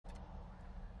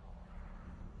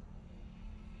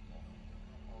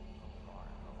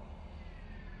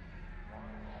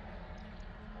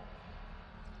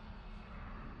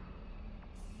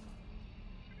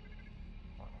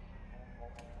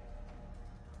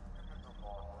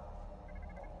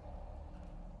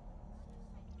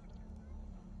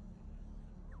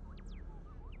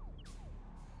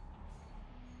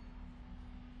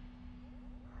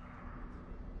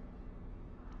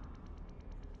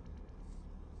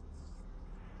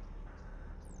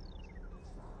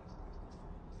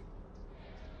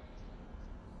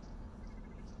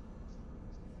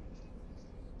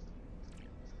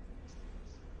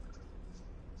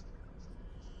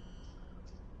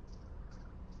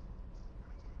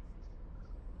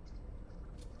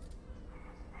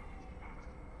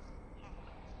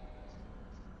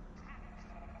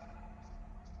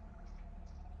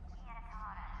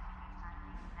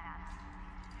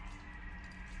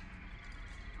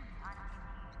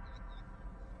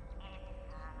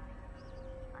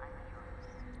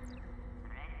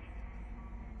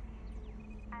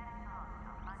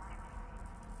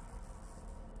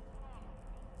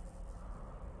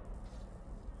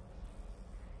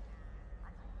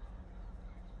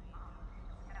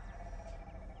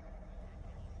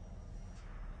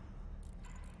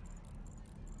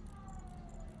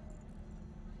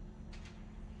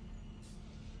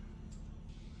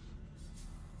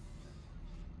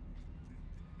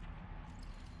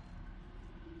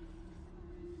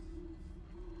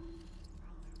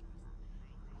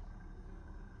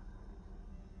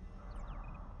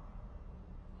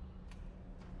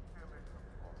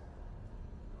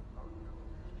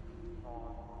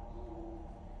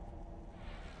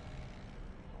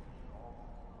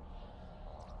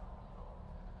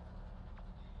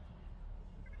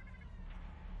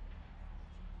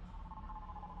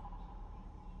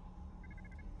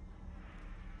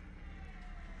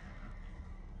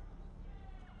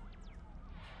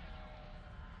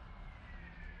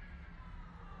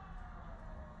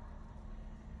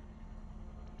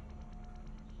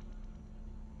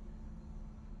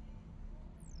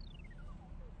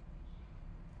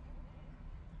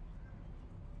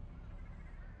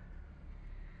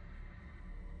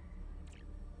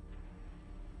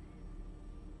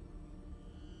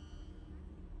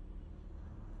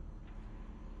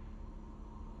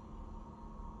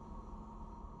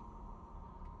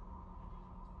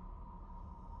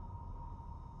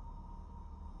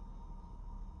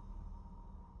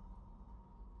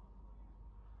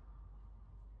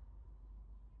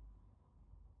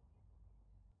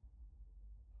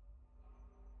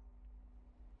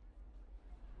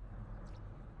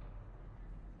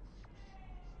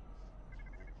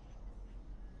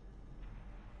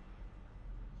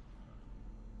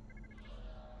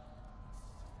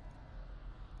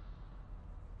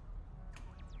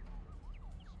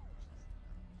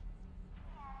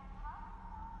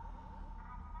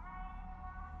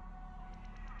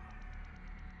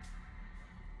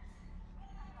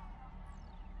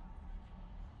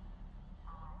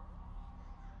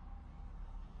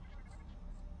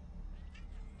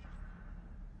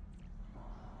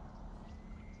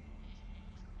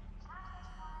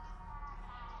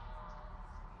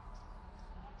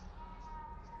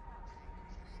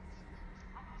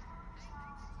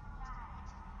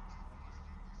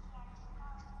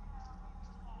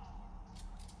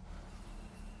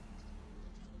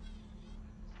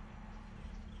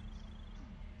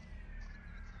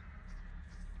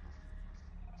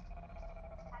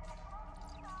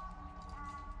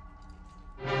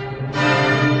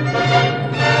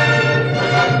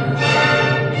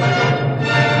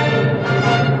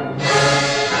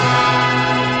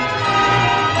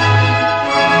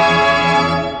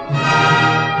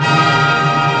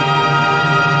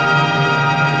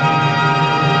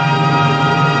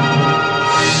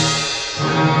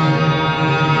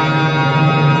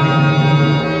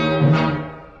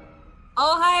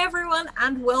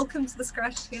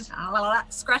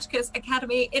Scratticus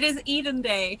Academy. It is Eden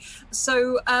Day.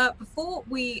 So before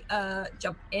we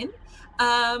jump in,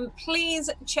 please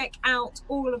check out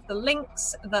all of the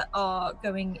links that are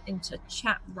going into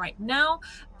chat right now.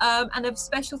 And a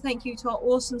special thank you to our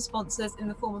awesome sponsors in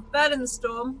the form of Bird in the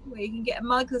Storm, where you can get a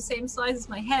mug the same size as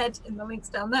my head in the links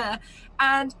down there,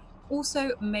 and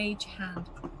also Mage Hand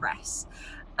Press.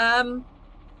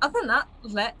 Other than that,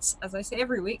 let's, as I say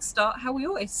every week, start how we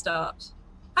always start.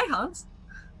 Hi, Hans.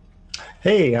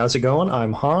 Hey, how's it going?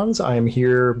 I'm Hans. I'm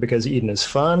here because Eden is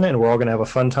fun, and we're all going to have a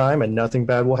fun time, and nothing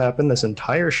bad will happen this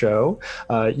entire show.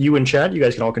 You in chat, you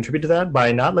guys can all contribute to that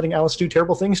by not letting Alice do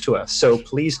terrible things to us, so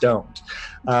please don't.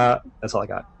 That's all I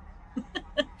got.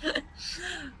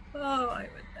 Oh, I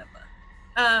would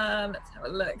never. Let's have a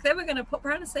look. Then we're going to pop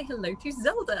around and say hello to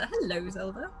Zelda. Hello,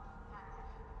 Zelda.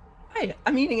 Hi,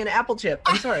 I'm eating an apple chip.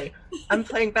 I'm sorry. I'm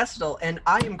playing Vestal, and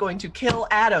I am going to kill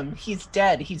Adam. He's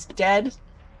dead. He's dead.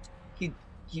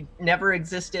 He never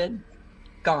existed.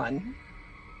 Gone.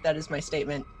 That is my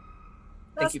statement.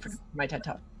 Thank you for my TED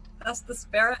Talk. That's the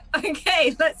spirit.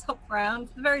 Okay, let's hop around.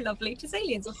 The very lovely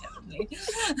Tisalians or Heavenly.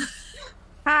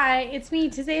 Hi, it's me,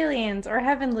 Tisalians or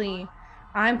Heavenly.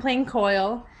 I'm playing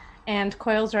Coil, and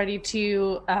Coil's ready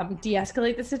to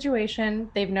de-escalate the situation.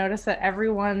 They've noticed that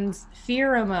everyone's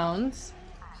pheromones,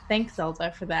 thanks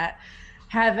Zelda for that,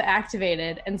 have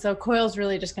activated. And so Coil's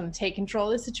really just going to take control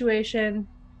of the situation.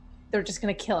 They're just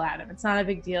going to kill Adam. It's not a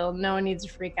big deal. No one needs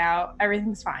to freak out.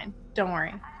 Everything's fine. Don't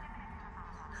worry.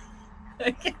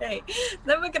 Okay,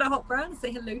 then we're going to hop around and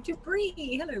say hello to Bree.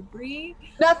 Hello, Bree.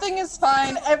 Nothing is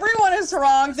fine. Everyone is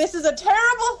wrong. This is a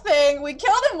terrible thing. We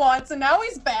killed him once and now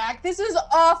he's back. This is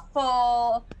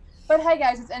awful. But hey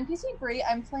guys, it's NPC Bree.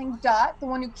 I'm playing Dot, the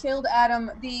one who killed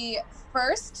Adam the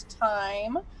first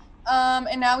time.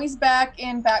 And now he's back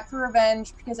in Back for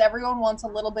Revenge because everyone wants a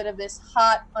little bit of this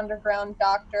hot underground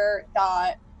doctor,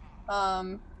 Dot.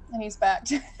 And he's back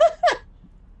to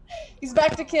he's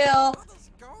back to kill.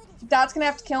 Dot's gonna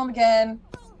have to kill him again.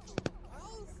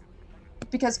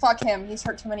 Because fuck him. He's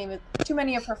hurt too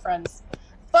many of her friends.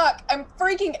 Fuck, I'm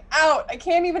freaking out. I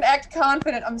can't even act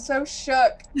confident. I'm so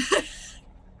shook.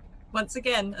 Once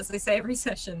again, as I say every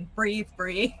session, breathe,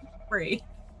 Bree, breathe.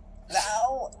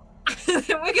 No. Then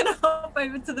we're gonna hop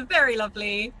over to the very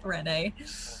lovely Renee.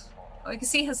 Oh, I can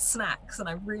see her snacks and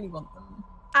I really want them.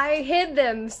 I hid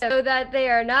them so that they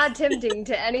are not tempting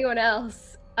to anyone else.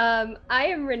 I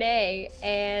am Renee,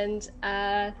 and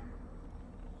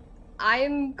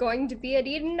I'm going to be at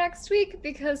Eden next week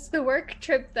because the work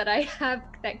trip that I have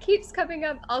that keeps coming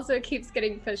up also keeps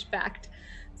getting pushed back.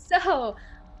 So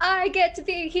I get to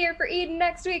be here for Eden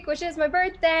next week, which is my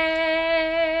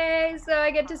birthday, so I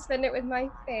get to spend it with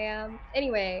my fam.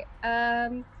 Anyway,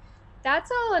 that's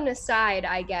all an aside,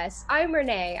 I guess. I'm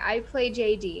Renee. I play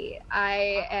JD.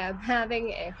 I am having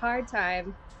a hard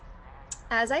time,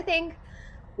 as I think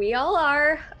we all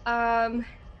are.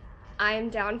 I'm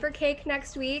down for cake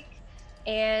next week,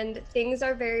 and things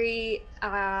are very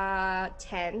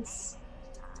tense.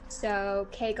 So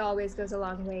cake always goes a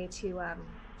long way to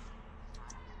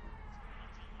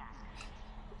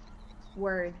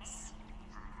words.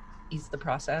 Ease the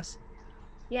process.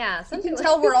 Yeah, you can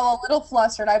tell we're all a little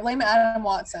flustered. I blame Adam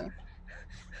Watson.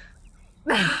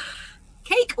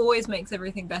 Cake always makes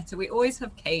everything better. We always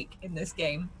have cake in this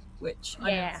game, which I'm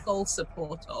in full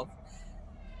support of.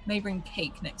 May bring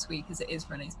cake next week as it is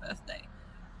Renee's birthday.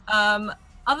 Other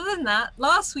than that,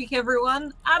 last week,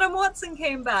 everyone, Adam Watson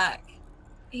came back.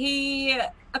 He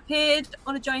appeared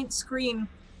on a giant screen,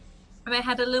 and I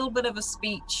had a little bit of a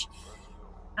speech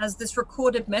as this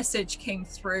recorded message came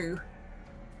through.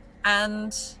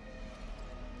 And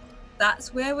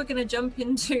that's where we're going to jump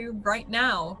into right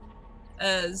now,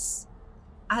 as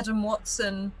Adam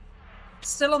Watson,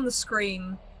 still on the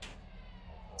screen,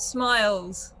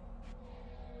 smiles.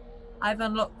 I've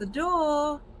unlocked the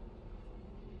door,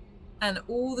 and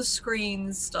all the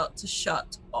screens start to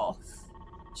shut off.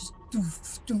 Just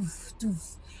doof, doof,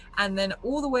 doof. And then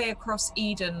all the way across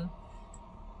Eden,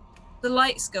 the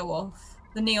lights go off,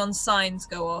 the neon signs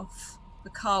go off, the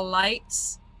car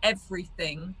lights,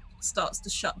 everything starts to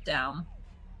shut down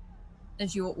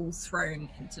as you are all thrown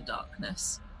into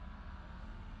darkness.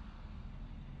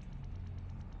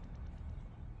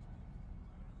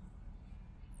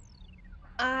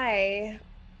 I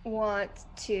want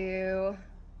to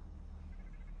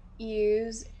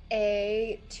use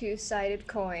a two-sided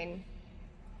coin.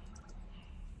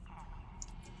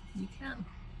 You can.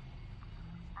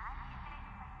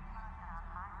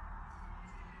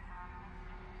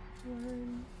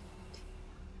 One.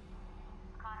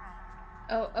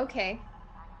 Oh, okay.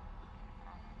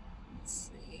 Let's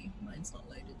see. Mine's not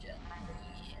loaded yet.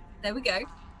 there we go.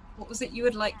 What was it you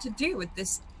would like to do with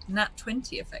this nat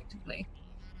 20, effectively?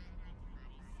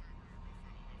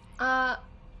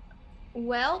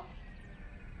 Well,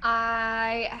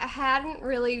 I hadn't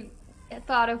really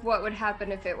thought of what would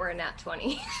happen if it were a nat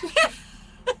 20.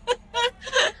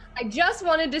 I just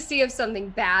wanted to see if something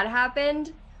bad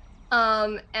happened.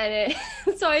 So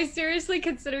I seriously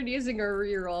considered using a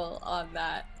reroll on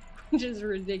that, which is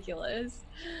ridiculous.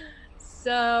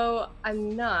 So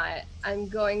I'm not. I'm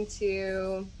going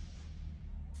to...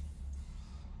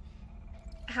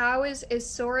 Is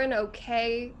Soren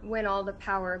okay when all the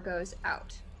power goes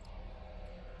out?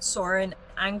 Soren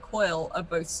and Coil are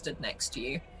both stood next to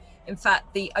you. In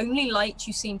fact, the only light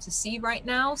you seem to see right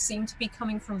now seem to be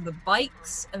coming from the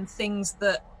bikes and things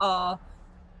that are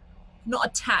not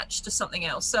attached to something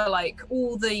else. So like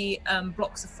all the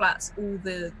blocks of flats, all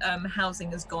the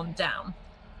housing has gone down.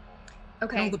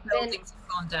 Okay. And all the buildings have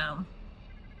gone down.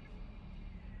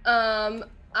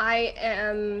 I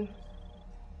am...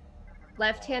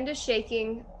 Left hand is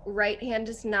shaking, right hand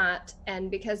is not,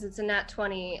 and because it's a nat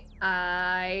 20,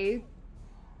 I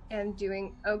am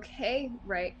doing okay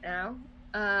right now.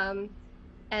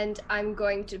 And I'm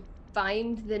going to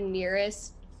find the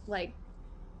nearest, like,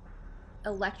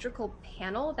 electrical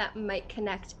panel that might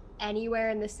connect anywhere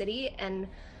in the city and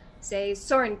say,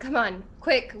 Soren, come on,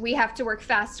 quick, we have to work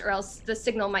fast or else the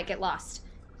signal might get lost.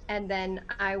 And then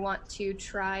I want to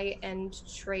try and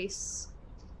trace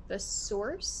the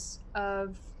source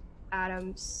of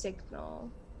Adam's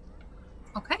signal.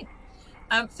 Okay.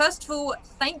 First of all,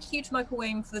 thank you to Michael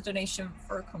Wayne for the donation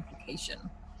for a complication.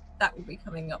 That will be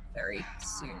coming up very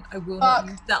soon. I will not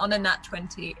use that on a nat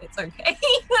 20. It's okay.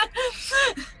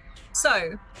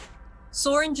 So,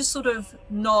 Soren just sort of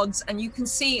nods, and you can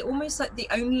see almost like the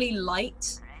only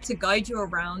light to guide you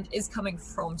around is coming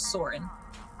from Soren.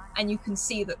 And you can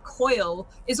see that Coil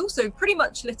is also pretty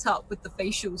much lit up with the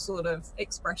facial sort of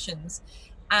expressions.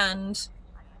 And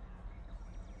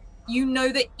you know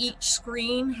that each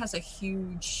screen has a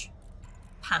huge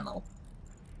panel,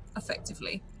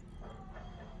 effectively.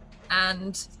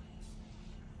 And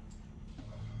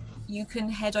you can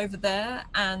head over there,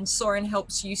 and Soren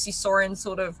helps you. See Soren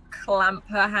sort of clamp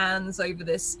her hands over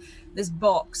this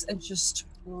box and just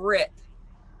rip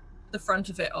the front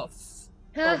of it off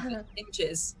of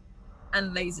inches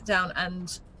and lays it down.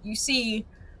 And you see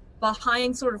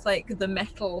behind sort of like the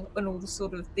metal and all the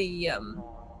sort of the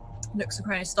nooks and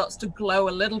crannies starts to glow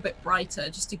a little bit brighter,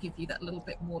 just to give you that little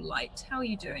bit more light. How are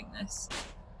you doing this?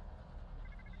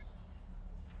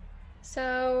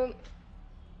 So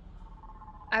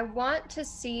I want to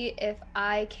see if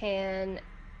I can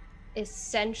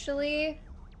essentially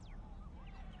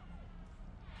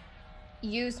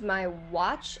use my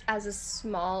watch as a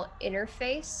small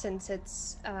interface, since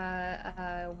it's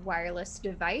a wireless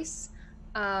device,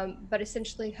 but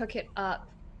essentially hook it up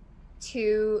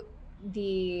to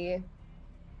the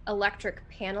electric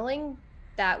paneling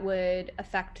that would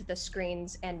affect the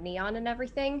screens and neon and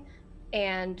everything,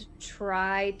 and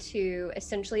try to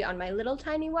essentially, on my little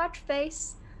tiny watch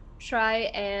face,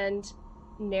 try and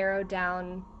narrow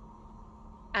down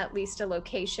at least a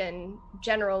location,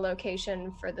 general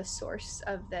location for the source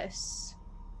of this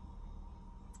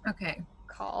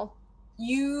call.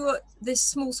 This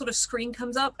small sort of screen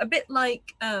comes up, a bit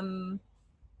like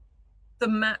the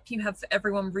map you have for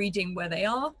everyone reading where they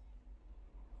are.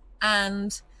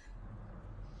 And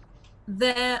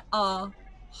there are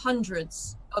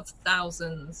hundreds of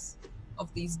thousands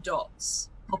of these dots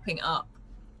popping up.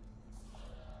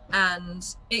 And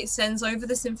it sends over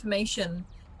this information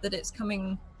that it's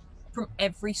coming from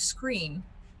every screen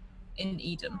in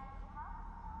Eden.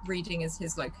 Reading is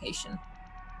his location.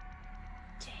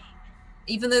 Dang.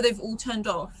 Even though they've all turned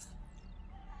off,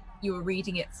 you are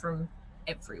reading it from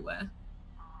everywhere.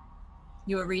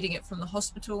 You are reading it from the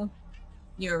hospital.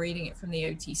 You are reading it from the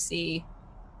OTC.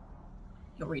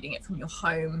 You're reading it from your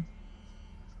home.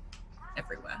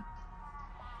 Everywhere.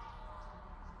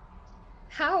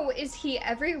 How is he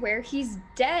everywhere? He's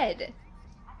dead.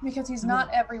 Because he's not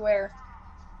everywhere.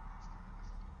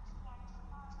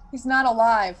 He's not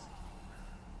alive.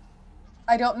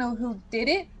 I don't know who did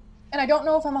it, and I don't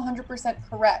know if I'm 100%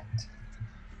 correct.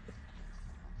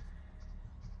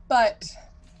 But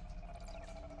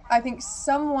I think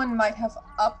someone might have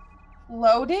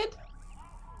uploaded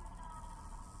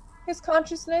his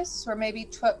consciousness, or maybe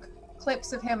took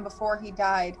clips of him before he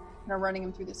died and are running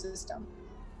him through the system.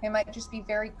 It might just be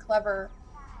very clever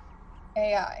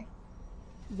AI.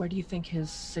 Where do you think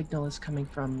his signal is coming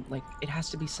from? Like, it has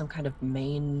to be some kind of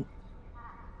main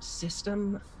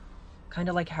system? Kind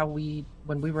of like how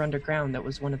when we were underground, that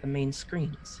was one of the main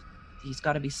screens. He's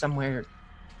got to be somewhere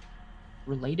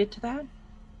related to that?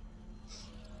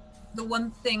 The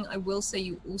one thing I will say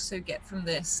you also get from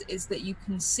this is that you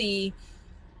can see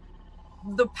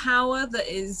the power that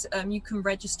is, you can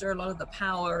register a lot of the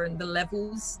power and the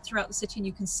levels throughout the city, and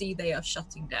you can see they are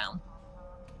shutting down.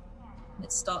 And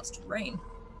it starts to rain.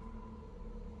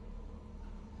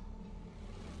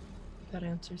 That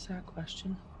answers that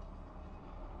question.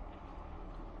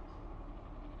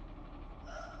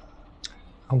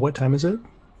 What time is it?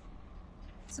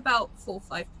 It's about 4 or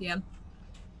 5 p.m.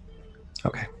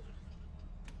 Okay.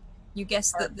 You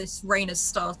guess that this rain has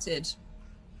started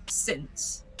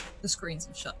since the screens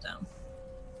have shut down.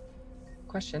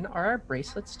 Question, are our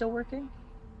bracelets still working?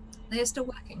 They are still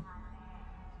working.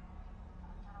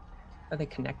 Are they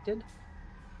connected?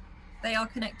 They are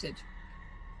connected.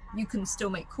 You can still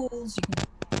make calls, you can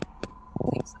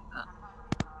things like that.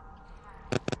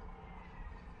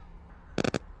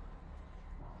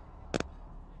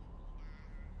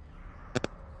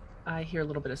 I hear a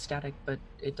little bit of static, but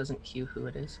it doesn't cue who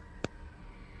it is.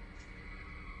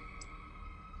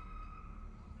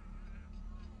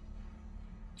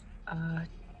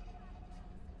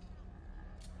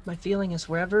 My feeling is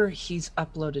wherever he's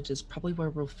uploaded is probably where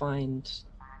we'll find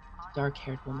the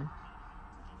dark-haired woman.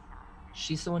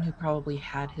 She's the one who probably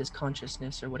had his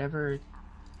consciousness or whatever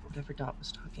Dot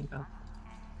was talking about.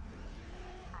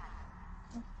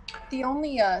 The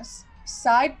only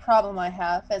side problem I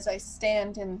have as I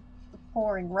stand in the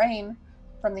pouring rain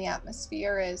from the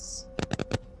atmosphere is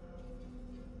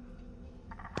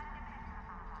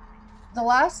the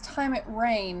last time it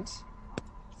rained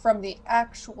from the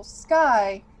actual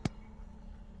sky,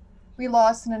 we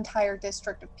lost an entire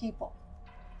district of people.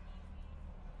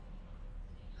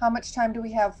 How much time do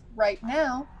we have right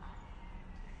now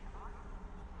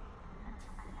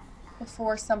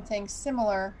before something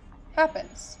similar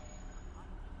happens?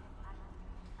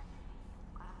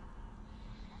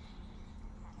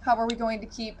 How are we going to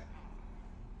keep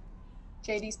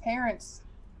JD's parents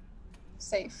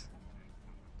safe?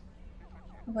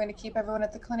 We're going to keep everyone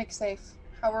at the clinic safe.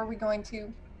 How are we going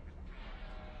to...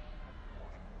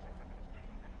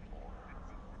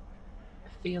 I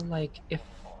feel like if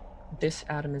this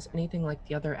Adam is anything like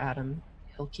the other Adam,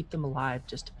 he'll keep them alive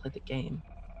just to play the game,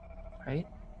 right?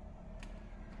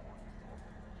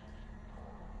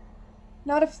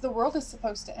 Not if the world is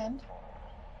supposed to end.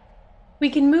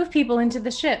 We can move people into the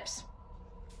ships.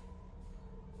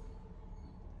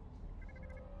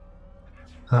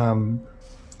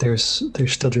 There's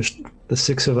still just the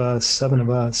 6 of us, 7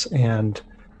 of us, and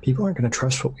people aren't going to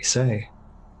trust what we say.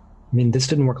 I mean, this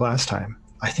didn't work last time.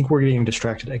 I think we're getting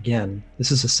distracted again.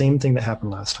 This is the same thing that happened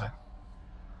last time.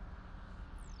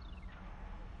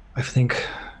 I think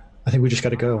we just got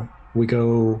to go. We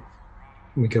go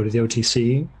to the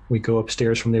OTC. We go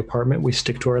upstairs from the apartment. We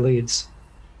stick to our leads.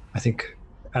 I think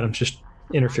Adam's just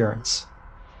interference.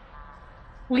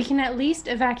 We can at least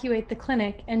evacuate the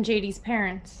clinic and JD's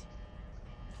parents.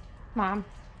 Mom.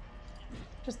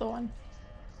 Just the one.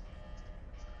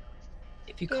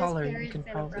 If you call her, you can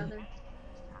probably...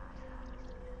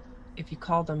 If you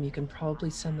call them, you can probably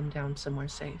send them down somewhere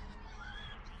safe.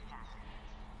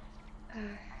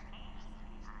 I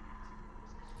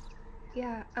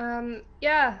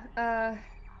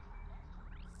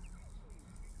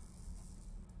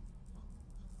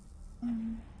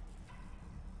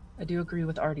do agree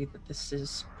with Artie that this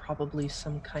is probably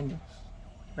some kind of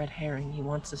red herring. He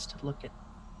wants us to look at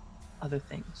other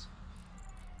things.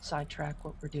 Sidetrack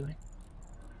what we're doing.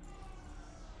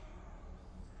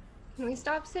 Can we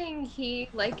stop saying he,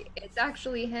 like, it's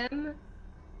actually him?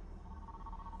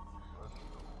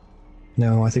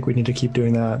 No, I think we need to keep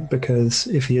doing that, because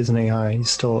if he is an AI, he's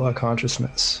still a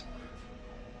consciousness.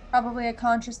 Probably a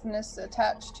consciousness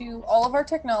attached to all of our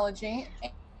technology,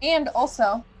 and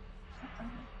also,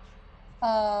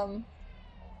 the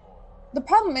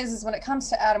problem is when it comes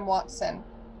to Adam Watson,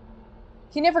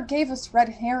 he never gave us red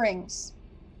herrings.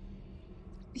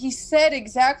 He said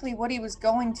exactly what he was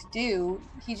going to do,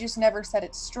 he just never said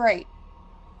it straight.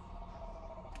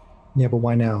 Yeah, but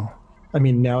why now? I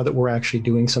mean, now that we're actually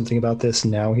doing something about this,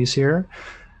 now he's here?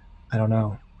 I don't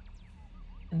know.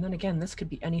 And then again, this could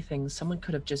be anything. Someone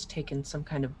could have just taken some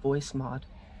kind of voice mod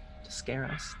to scare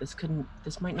us.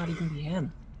 This might not even be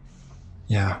him.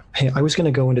 Yeah. Hey, I was going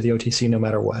to go into the OTC no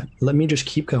matter what. Let me just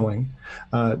keep going.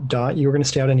 Dot, you were going to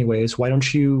stay out anyways. Why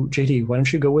don't you, JD, why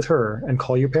don't you go with her and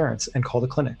call your parents and call the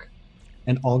clinic?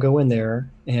 And I'll go in there.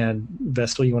 And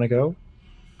Vestal, you want to go?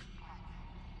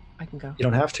 I can go. You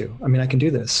don't have to. I mean, I can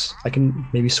do this. I can,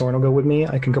 maybe Soren will go with me.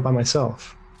 I can go by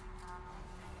myself.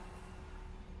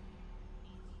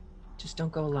 Just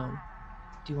don't go alone.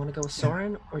 Do you want to go with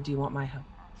Soren, or do you want my help?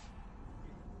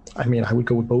 I mean, I would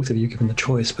go with both of you given the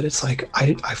choice, but it's like,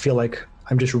 I feel like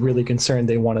I'm just really concerned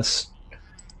they want us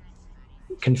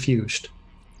confused.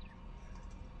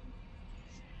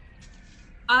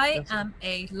 I am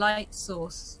a light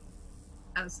source,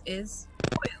 as is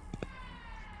oil.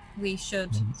 We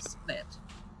should split.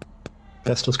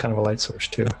 Vestal's kind of a light source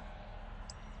too.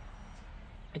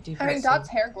 I mean, Dot's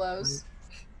hair glows.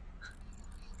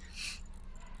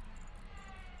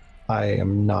 I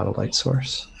am not a light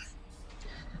source.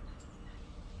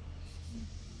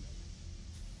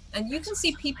 And you can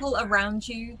see people around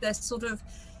you, they're sort of,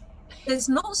 there's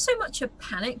not so much a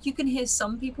panic. You can hear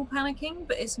some people panicking,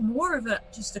 but it's more of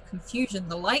just a confusion.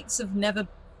 The lights have never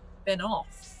been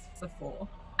off before,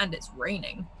 and it's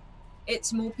raining.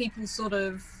 It's more people sort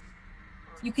of,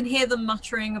 you can hear them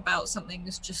muttering about something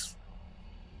that's just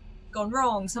gone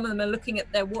wrong. Some of them are looking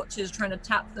at their watches, trying to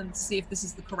tap them to see if this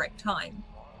is the correct time.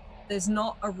 There's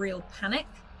not a real panic,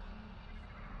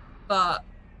 but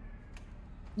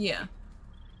yeah.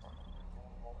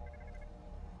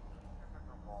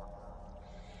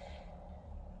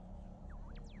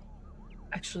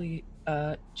 Actually,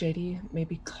 JD,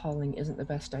 maybe calling isn't the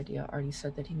best idea. Artie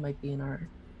said that he might be in our,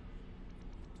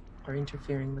 or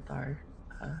interfering with our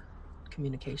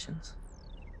communications.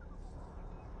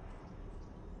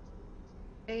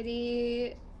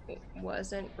 JD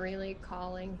wasn't really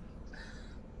calling.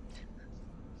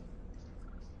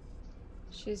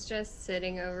 She's just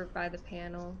sitting over by the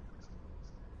panel.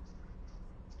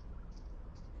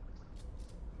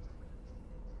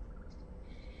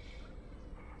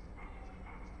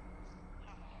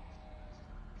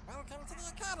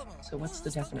 So what's the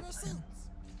definite plan?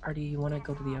 Artie, you want to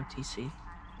go to the OTC?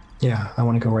 Yeah, I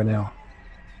want to go right now.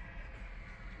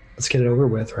 Let's get it over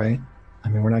with, right? I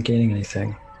mean, we're not gaining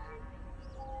anything.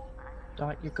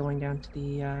 Dot, you're going down to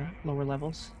the lower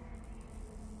levels?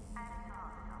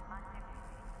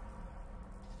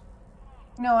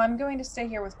 No, I'm going to stay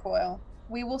here with Coil.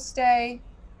 We will stay.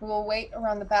 We will wait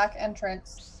around the back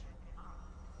entrance.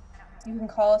 You can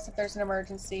call us if there's an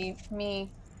emergency. Me,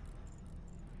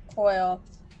 Coil,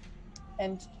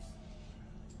 and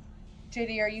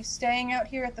JD, are you staying out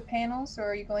here at the panels, or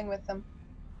are you going with them?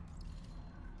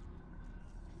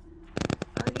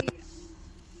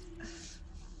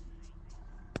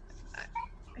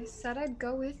 I said I'd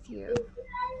go with you.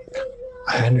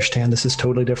 I understand this is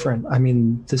totally different. I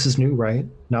mean, this is new, right?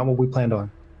 Not what we planned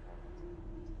on.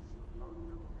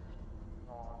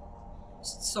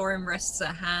 Soren rests a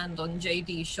hand on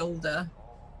JD's shoulder.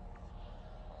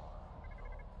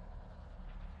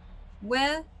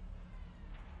 Where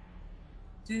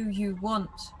do you want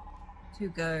to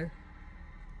go?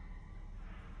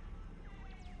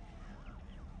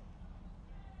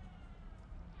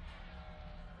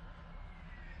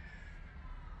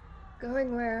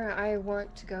 Going where I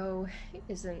want to go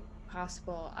isn't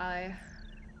possible. I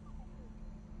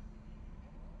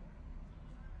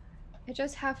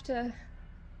just have to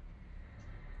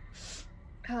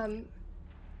I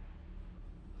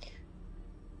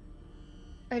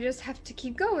just have to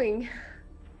keep going.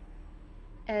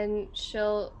 And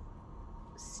she'll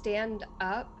stand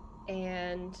up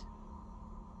and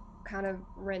kind of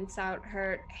rinse out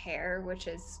her hair, which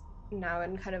is now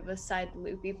in kind of a side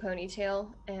loopy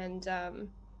ponytail, and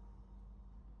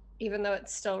even though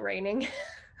it's still raining,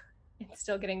 it's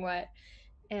still getting wet,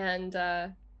 and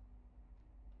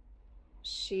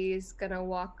she's gonna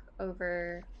walk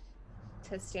over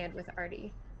to stand with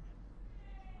Artie.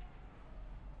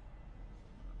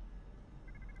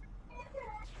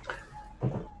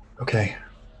 Okay.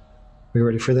 We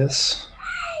ready for this?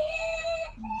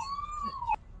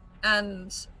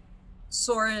 And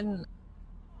Soren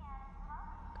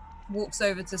walks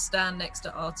over to stand next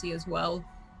to Artie as well,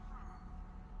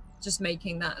 just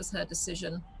making that as her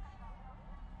decision.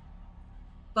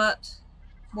 But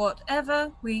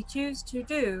whatever we choose to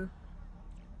do,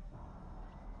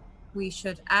 we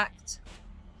should act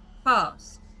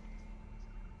fast.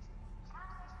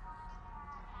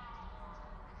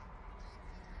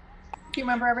 Do you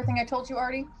remember everything I told you,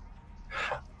 Artie?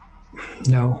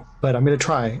 No, but I'm going to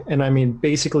try. And I mean,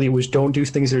 basically it was don't do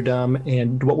things that are dumb,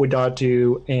 and what would Dot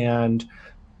do, and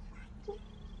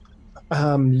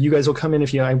you guys will come in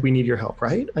if we need your help,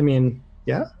 right? I mean,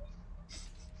 yeah?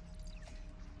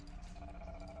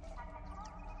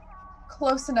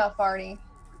 Close enough, Artie.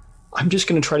 I'm just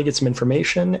going to try to get some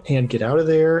information and get out of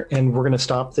there, and we're going to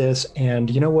stop this. And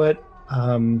you know what?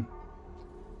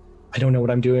 I don't know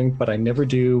what I'm doing, but I never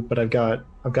do. But I've got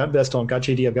Vestal, I've got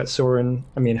JD, I've got Soren.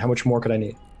 I mean, how much more could I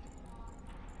need?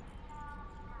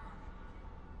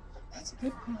 That's a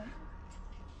good point.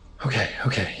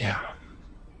 Okay, yeah.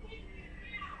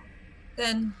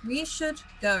 Then we should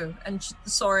go. And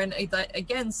Soren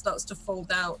again starts to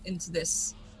fold out into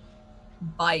this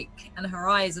bike, and her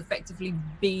eyes effectively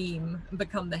beam and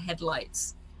become the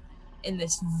headlights in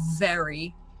this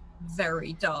very,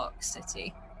 very dark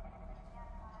city.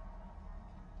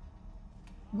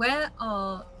 Where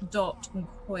are Dot and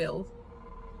Coil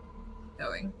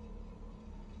going?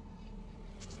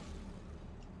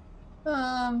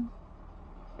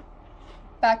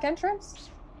 Back entrance?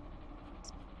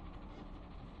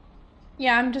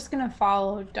 Yeah, I'm just gonna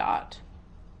follow Dot.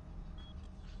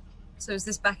 So is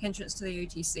this back entrance to the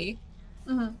OTC?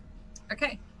 Mm-hmm.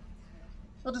 Okay.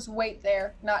 We'll just wait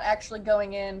there, not actually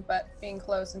going in, but being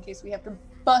close in case we have to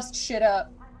bust shit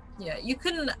up. Yeah, you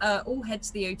can all head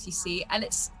to the OTC, and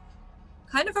it's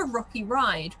kind of a rocky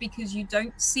ride because you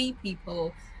don't see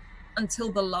people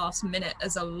until the last minute,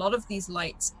 as a lot of these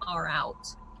lights are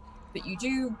out. But you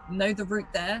do know the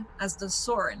route there, as does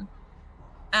Soren.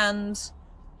 And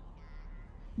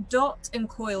Dot and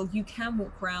Coil, you can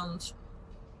walk around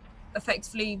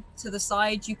effectively to the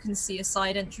side. You can see a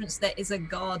side entrance. There is a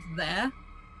guard there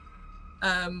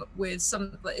with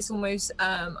some, it's almost,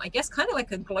 I guess, kind of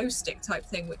like a glow stick type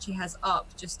thing, which he has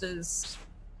up just as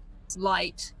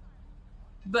light.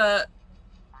 But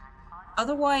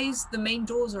otherwise, the main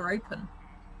doors are open.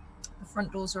 The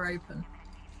front doors are open.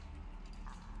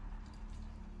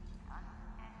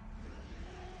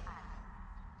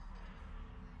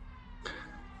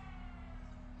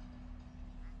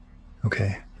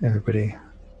 Okay, everybody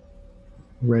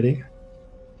ready?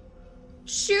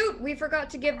 Shoot, we forgot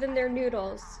to give them their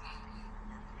noodles.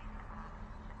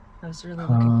 I was really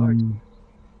looking forward to it.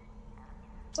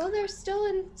 Well, they're still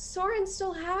in. Soren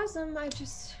still has them. I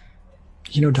just.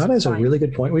 You know, Dot has a fine. really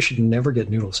good point. We should never get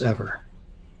noodles ever.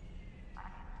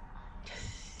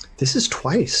 This is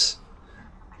twice.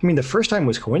 I mean, the first time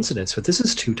was coincidence, but this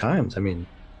is 2 times. I mean,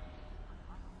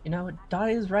 You know, Dot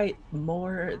is right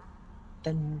more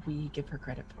than we give her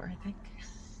credit for, I think.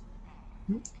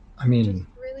 I mean, Just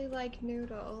really like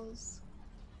noodles.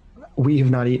 we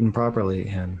have not eaten properly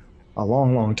in a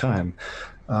long, long time.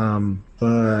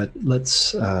 But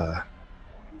let's, okay,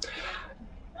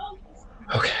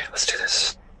 let's do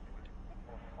this.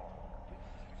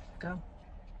 Go.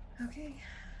 Okay.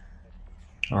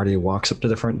 Artie walks up to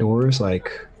the front doors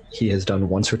like he has done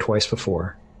once or twice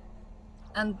before.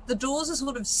 And the doors are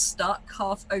sort of stuck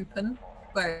half open,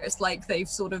 where it's like they've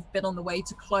sort of been on the way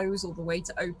to close or the way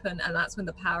to open, and that's when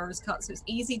the power is cut. So it's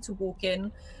easy to walk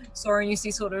in. Soren, you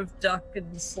see sort of duck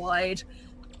and slide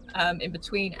in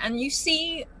between. And you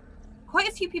see quite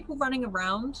a few people running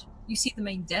around. You see the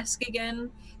main desk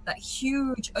again, that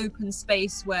huge open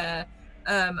space where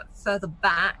further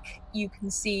back you can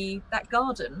see that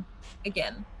garden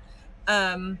again.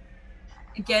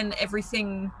 Again,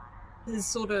 everything is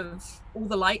sort of, all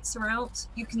the lights are out.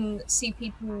 You can see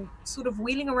people sort of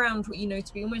wheeling around what you know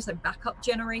to be almost like backup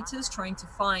generators, trying to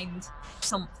find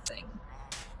something.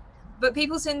 But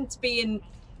people seem to be in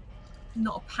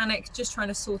not a panic, just trying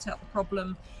to sort out the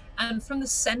problem. And from the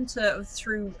center of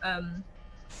through,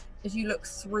 if you look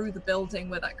through the building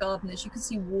where that garden is, you can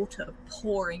see water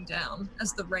pouring down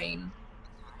as the rain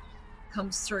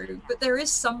comes through. But there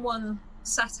is someone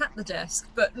sat at the desk,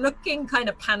 but looking kind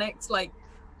of panicked, like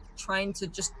trying to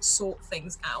just sort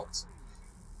things out.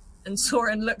 And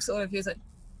Soren looks at all of you and is like,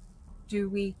 do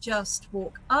we just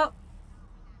walk up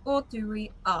or do we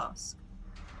ask?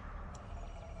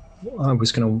 I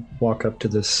was going to walk up to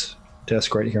this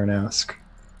desk right here and ask.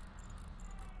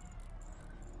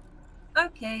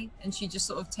 Okay. And she just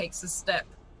sort of takes a step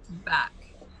back.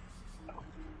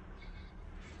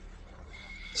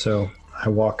 So I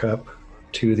walk up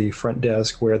to the front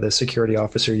desk where the security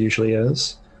officer usually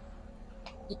is.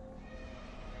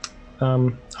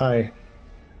 Hi.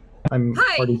 I'm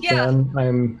Hi, Artie yeah.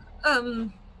 Chan.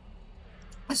 I'm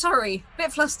Sorry,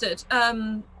 bit flustered.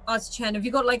 Artie Chen, have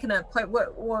you got like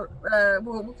what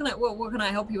can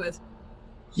I help you with?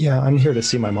 yeah, I'm here to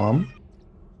see my mom.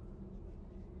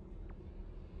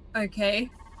 Okay.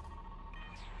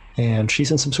 And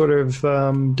she's in some sort of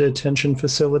detention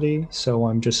facility, so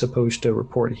I'm just supposed to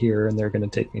report here and they're going to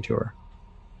take me to her.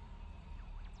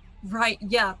 Right,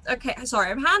 yeah. Okay,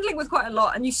 sorry, I'm handling with quite a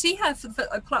lot, and you see her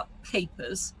I pull out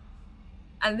papers,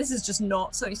 and this is just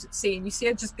not something you see, and you see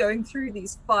her just going through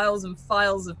these files and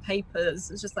files of papers.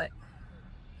 It's just like,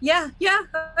 yeah,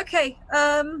 okay.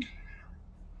 Do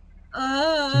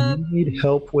you need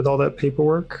help with all that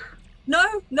paperwork? No,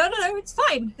 it's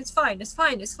fine.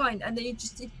 And then you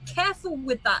just be careful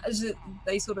with that as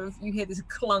they sort of, you hear this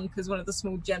clunk as one of the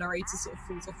small generators sort of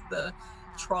falls off the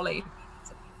trolley.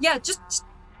 So, yeah, just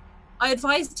I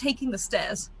advise taking the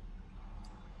stairs.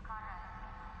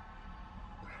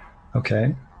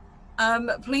 Okay.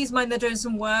 Please mind they're doing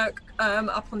some work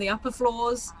up on the upper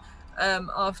floors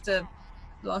after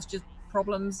last year's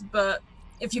problems, but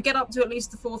if you get up to at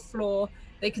least the 4th floor,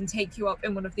 they can take you up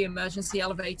in one of the emergency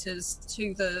elevators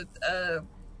to the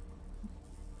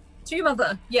to your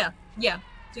mother. Yeah,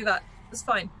 do that. It's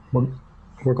fine.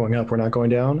 We're going up. We're not going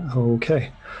down.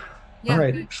 Okay. Yeah, all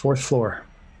right. okay. 4th floor.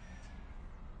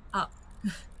 Up.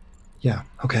 Yeah.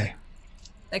 Okay.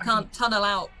 They can't tunnel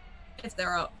out if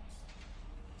they're up.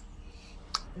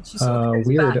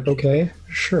 Weird. Back. Okay.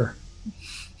 Sure.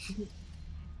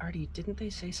 Artie, didn't they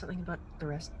say something about the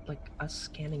rest, like us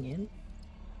scanning in?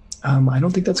 I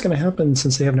don't think that's going to happen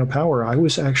since they have no power. I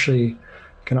was actually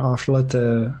going to offer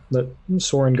let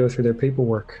Soren go through their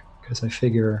paperwork because I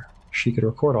figure she could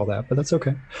record all that, but that's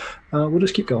okay. We'll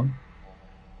just keep going.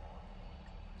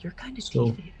 You're kind of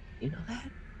deviant, you know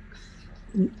that?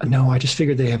 No, I just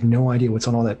figured they have no idea what's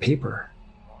on all that paper.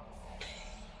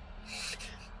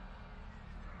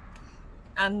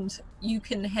 And you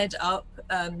can head up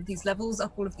these levels,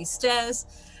 up all of these stairs,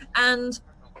 and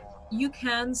you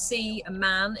can see a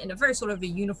man in a very sort of a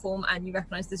uniform, and you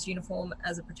recognize this uniform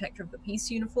as a Protector of the Peace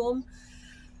uniform.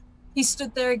 He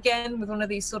stood there again with one of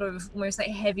these sort of almost like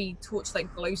heavy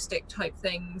torch-like glow stick type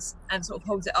things and sort of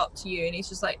holds it up to you, and he's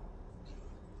just like,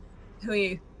 who are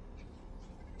you?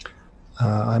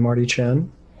 I'm Artie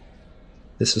Chen.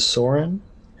 This is Soren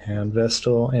and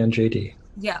Vestal and JD.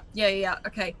 Yeah,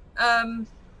 okay.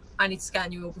 I need to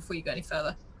scan you all before you go any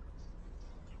further.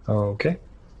 Okay.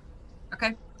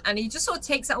 Okay. And he just sort of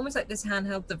takes out almost like this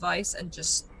handheld device and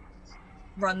just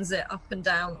runs it up and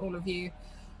down all of you.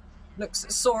 Looks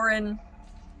at Soren.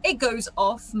 It goes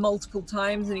off multiple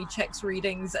times and he checks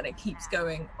readings and it keeps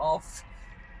going off.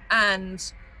 And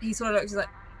he sort of looks like,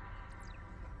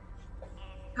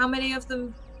 how many of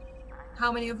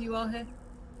you are here?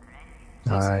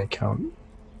 I count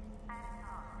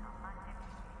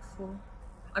 4.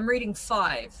 I'm reading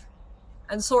 5.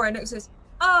 And Soren looks and says,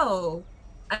 oh,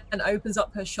 and opens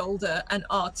up her shoulder and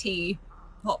RT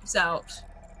pops out,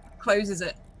 closes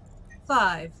it.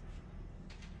 5.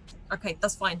 Okay,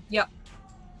 that's fine. Yep.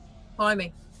 Follow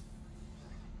me.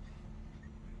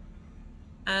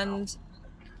 And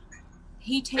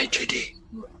he takes... Hey,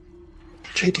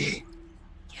 JD.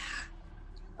 Yeah.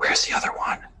 Where's the other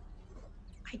one?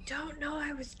 I don't know.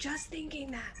 I was just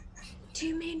thinking that. Do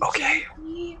you mean Okay.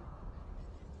 JD?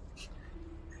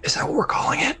 Is that what we're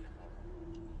calling it?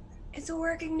 It's a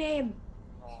working name.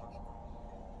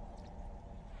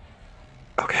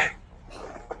 Okay.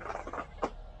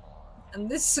 And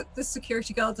this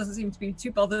security guard doesn't seem to be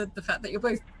too bothered the fact that you're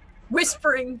both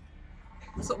whispering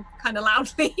sort of kind of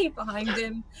loudly behind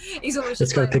him. He's almost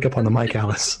Let's go pick up on the mic,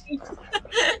 Alice.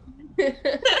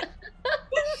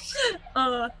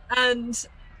 And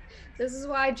this is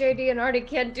why JD and Artie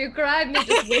can't do crime. They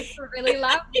just whisper really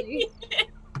loudly.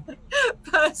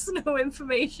 Personal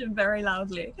information very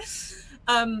loudly.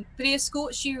 But he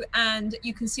escorts you and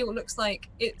you can see what looks like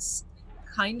it's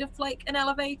kind of like an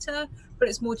elevator, but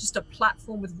it's more just a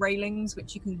platform with railings,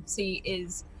 which you can see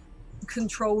is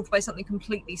controlled by something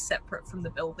completely separate from the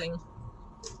building.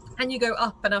 And you go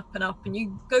up and up and up, and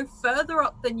you go further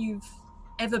up than you've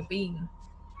ever been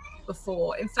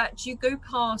before. In fact, you go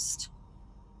past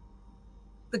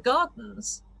the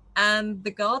gardens, and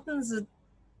the gardens are,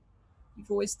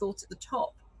 you've always thought, at the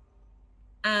top.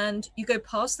 And you go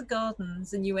past the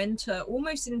gardens and you enter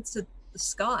almost into the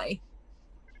sky,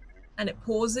 and it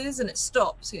pauses and it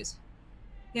stops. It's,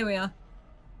 here we are.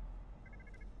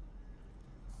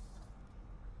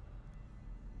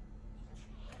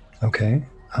 Okay.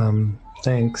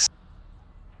 Thanks.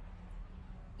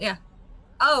 Yeah.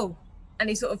 Oh, and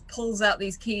he sort of pulls out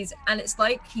these keys, and it's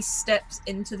like he steps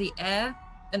into the air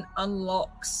and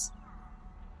unlocks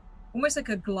almost like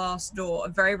a glass door, a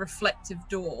very reflective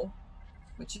door,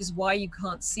 which is why you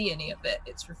can't see any of it.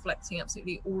 It's reflecting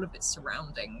absolutely all of its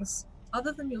surroundings,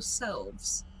 other than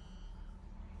yourselves.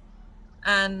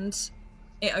 And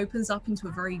it opens up into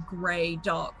a very grey,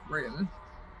 dark room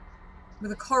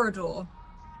with a corridor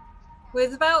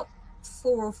with about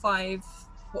 4 or 5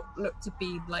 what look to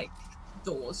be like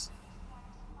doors.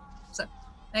 So,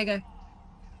 there you go.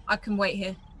 I can wait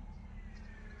here.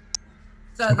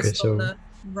 Furthest on the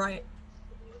right.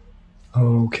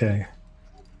 Okay.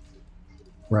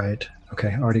 Right.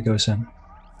 Okay, Artie goes in.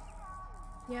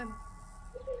 Yeah.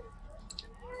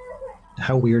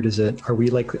 How weird is it? Are we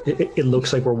like, it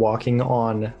looks like we're walking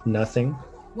on nothing.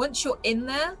 Once you're in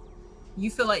there, you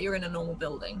feel like you're in a normal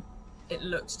building. It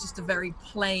looks just a very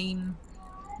plain,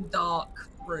 dark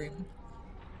room.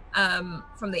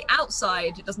 From the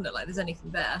outside, it doesn't look like there's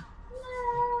anything there.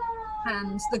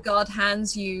 And the guard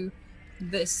hands you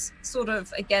this sort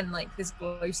of, again, like this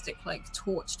glow stick, like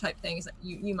torch type thing. Is like,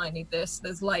 you might need this.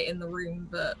 There's light in the room,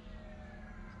 but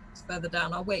it's further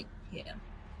down. I'll wait here.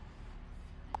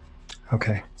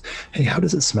 Okay. Hey, how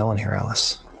does it smell in here,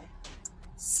 Alice?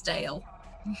 Stale.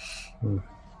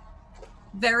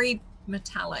 Very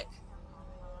metallic.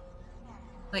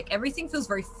 Like everything feels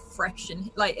very fresh and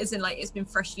like, as in like it's been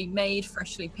freshly made,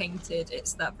 freshly painted.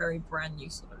 It's that very brand new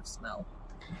sort of smell.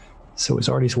 So as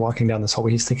Artie's walking down this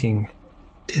hallway, he's thinking,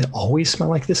 did it always smell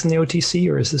like this in the OTC,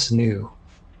 or is this new?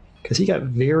 Because he got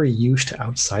very used to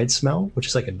outside smell, which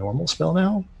is like a normal smell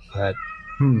now, but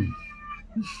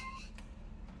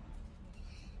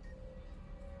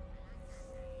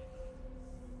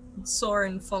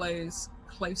Soren follows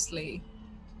closely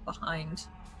behind.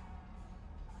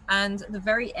 And at the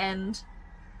very end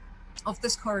of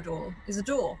this corridor is a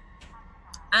door.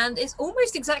 And it's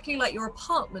almost exactly like your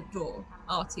apartment door,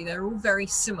 Artie. They're all very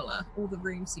similar. All the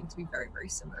rooms seem to be very, very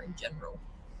similar in general.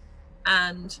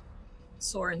 And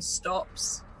Soren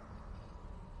stops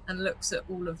and looks at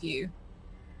all of you.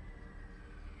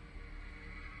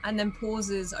 And then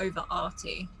pauses over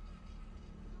Artie.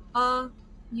 Are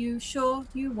you sure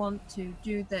you want to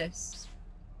do this?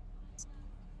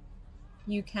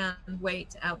 You can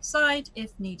wait outside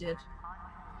if needed.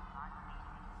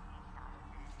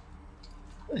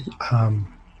 I'm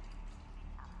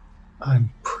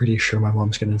pretty sure my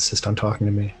mom's going to insist on talking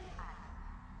to me.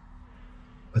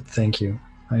 But thank you.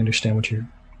 I understand what you're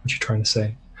trying to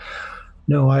say.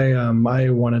 No, I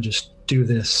want to just do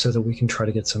this so that we can try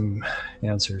to get some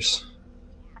answers.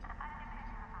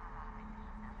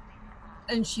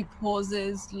 And she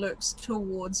pauses, looks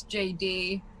towards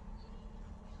JD.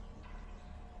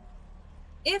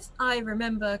 If I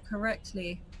remember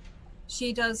correctly,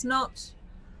 she does not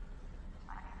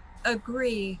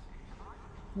agree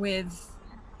with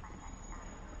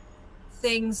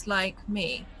things like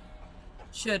me.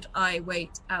 Should I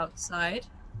wait outside?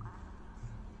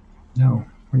 No,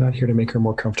 we're not here to make her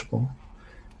more comfortable.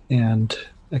 And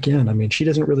again, I mean, she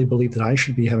doesn't really believe that I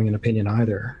should be having an opinion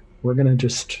either. We're going to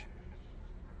just...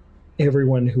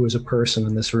 Everyone who is a person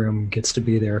in this room gets to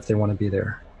be there if they want to be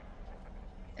there.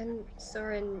 And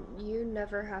Soren, you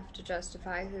never have to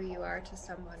justify who you are to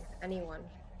someone, anyone.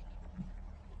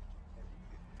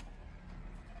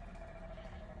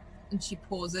 And she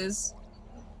pauses,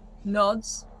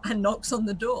 nods, and knocks on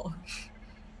the door.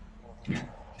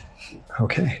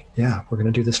 Okay, yeah, we're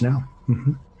going to do this now.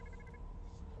 Mm-hmm.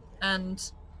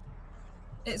 And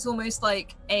it's almost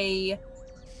like a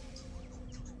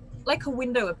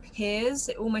window appears.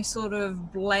 It almost sort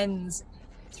of blends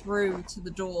through to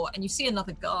the door, and you see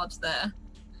another guard there.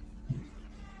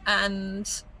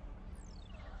 And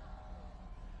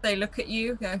they look at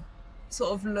you,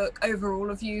 sort of look over all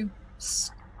of you,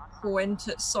 squint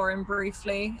at Soren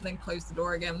briefly, and then close the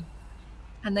door again.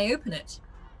 And they open it.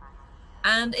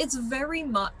 And it's very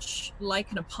much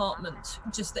like an apartment,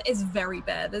 just that it's very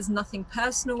bare. There's nothing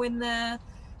personal in there.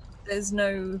 There's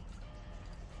no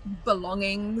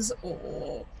belongings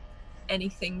or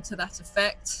anything to that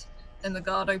effect. And the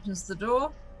guard opens the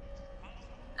door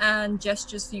and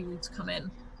gestures for you all to come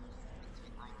in.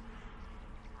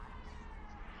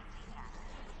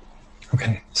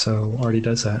 Okay, so Artie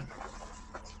does that.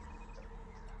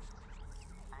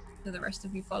 Do the rest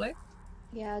of you follow?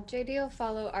 Yeah, JD will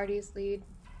follow Artie's lead.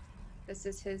 This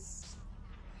is his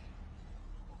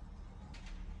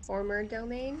former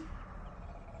domain.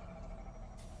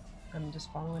 I'm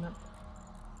just following up.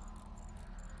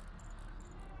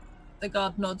 The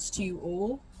guard nods to you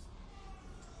all.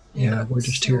 Yeah, we're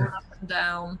just here. Up and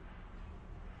down.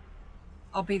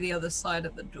 I'll be the other side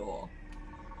of the door.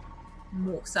 And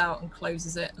walks out and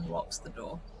closes it and locks the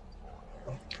door.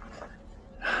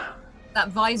 That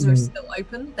visor is still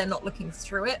open. They're not looking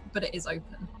through it, but it is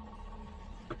open.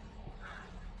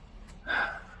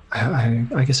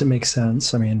 I guess it makes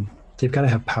sense. I mean, they've got to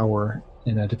have power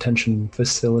in a detention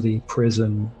facility,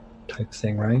 prison type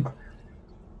thing, right?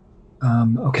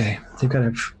 Okay, they've got to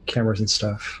have cameras and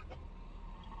stuff.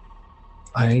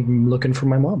 I'm looking for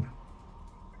my mom.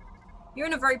 You're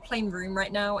in a very plain room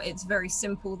right now. It's very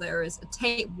simple. There is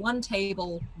one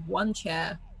table, one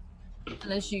chair.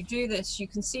 And as you do this, you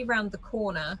can see around the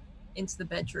corner into the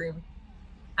bedroom.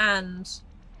 And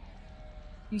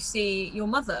you see your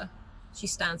mother. She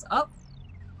stands up.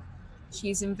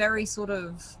 She's in very sort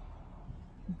of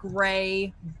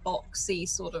grey, boxy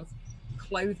sort of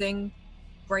clothing.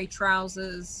 Grey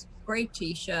trousers, grey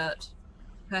t-shirt.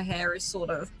 Her hair is sort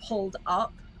of pulled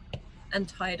up and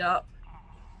tied up.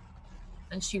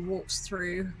 And she walks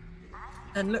through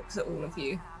and looks at all of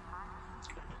you.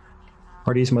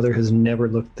 Artie's mother has never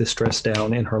looked this dressed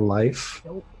down in her life.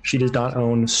 Nope. She does not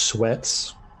own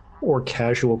sweats or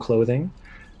casual clothing.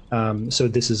 So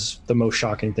this is the most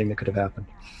shocking thing that could have happened.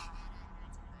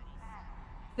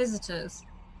 Visitors.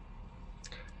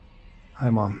 Hi,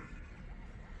 Mom.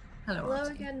 Hello, Hello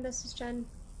Auntie. again, Mrs. Jen.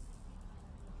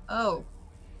 Oh.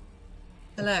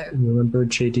 Hello. You remember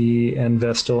JD and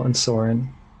Vestal and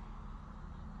Soren?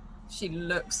 She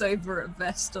looks over at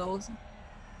Vestal.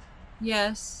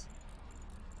 Yes.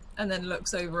 And then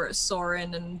looks over at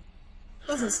Soren and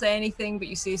doesn't say anything, but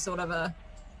you see sort of a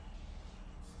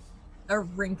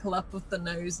wrinkle up of the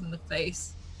nose and the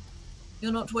face.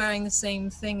 You're not wearing the same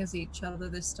thing as each other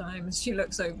this time. As she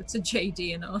looks over to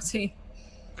JD and Artie.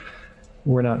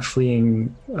 We're not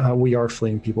fleeing. We are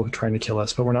fleeing people trying to kill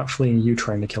us, but we're not fleeing you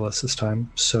trying to kill us this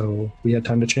time. So we had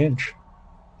time to change.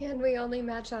 And we only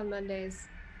match on Mondays.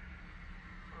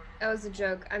 That was a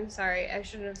joke. I'm sorry. I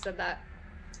shouldn't have said that.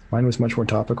 Mine was much more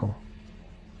topical.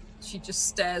 She just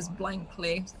stares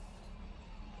blankly.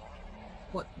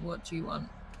 What do you want?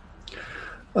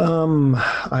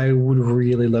 I would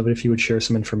really love it if you would share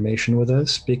some information with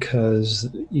us, because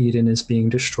Eden is being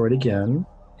destroyed again,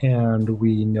 and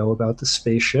we know about the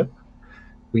spaceship.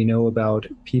 We know about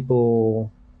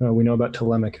people. We know about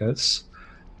Telemachus.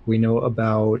 We know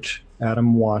about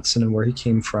Adam Watson and where he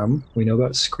came from. We know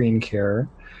about screen care.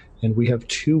 And we have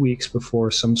 2 weeks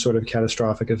before some sort of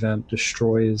catastrophic event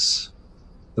destroys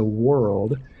the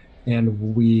world,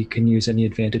 and we can use any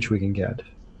advantage we can get.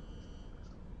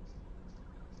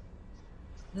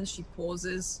 And she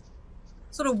pauses,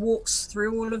 sort of walks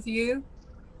through all of you,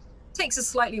 takes a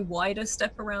slightly wider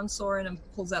step around Soren and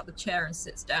pulls out the chair and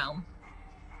sits down.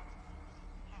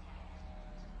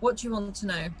 What do you want to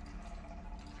know?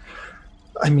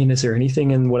 I mean, is there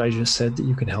anything in what I just said that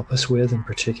you can help us with in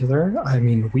particular? I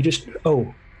mean,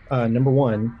 number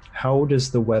one, how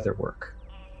does the weather work?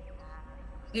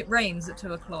 It rains at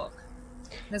 2 o'clock.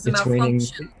 There's a It's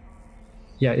malfunction. raining.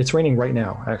 Yeah, it's raining right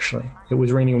now, actually. It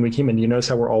was raining when we came in. You notice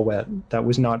how we're all wet? That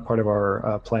was not part of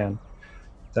our plan.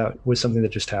 That was something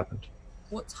that just happened.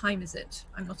 What time is it?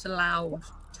 I'm not allowed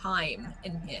time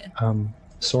in here.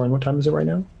 Soren, what time is it right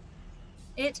now?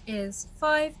 It is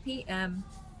 5 p.m.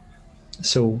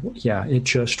 So, yeah, it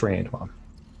just rained, Mom.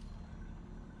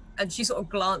 And she sort of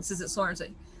glances at Soren and says,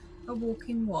 a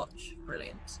walking watch.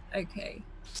 Brilliant. Okay,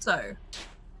 so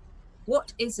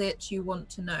what is it you want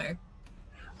to know?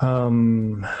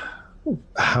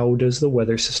 How does the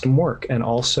weather system work? And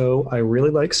also, I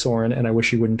really like Soren, and I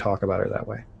wish you wouldn't talk about her that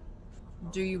way.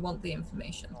 Do you want the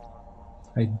information?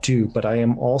 I do, but I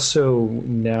am also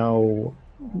now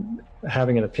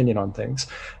having an opinion on things,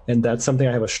 and that's something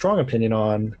I have a strong opinion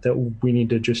on that we need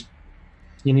to just...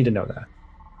 You need to know that.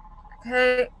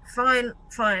 Okay,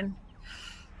 fine.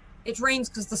 It rains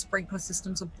because the sprinkler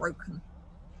systems are broken.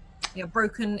 They are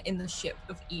broken in the ship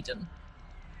of Eden.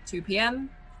 2 p.m.,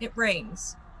 it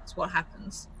rains. That's what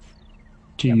happens.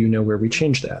 Do you know where we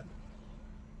changed that?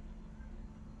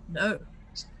 No.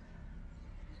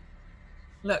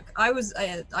 Look, I was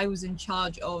in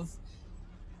charge of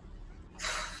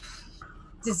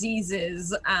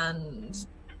diseases and,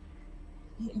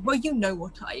 well, you know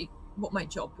what my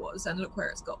job was, and look where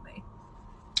it's got me.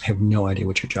 I have no idea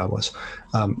what your job was.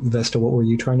 Vesta, what were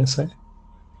you trying to say?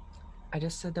 I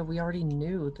just said that we already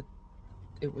knew that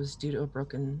it was due to a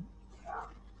broken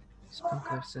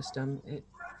sprinkler system.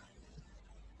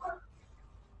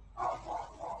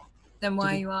 Then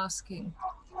why are you asking?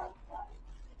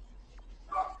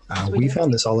 We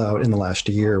found this all out in the last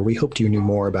year. We hoped you knew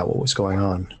more about what was going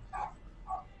on.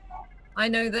 I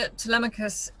know that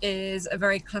Telemachus is a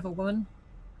very clever woman,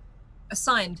 a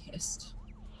scientist.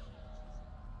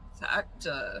 In fact,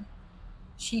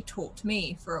 she taught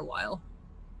me for a while.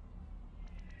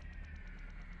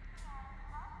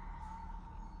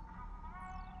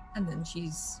 And then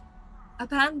she's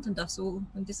abandoned us all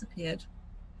and disappeared.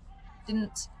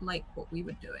 Didn't like what we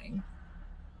were doing.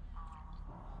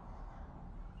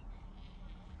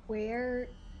 Where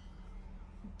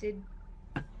did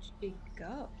she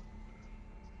go?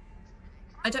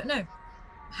 I don't know.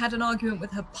 Had an argument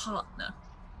with her partner.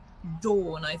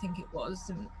 Dawn, I think it was.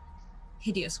 A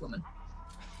hideous woman.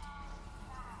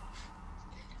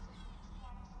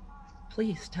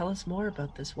 Please tell us more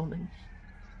about this woman.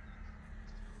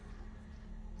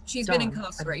 She's Dawn, been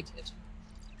incarcerated.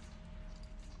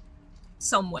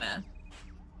 Somewhere.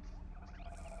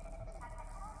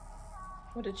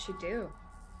 What did she do?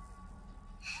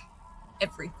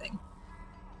 Everything.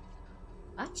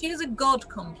 What? She has a god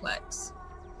complex.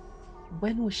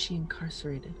 When was she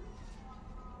incarcerated?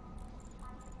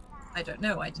 I don't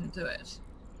know, I didn't do it.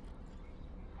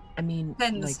 I mean,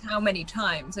 Depends like, how many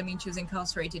times. I mean, she was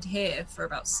incarcerated here for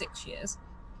about 6 years.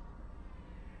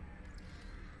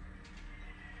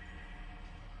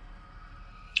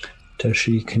 Does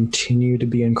she continue to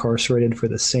be incarcerated for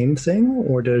the same thing,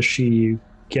 or does she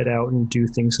get out and do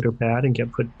things that are bad and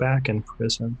get put back in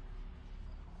prison?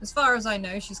 As far as I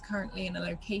know, she's currently in a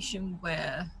location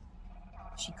where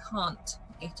she can't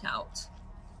get out.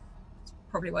 It's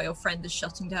probably why your friend is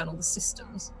shutting down all the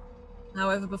systems.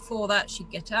 However, before that, she'd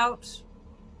get out,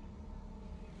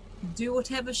 do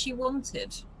whatever she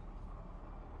wanted.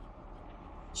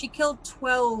 She killed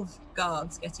 12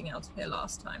 guards getting out of here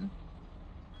last time.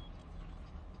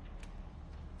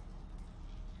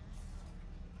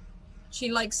 She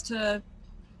likes to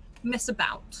mess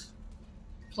about,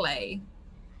 play.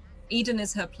 Eden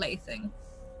is her plaything.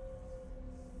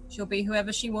 She'll be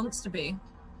whoever she wants to be.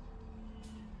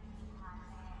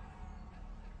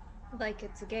 Like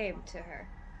it's a game to her.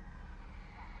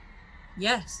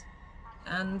 Yes.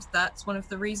 And that's one of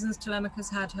the reasons Telemachus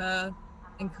had her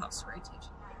incarcerated.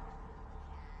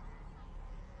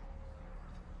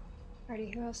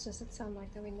 Artie, who else does it sound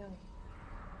like that we know?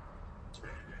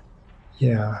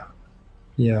 Yeah.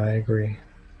 Yeah, I agree.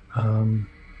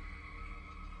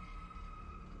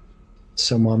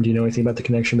 So, Mom, do you know anything about the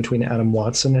connection between Adam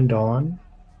Watson and Dawn?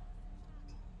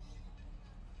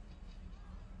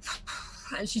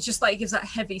 And she just like gives that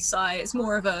heavy sigh. It's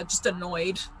more of a just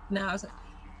annoyed now.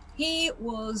 He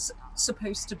was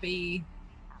supposed to be...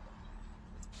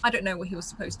 I don't know what he was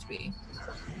supposed to be.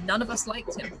 None of us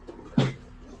liked him.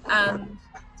 And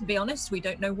to be honest, we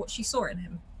don't know what she saw in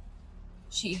him.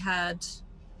 He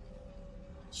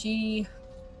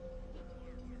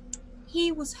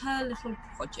was her little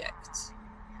project.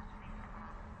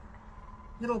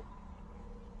 Little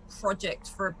project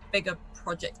for a bigger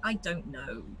project. I don't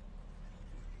know.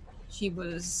 She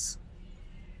could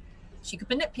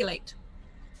manipulate.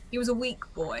 He was a weak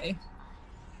boy.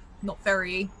 Not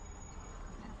very,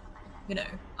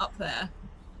 up there.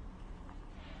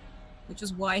 Which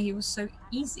is why he was so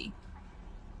easy.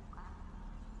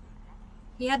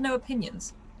 He had no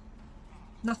opinions.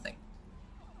 Nothing.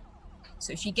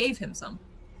 So she gave him some.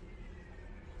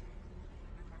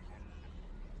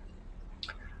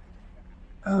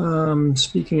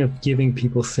 Speaking of giving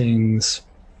people things,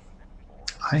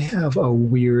 I have a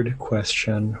weird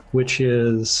question, which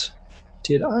is,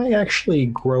 did I actually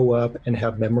grow up and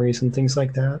have memories and things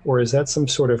like that? Or is that some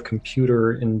sort of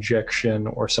computer injection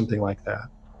or something like that?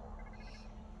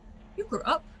 You grew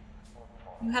up.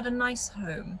 You had a nice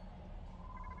home.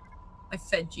 I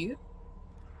fed you.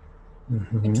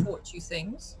 Mm-hmm. I taught you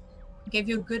things. I gave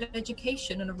you a good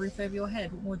education and a roof over your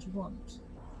head. What more do you want?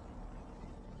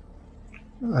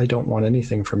 I don't want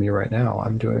anything from you right now.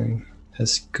 I'm doing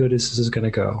as good as this is going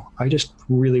to go. I just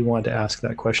really wanted to ask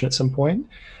that question at some point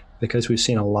because we've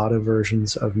seen a lot of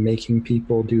versions of making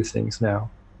people do things now.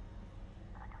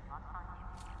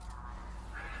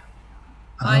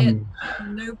 I at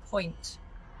no point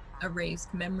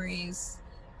erased memories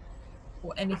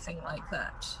or anything like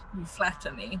that. You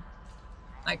flatter me.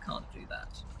 I can't do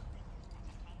that.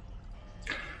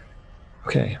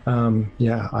 Okay.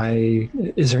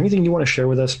 Is there anything you want to share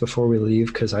with us before we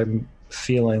leave? Because I'm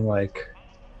feeling like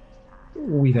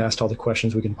we've asked all the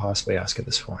questions we can possibly ask at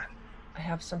this point. I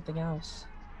have something else.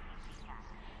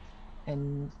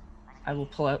 And I will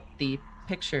pull out the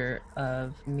picture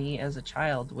of me as a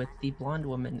child with the blonde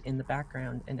woman in the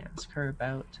background and ask her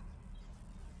about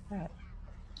that.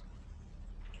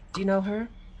 Do you know her?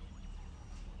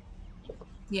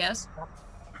 Yes.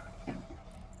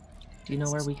 Do you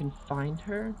know where we can find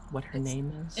her? What her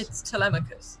name is? It's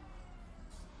Telemachus.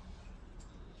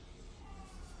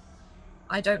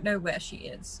 I don't know where she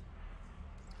is.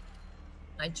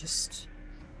 I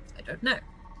don't know.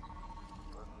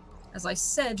 As I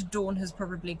said, Dawn has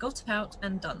probably got out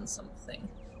and done something.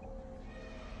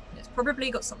 And it's probably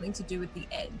got something to do with the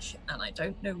edge, and I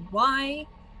don't know why,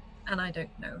 and I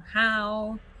don't know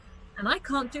how, and I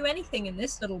can't do anything in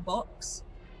this little box.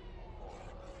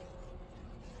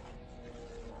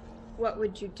 What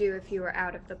would you do if you were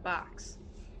out of the box?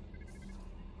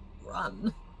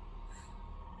 Run.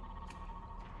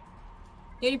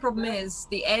 The only problem is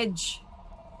the edge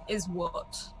is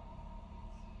what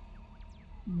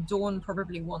Dawn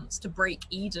probably wants to break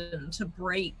Eden, to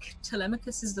break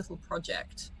Telemachus's little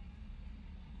project.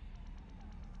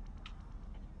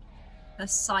 Her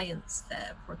science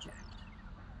fair project.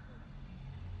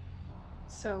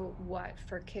 So what,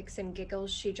 for kicks and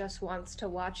giggles, she just wants to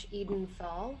watch Eden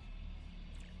fall?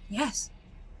 Yes.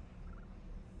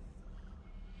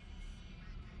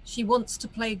 She wants to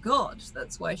play God.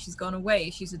 That's why she's gone away.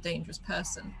 She's a dangerous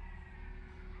person.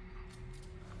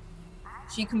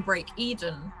 She can break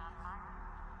Eden.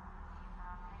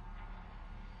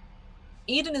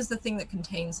 Eden is the thing that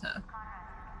contains her.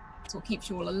 It's what keeps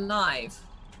you all alive.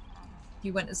 If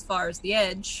you went as far as the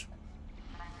edge,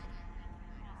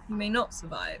 you may not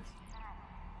survive.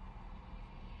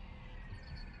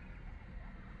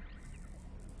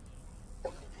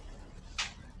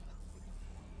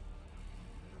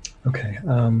 Okay.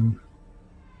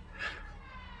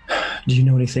 Do you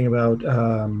know anything about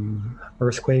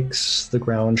earthquakes, the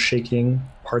ground shaking,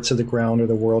 parts of the ground or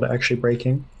the world actually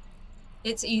breaking?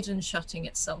 It's Eden shutting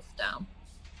itself down.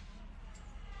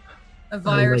 A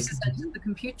virus has entered the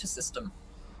computer system.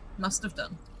 Must have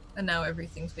done. And now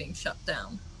everything's being shut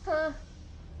down. Huh.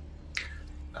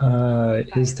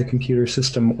 Is the computer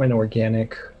system an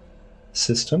organic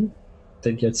system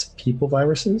that gets people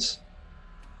viruses?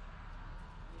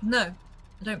 No,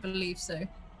 I don't believe so.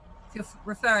 If you're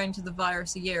referring to the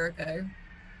virus a year ago,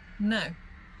 no,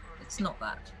 it's not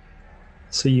that.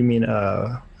 So you mean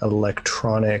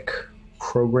electronic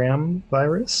program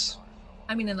virus?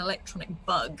 I mean an electronic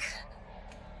bug.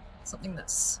 Something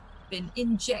that's been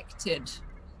injected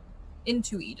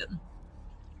into Eden.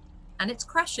 And it's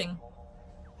crashing.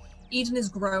 Eden is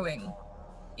growing.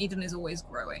 Eden is always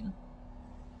growing.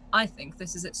 I think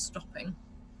this is it stopping.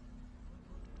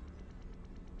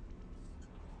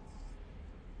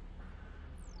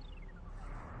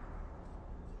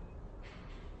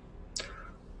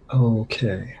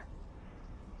 Okay.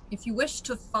 If you wish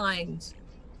to find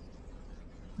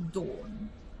Dawn,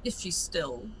 if she's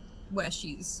still where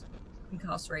she's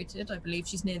incarcerated, I believe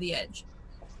she's near the edge.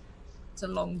 It's a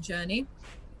long journey.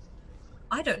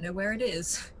 I don't know where it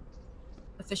is.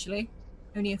 Officially,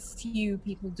 only a few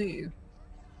people do.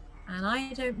 And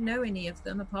I don't know any of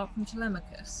them apart from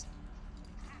Telemachus.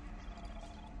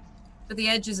 But the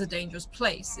edge is a dangerous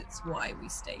place. It's why we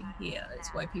stay here. It's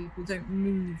why people don't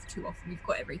move too often. We've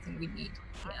got everything we need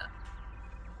here.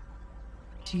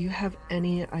 Do you have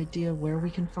any idea where we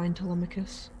can find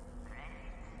Telemachus?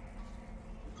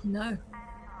 No.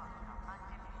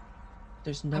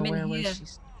 There's nowhere where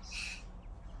she's...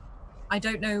 I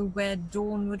don't know where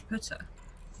Dawn would put her.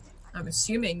 I'm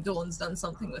assuming Dawn's done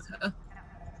something with her.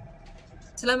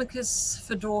 Telemachus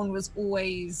for Dawn was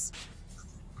always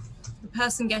the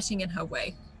person getting in her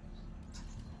way.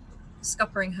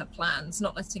 Scuppering her plans,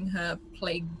 not letting her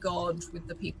play God with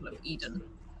the people of Eden.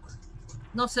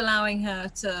 Not allowing her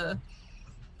to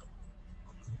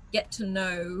get to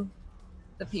know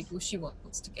the people she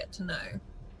wants to get to know.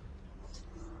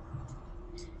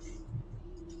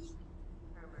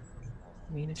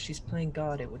 I mean, if she's playing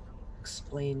God, it would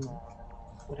explain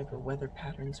whatever weather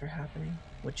patterns are happening,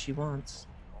 what she wants.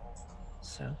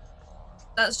 So.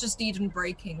 That's just Eden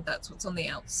breaking. That's what's on the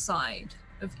outside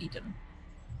of Eden.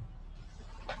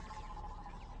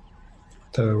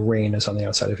 The rain is on the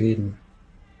outside of Eden.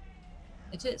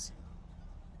 It is.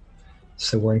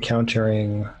 So we're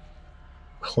encountering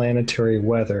planetary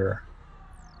weather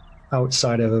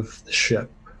outside of the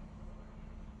ship.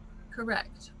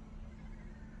 Correct.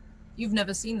 You've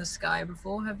never seen the sky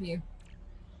before, have you?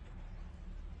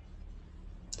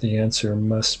 The answer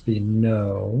must be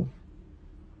no.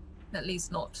 At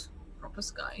least not proper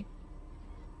sky.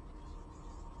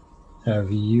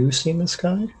 Have you seen the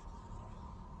sky?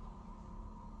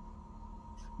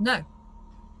 No.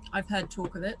 I've heard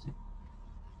talk of it.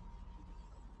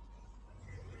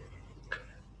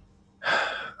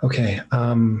 Okay.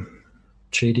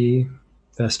 JD,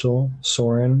 Vestal,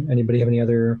 Soren, anybody have any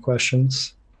other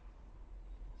questions?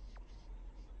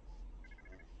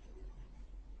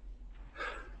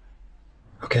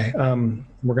 Okay,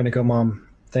 we're gonna go, Mom.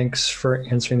 Thanks for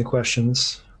answering the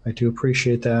questions. I do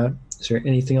appreciate that. Is there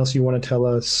anything else you want to tell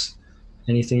us?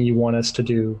 Anything you want us to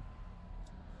do?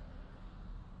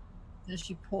 As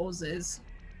she pauses.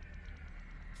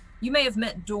 You may have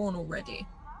met Dawn already.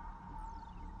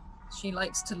 She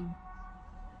likes to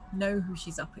know who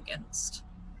she's up against.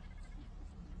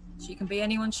 She can be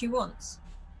anyone she wants.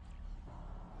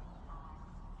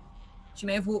 She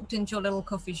may have walked into your little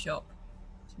coffee shop.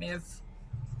 She may have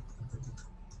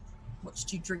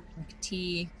watched you drink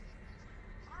tea.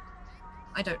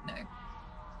 I don't know.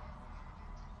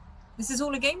 This is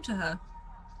all a game to her.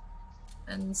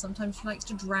 And sometimes she likes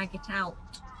to drag it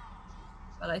out.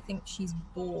 But I think she's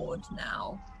bored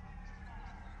now.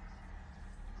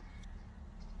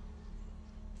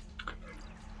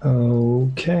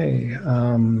 Okay,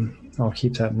 I'll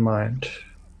keep that in mind.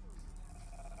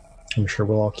 I'm sure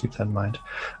we'll all keep that in mind.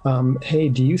 Hey,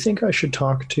 do you think I should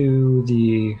talk to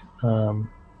the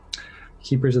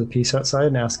keepers of the peace outside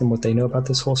and ask them what they know about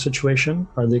this whole situation?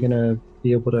 Are they going to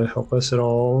be able to help us at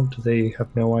all? Do they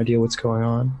have no idea what's going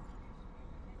on?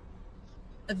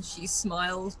 And she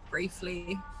smiles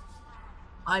briefly.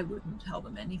 I wouldn't tell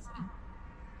them anything.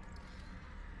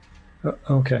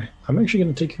 Okay. I'm actually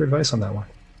going to take your advice on that one.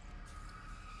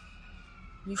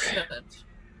 You should.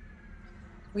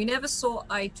 We never saw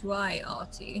eye to eye,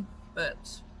 Artie,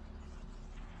 but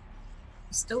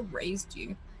I still raised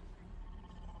you.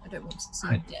 I don't want to see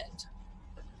you dead.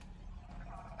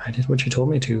 I did what you told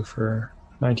me to for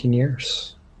 19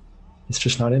 years. It's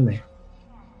just not in me.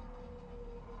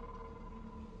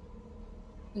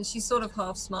 And she sort of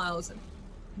half smiles and,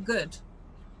 good.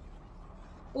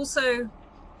 Also,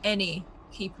 any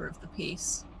keeper of the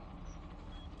peace.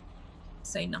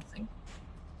 Say nothing.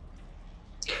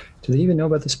 Do they even know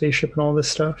about the spaceship and all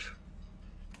this stuff?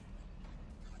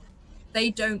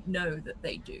 They don't know that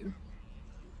they do.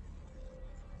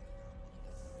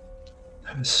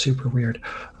 That is super weird.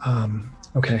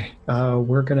 Okay,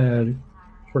 we're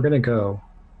gonna go.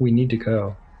 We need to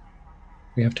go.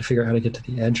 We have to figure out how to get to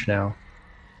the edge now.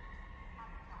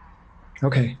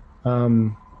 Okay.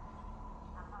 Do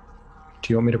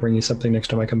you want me to bring you something next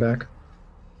time I come back?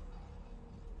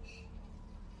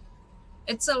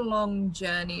 It's a long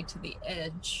journey to the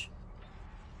edge.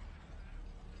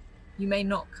 You may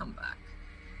not come back.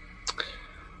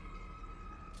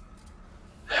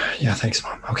 Yeah, thanks,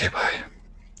 Mom. Okay, bye.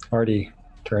 Artie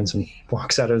turns and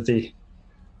walks out of the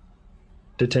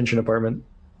detention apartment.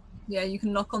 Yeah, you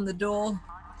can knock on the door.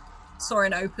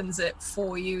 Soren opens it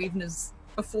for you, even as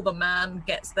before the man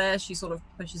gets there, she sort of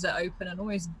pushes it open and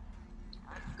always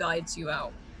guides you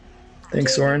out.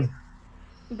 Thanks, Soren.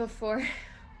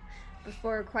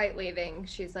 Before quite leaving,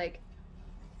 she's like,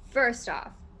 first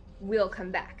off, we'll come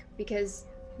back because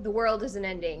the world isn't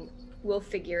ending. We'll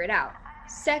figure it out.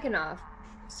 Second off,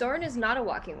 Soren is not a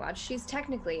walking watch. She's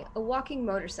technically a walking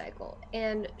motorcycle,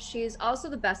 and she's also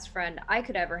the best friend I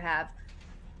could ever have,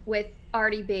 with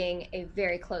Artie being a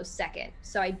very close second.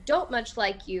 So I don't much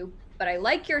like you, but I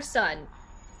like your son.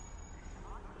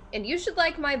 And you should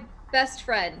like my best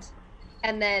friend.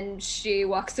 And then she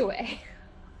walks away.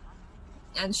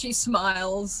 And she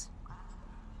smiles,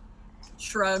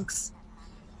 shrugs,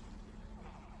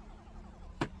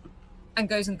 and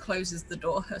goes and closes the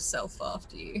door herself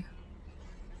after you.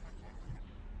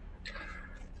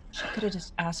 She could have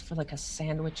just asked for like a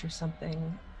sandwich or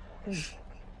something.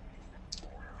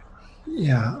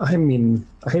 Yeah, I mean,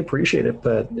 I appreciate it,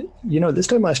 but, you know, this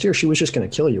time last year, she was just going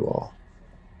to kill you all.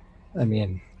 I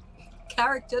mean...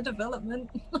 Character development.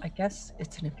 I guess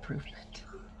it's an improvement.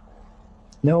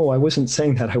 No, I wasn't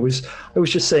saying that. I was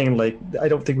just saying, like, I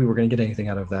don't think we were going to get anything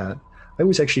out of that. I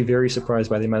was actually very surprised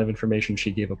by the amount of information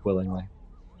she gave up willingly.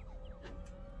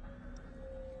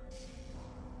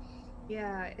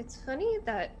 Yeah, it's funny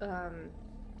that the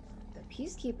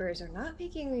peacekeepers are not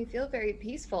making me feel very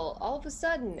peaceful all of a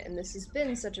sudden, and this has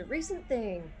been such a recent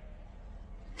thing.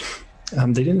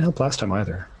 They didn't help last time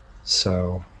either,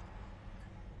 so...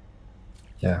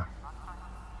 Yeah.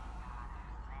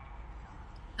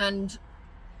 And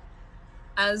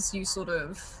as you sort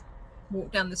of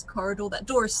walk down this corridor, that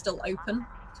door is still open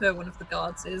to where one of the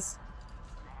guards is.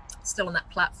 Still on that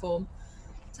platform.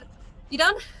 So, you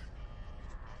done?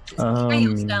 There's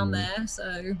chaos down there,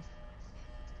 so...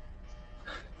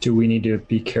 Do we need to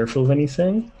be careful of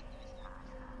anything?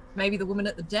 Maybe the woman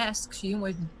at the desk. She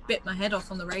almost bit my head off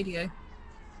on the radio.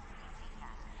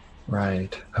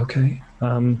 Right. Okay.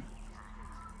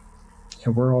 Yeah,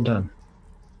 we're all done.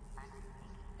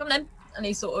 Come on then. And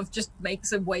he sort of just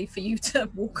makes a way for you to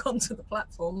walk onto the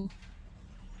platform.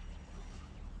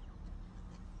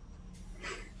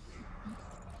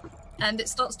 And it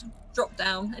starts to drop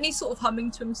down, and he's sort of humming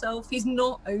to himself. He's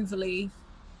not overly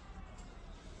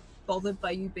bothered by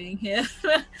you being here.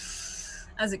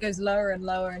 As it goes lower and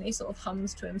lower, and he sort of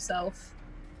hums to himself.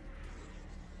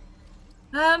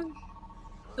 So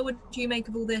what do you make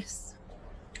of all this?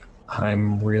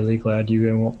 I'm really glad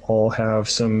you all have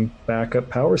some backup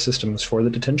power systems for the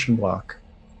detention block.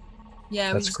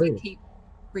 Yeah, That's we just cool. gotta keep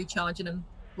recharging them.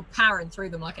 We're powering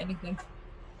through them like anything.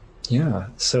 Yeah,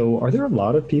 so are there a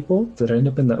lot of people that end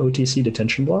up in the OTC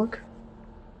detention block?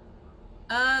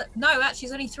 No, actually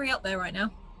there's only 3 up there right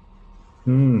now.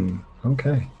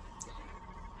 Okay.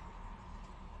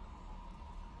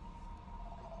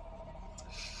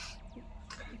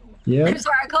 Yeah. I'm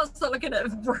sorry, I can't stop looking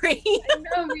at Bree.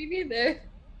 No, me neither.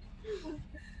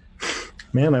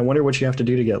 Man, I wonder what you have to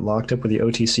do to get locked up with the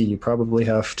OTC. You probably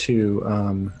have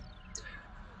to,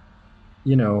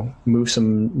 you know, move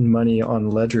some money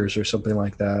on ledgers or something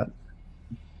like that.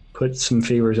 Put some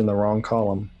favors in the wrong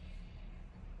column.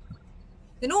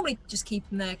 They normally just keep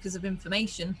them there because of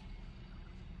information.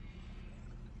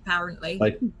 Apparently.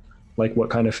 Like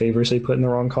what kind of favors they put in the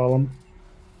wrong column?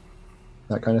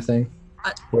 that kind of thing,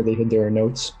 where they hid their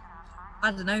notes?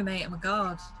 I don't know, mate. I'm a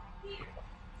guard.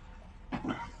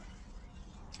 I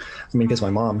mean, because my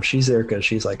mom, she's there because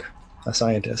she's like a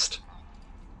scientist.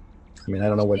 I mean, I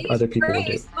don't know what other people would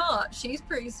do. She's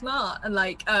pretty smart, and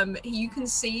like, you can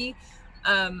see,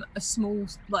 a small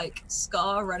like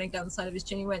scar running down the side of his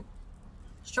chin. He went,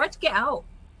 she tried to get out.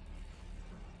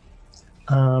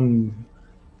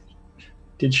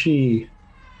 Did she?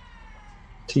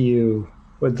 To you,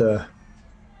 with the?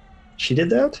 She did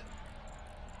that?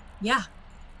 Yeah.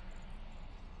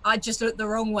 I just looked the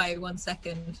wrong way 1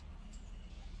 second.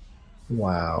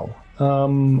 Wow.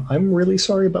 I'm really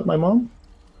sorry about my mom.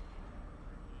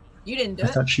 You didn't do I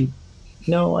it. thought she.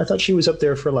 No, I thought she was up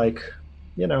there for like,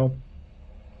 you know,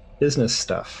 business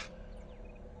stuff.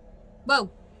 Well,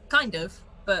 kind of,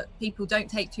 but people don't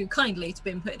take too kindly to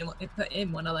being put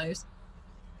in one of those.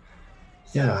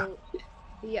 Yeah. So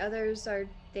the others, are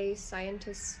they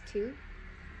scientists too?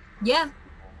 Yeah,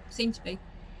 seem to be.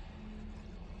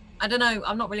 I don't know.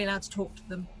 I'm not really allowed to talk to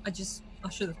them. I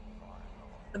should have.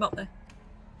 Them up there.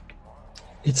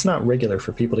 It's not regular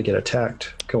for people to get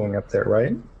attacked going up there,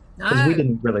 right? Because No. we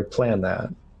didn't really plan that.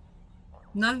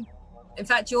 No. In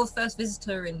fact, you're first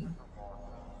visitor in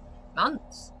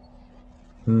months.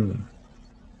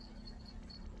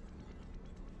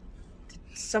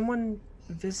 Someone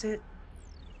visit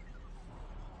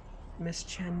Miss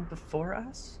Chen before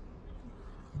us?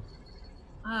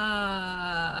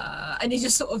 And he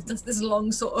just sort of does this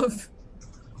long sort of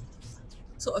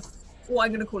what I'm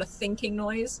going to call a thinking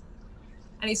noise.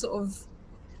 And he sort of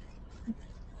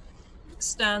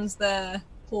stands there,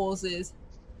 pauses.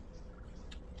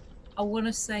 I want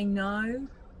to say no.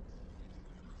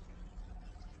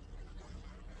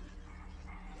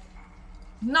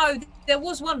 No, there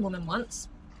was one woman once.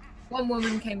 One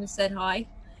woman came and said hi.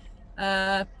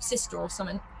 Sister or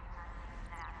something.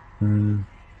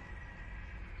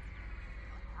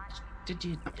 Did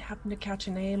you happen to catch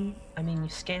a name? I mean, you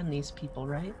scan these people,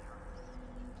 right?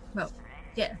 Well,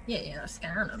 yeah, I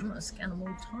scan them. I scan them all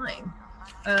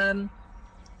the time.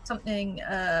 Something,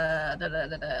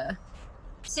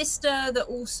 sister that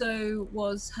also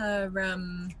was her,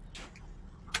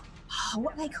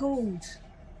 what are they called?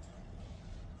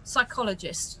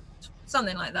 Psychologist.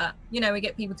 Something like that. You know, we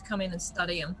get people to come in and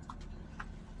study them.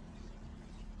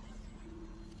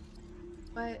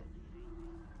 What?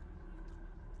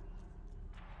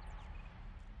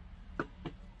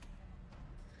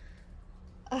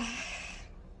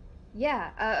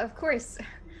 Yeah, of course.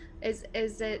 Is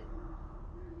it?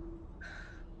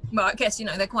 Well, I guess, you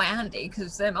know, they're quite handy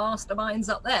because they're masterminds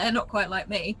up there, not quite like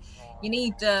me. You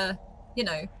need, you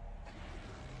know,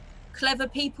 clever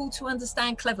people to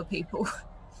understand clever people.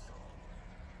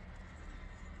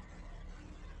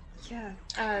 Yeah,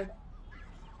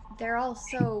 they're all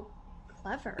so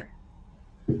clever.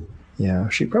 Yeah,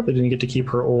 she probably didn't get to keep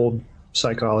her old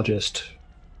psychologist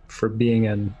for being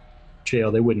in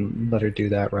jail. They wouldn't let her do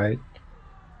that, right?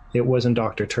 It wasn't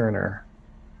Dr. Turner.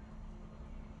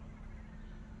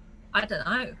 I don't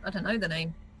know. I don't know the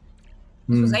name.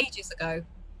 This was ages ago.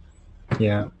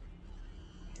 Yeah.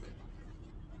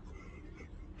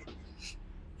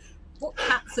 What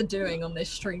cats are doing on this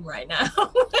stream right now?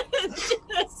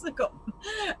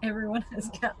 Everyone has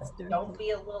cats doing. Don't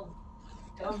be a little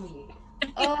dummy.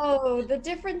 Oh, the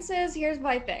difference is, here's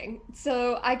my thing.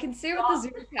 So I can see what the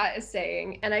Zoom cat is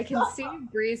saying, and I can see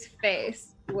Bree's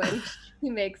face when he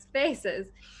makes faces.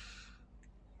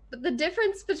 But the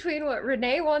difference between what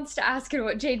Renee wants to ask and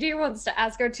what JD wants to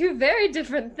ask are two very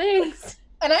different things.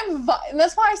 And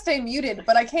that's why I stay muted,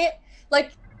 but I can't,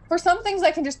 like, for some things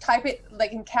I can just type it,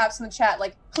 like, in caps in the chat,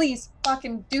 like, please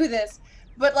fucking do this.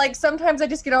 But, like, sometimes I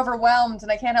just get overwhelmed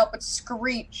and I can't help but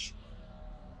screech.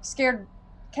 Scared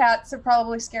cats have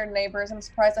probably scared neighbors. I'm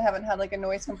surprised I haven't had, like, a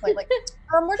noise complaint. Like,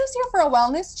 we're just here for a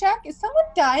wellness check. Is someone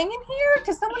dying in here?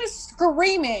 Because someone is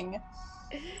screaming.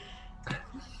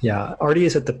 Yeah, Artie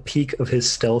is at the peak of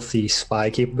his stealthy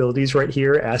spy capabilities right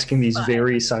here, asking these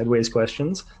very sideways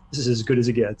questions. This is as good as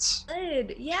it gets.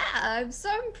 Good. Yeah, I'm so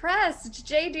impressed.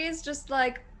 JD is just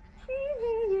like,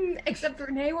 except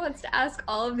Renee wants to ask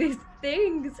all of these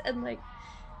things, and like,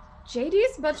 JD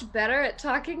is much better at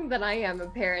talking than I am,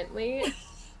 apparently.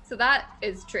 So that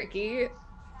is tricky.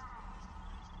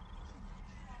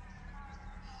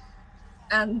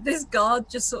 And this guard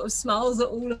just sort of smiles at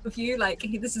all of you, like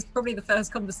this is probably the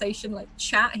first conversation, like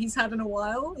chat he's had in a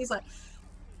while. He's like,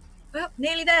 well,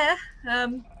 nearly there.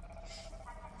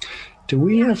 Do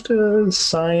we have to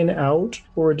sign out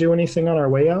or do anything on our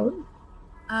way out?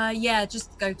 Yeah,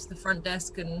 just go to the front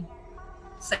desk and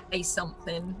say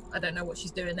something. I don't know what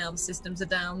she's doing now. The systems are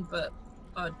down, but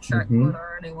I'd check with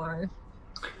her anyway.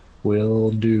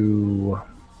 Will do.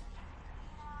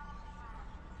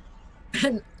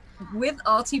 And with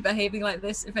Artie behaving like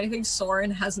this, if anything,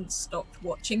 Soren hasn't stopped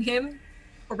watching him.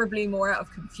 Probably more out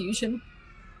of confusion.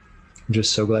 I'm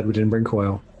just so glad we didn't bring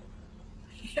Coil.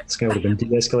 This guy would have been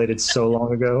de-escalated so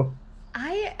long ago.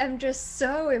 I am just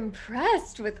so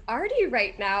impressed with Artie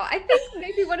right now. I think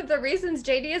maybe one of the reasons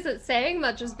JD isn't saying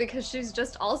much is because she's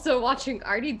just also watching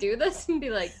Artie do this and be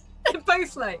like... They're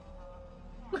both like...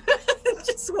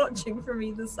 just watching from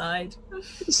either side.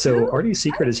 So Artie's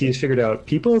secret is he's figured out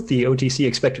people at the OTC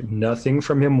expect nothing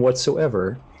from him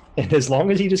whatsoever. And as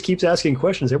long as he just keeps asking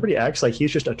questions, everybody acts like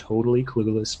he's just a totally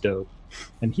clueless dope.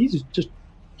 And he's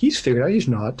figured out he's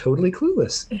not totally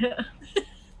clueless. Yeah.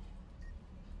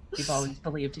 We've always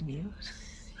believed in you.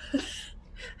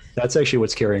 That's actually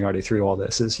what's carrying Artie through all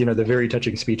this is, the very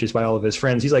touching speeches by all of his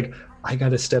friends. He's like, I got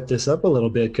to step this up a little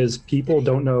bit because people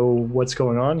don't know what's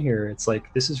going on here. It's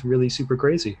like, this is really super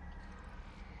crazy.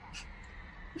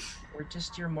 We're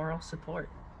just your moral support.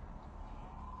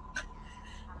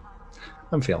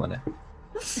 I'm feeling it.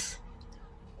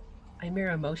 I'm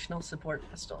your emotional support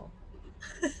pistol.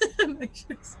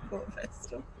 Emotional support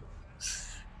pistol.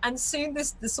 And soon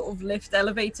this sort of lift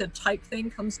elevator type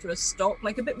thing comes to a stop,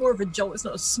 like a bit more of a jolt. It's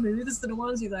not as smooth as the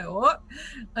ones. You're like, what?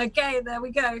 Okay, there we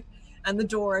go. And the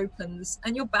door opens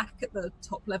and you're back at the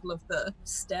top level of the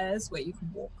stairs where you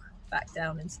can walk back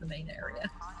down into the main area.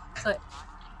 It's like,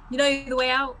 you know the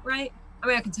way out, right? I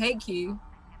mean, I can take you.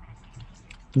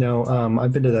 No,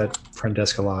 I've been to that front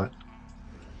desk a lot.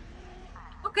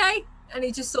 Okay. And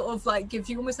he just sort of like gives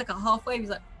you almost like a halfway. He's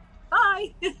like,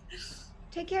 bye.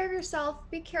 Take care of yourself.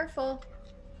 Be careful.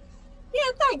 Yeah,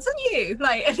 thanks. And you?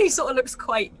 Like, and he sort of looks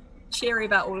quite cheery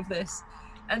about all of this.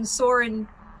 And Soren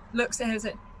looks at him and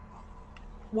says,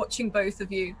 watching both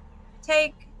of you,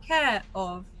 take care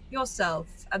of yourself,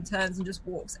 and turns and just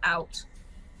walks out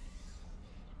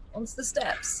onto the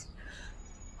steps.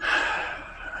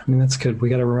 I mean, that's good. We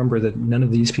got to remember that none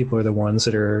of these people are the ones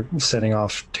that are setting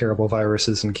off terrible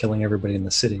viruses and killing everybody in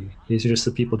the city. These are just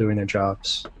the people doing their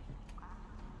jobs.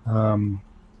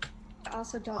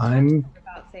 Also, don't talk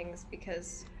about things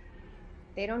because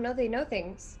they don't know they know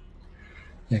things.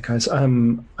 Yeah, guys, I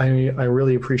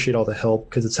really appreciate all the help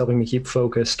because it's helping me keep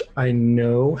focused. I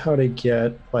know how to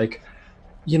get, like,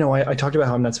 I talked about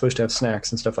how I'm not supposed to have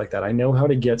snacks and stuff like that. I know how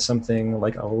to get something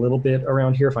like a little bit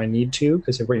around here if I need to,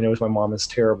 because everybody knows my mom is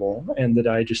terrible and that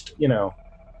I just,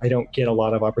 I don't get a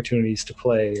lot of opportunities to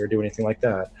play or do anything like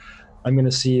that. I'm going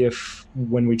to see if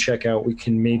when we check out, we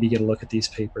can maybe get a look at these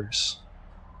papers.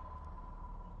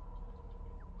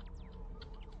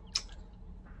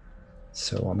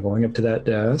 So I'm going up to that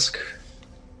desk.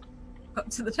 Up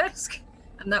to the desk.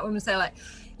 And that woman would say like,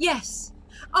 yes.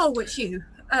 Oh, it's you.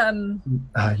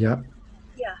 Yeah.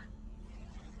 Yeah.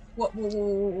 What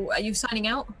are you signing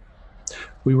out?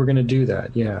 We were going to do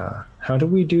that, yeah. How do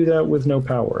we do that with no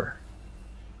power?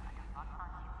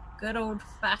 Good old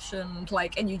fashioned,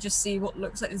 like, and you just see what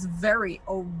looks like this very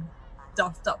old,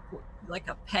 duffed up, like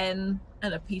a pen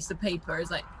and a piece of paper.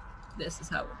 It's like, this is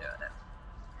how we're doing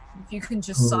it. If you can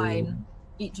just sign,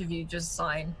 each of you just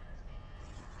sign.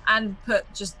 And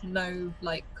put just no,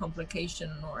 like,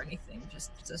 complication or anything,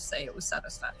 just to say it was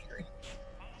satisfactory.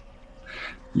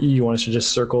 You want us to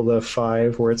just circle the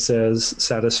 5 where it says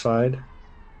satisfied?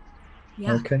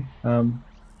 Yeah. Okay.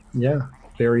 Yeah,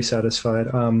 very satisfied.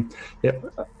 Yeah.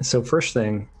 So first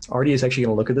thing, Artie is actually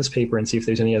going to look at this paper and see if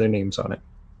there's any other names on it.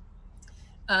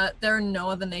 There are no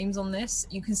other names on this.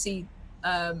 You can see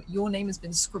your name has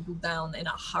been scribbled down in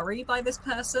a hurry by this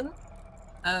person.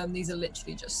 These are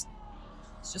literally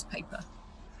it's just paper.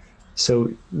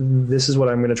 So this is what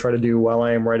I'm going to try to do while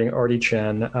I am writing Artie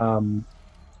Chen.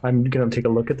 I'm going to take a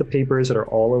look at the papers that are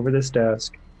all over this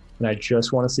desk, and I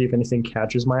just want to see if anything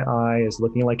catches my eye as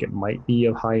looking like it might be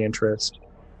of high interest.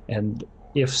 And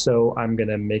if so, I'm going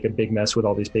to make a big mess with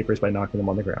all these papers by knocking them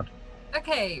on the ground.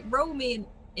 Okay, roll me an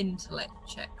intellect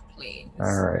check, please.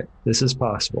 All right, this is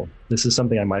possible. This is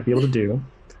something I might be able to do.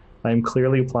 I'm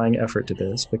clearly applying effort to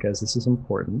this because this is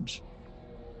important.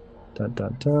 Dun,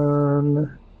 dun,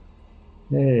 dun.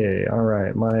 Hey, all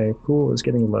right, my pool is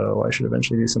getting low. I should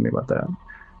eventually do something about that.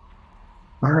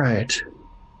 All right.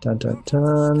 Dun, dun,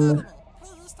 dun.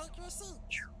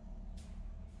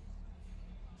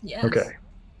 Yes. Okay.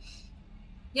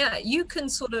 Yeah, you can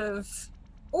sort of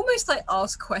almost like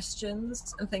ask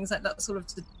questions and things like that, sort of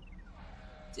to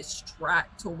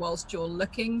distract, or whilst you're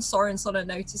looking. Soren sort of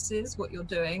notices what you're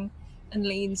doing and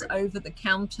leans over the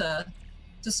counter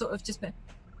to sort of just be,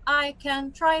 I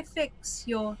can try fix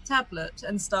your tablet,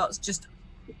 and starts just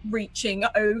reaching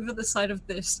over the side of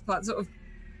this, but sort of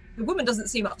the woman doesn't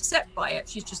seem upset by it.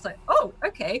 She's just like, oh,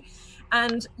 okay.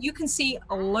 And you can see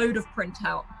a load of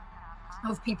printout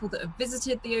of people that have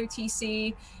visited the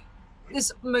OTC.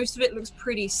 Most of it looks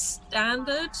pretty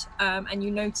standard, and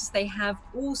you notice they have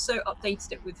also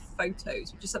updated it with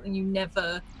photos, which is something you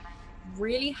never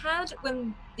really had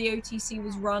when the OTC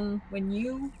was run when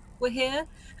you were here.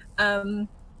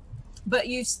 But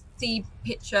you see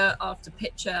picture after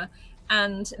picture,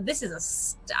 and this is a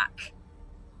stack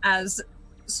as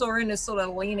Soren is sort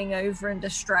of leaning over and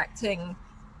distracting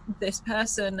this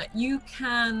person. You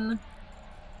can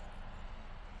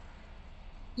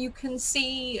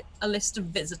see a list of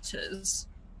visitors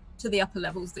to the upper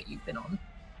levels that you've been on.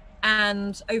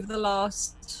 And over the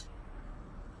last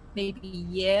maybe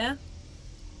year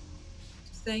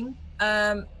thing,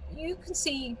 you can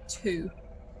see 2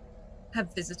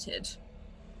 have visited.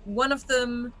 One of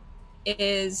them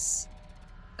is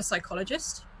a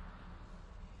psychologist,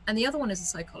 and the other one is a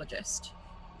psychologist.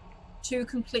 2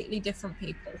 completely different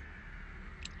people.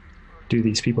 Do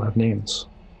these people have names?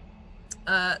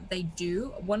 They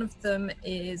do. One of them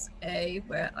is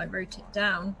where I wrote it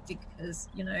down because,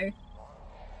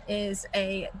 is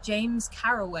a James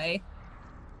Carraway.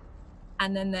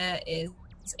 And then there is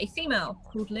a female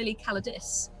called Lily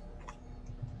Calidis.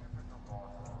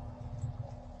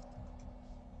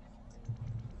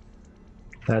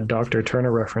 That Dr.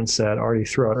 Turner reference that Artie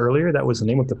threw out earlier, that was the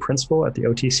name of the principal at the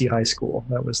OTC high school.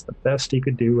 That was the best he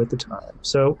could do at the time.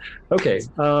 So, okay.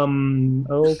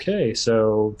 Okay,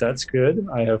 so that's good.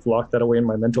 I have locked that away in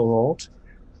my mental vault.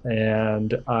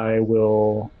 And I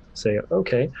will say,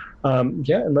 okay.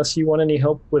 Yeah, unless you want any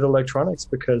help with electronics,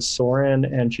 because Soren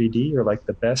and GD are like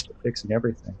the best at fixing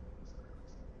everything.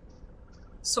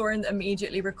 Soren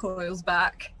immediately recoils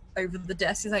back over the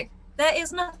desk. He's like, there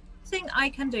is nothing I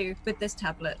can do with this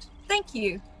tablet. Thank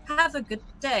you. Have a good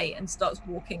day, and starts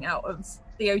walking out of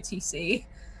the OTC.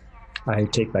 I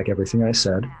take back everything I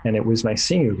said, and it was nice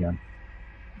seeing you again.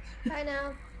 Bye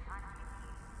now.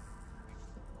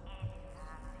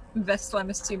 Vestal, I'm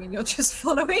assuming you're just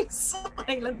following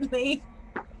silently.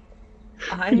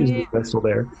 Vestal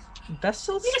there.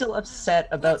 Vestal's still upset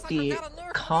about the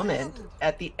comment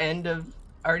at the end of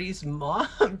Artie's mom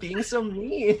being so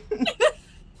mean.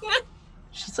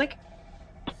 She's like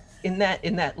in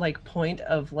that like point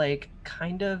of like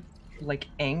kind of like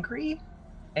angry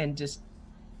and just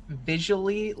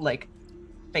visually like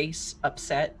face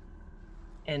upset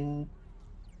and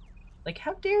like,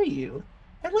 how dare you?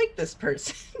 I like this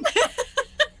person.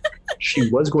 She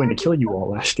was going to kill you all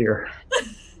last year.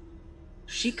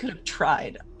 She could have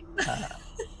tried.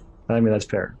 I mean, that's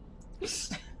fair.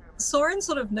 Soren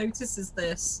sort of notices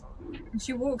this, and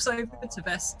she walks over to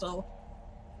Vestal.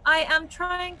 I am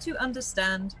trying to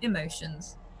understand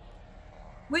emotions.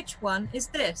 Which one is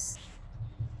this?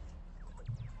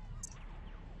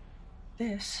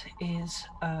 This is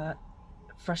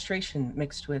frustration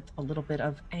mixed with a little bit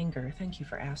of anger. Thank you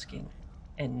for asking.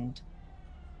 And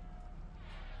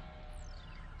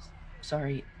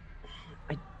sorry,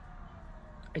 I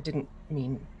didn't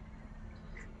mean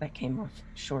that came off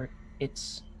short.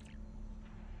 It's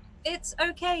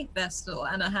okay, Vestal,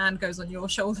 and a hand goes on your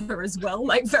shoulder as well,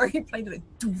 like very plainly,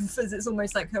 as it's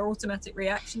almost like her automatic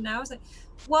reaction now. It's like,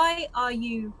 why are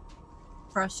you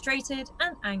frustrated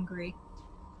and angry?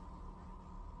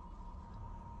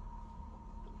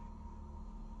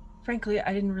 Frankly,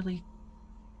 I didn't really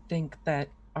think that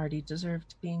Artie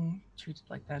deserved being treated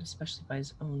like that, especially by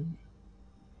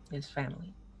his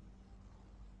family.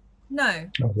 No.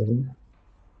 Oh, really?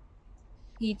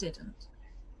 He didn't.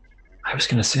 I was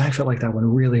going to say, I felt like that went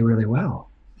really, really well.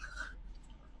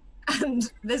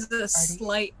 And there's a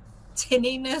slight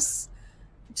tinniness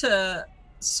to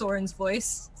Soren's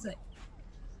voice. It's like,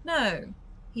 no,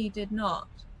 he did not.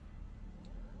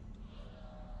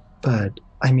 But,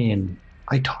 I mean,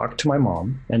 I talked to my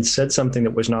mom and said something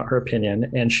that was not her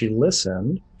opinion, and she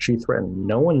listened. She threatened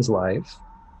no one's life.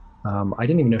 I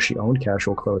didn't even know she owned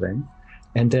casual clothing.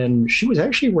 And then she was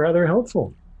actually rather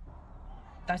helpful.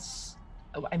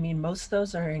 I mean, most of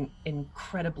those are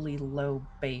incredibly low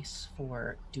base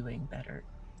for doing better.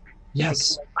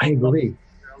 Yes, I agree.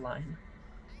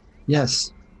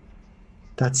 Yes.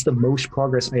 That's the most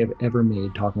progress I have ever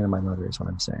made talking to my mother, is what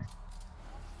I'm saying.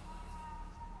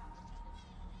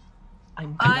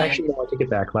 Actually, no, I take it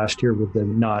back. Last year with the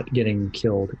not getting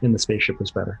killed in the spaceship was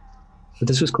better. But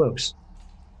this was close.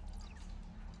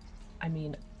 I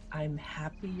mean, I'm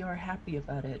happy you're happy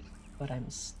about it, but I'm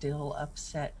still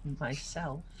upset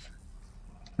myself.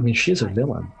 I mean, she is a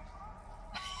villain.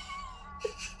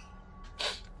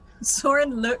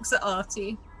 Soren looks at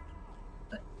Artie,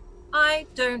 but I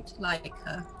don't like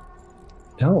her.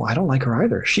 No, I don't like her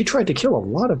either. She tried to kill a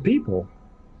lot of people.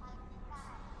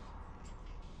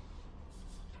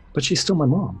 But she's still my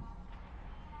mom.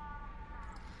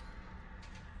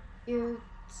 You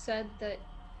said that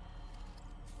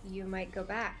you might go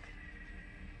back.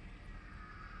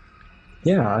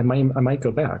 Yeah, I might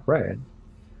go back, right?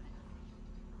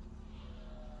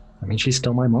 I mean, she's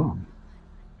still my mom.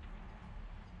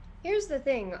 Here's the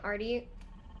thing, Artie.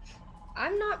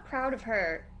 I'm not proud of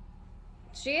her.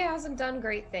 She hasn't done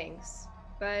great things,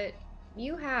 but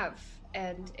you have.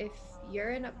 And if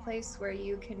you're in a place where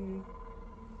you can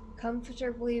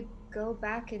comfortably go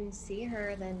back and see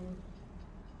her, then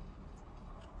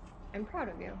I'm proud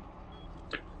of you.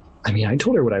 I mean, I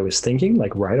told her what I was thinking,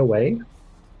 like right away.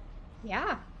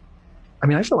 Yeah. I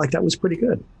mean, I felt like that was pretty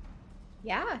good.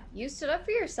 Yeah, you stood up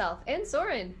for yourself and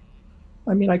Soren.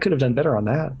 I mean, I could have done better on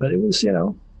that, but it was,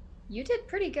 You did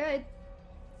pretty good.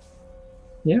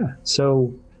 Yeah,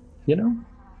 so,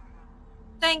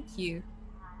 Thank you.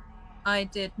 I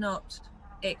did not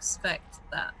expect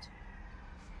that.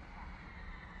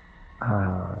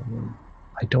 I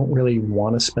don't really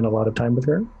want to spend a lot of time with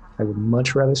her. I would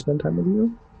much rather spend time with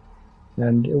you.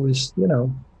 And it was,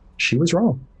 she was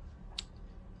wrong.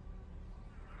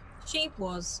 She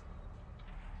was.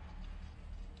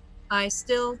 I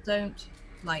still don't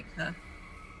like her.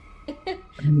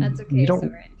 That's okay,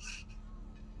 Soren.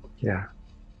 Yeah.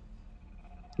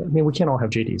 I mean, we can't all have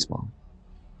JD's mom.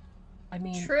 I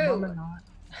mean, True. mom or not.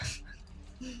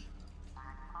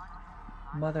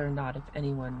 Mother or not, if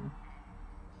anyone,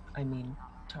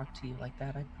 talked to you like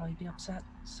that, I'd probably be upset,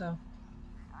 so.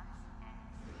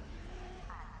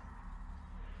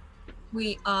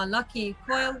 We are lucky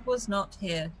Coil was not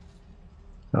here.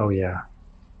 Oh, yeah.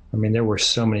 I mean, there were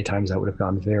so many times that would have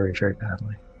gone very, very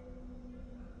badly.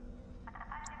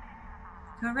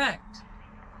 Correct.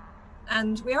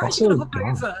 And we are Also, actually going to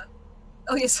hop over.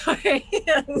 Oh, yeah, sorry.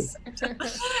 Yes.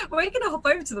 We're going to hop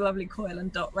over to the lovely Coil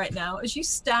and Dot right now. As you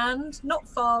stand not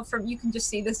far from, you can just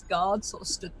see this guard sort of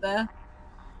stood there.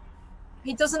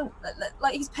 He doesn't,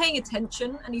 he's paying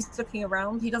attention and he's looking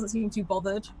around. He doesn't seem too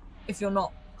bothered if you're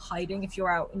not hiding. If you're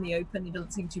out in the open, he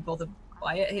doesn't seem too bothered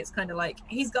by it. It's kind of like,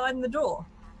 he's guarding the door.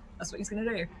 That's what he's going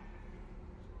to do.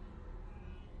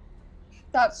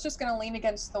 Dot's just going to lean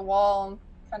against the wall and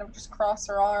kind of just cross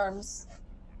her arms.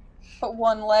 Put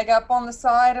one leg up on the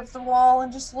side of the wall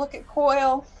and just look at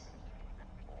Coil.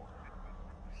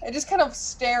 I just kind of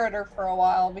stare at her for a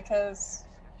while because,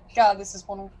 God, this is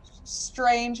one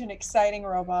strange and exciting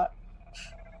robot.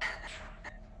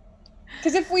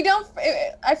 Because if we don't,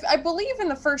 I believe in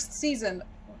the first season,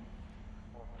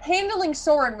 handling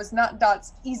Soren was not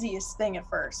Dot's easiest thing at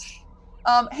first.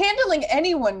 Handling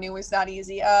anyone new was not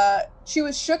easy. She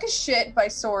was shook as shit by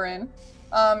Soren.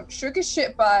 Shook as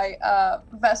shit by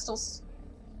Vestal's,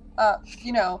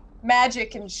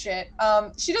 magic and shit.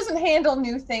 She doesn't handle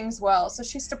new things well, so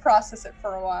she has to process it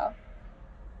for a while.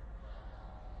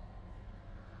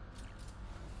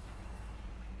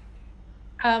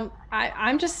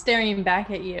 I'm just staring back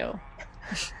at you.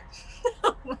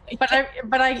 But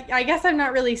I guess I'm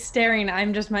not really staring.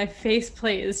 I'm just, my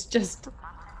faceplate is just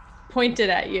pointed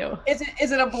at you. Is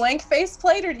it a blank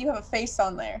faceplate or do you have a face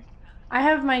on there? I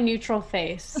have my neutral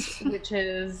face, which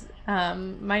is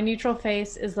my neutral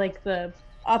face is like the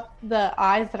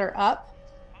eyes that are up,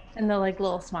 and the like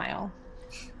little smile.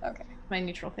 Okay. My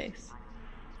neutral face.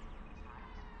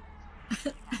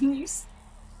 And you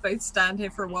both stand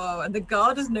here for a while, and the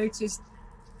guard has noticed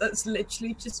that's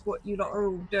literally just what you lot are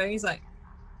all doing. He's like,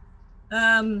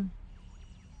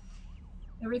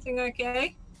 everything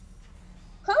okay?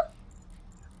 Huh?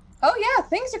 Oh yeah,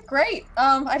 things are great.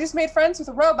 I just made friends with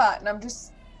a robot, and I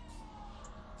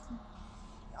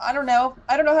don't know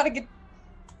how to get.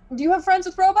 Do you have friends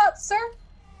with robots, sir?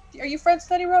 Are you friends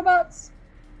with any robots?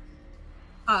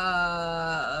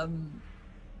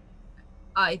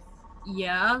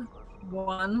 Yeah,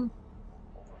 one.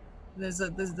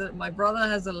 My brother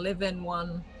has a live-in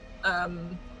one,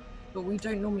 but we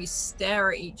don't normally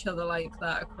stare at each other like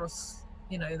that across,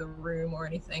 the room or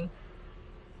anything.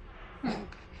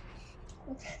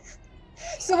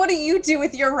 So what do you do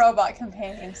with your robot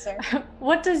companion, sir?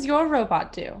 What does your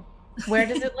robot do? Where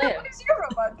does it live? What does your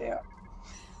robot do?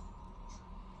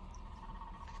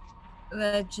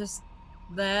 They're just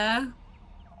there.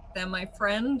 They're my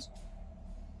friend.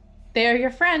 They're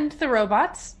your friend, the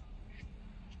robots?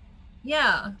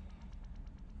 Yeah.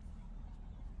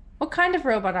 What kind of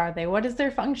robot are they? What is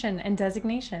their function and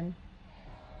designation?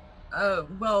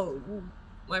 Well,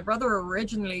 my brother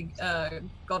originally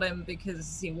got him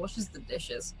because he washes the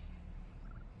dishes.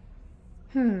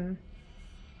 Cool.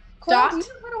 Dot? Do you know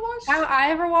how to wash? Have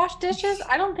I ever washed dishes?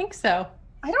 I don't think so.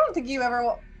 I don't think you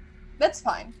ever. That's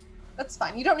fine. That's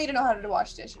fine. You don't need to know how to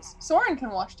wash dishes. Soren can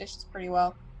wash dishes pretty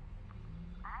well.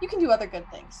 You can do other good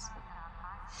things.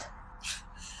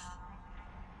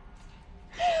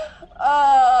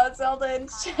 Oh, Zelda in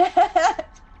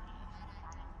chat.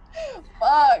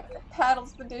 Fuck.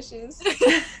 Paddles the dishes.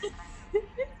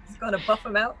 He's got to buff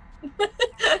him out.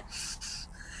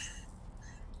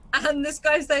 And this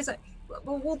guy's there like,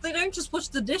 well, they don't just wash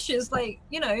the dishes. Like,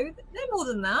 you know, they're more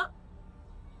than that.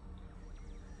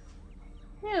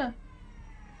 Yeah.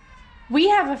 We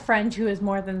have a friend who is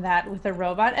more than that with a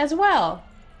robot as well.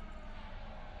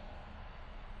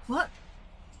 What?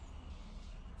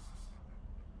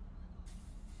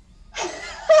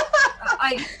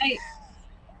 I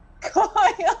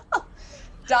Kyle.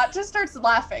 Dot just starts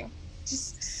laughing.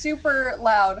 Just super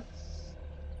loud.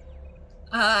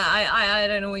 I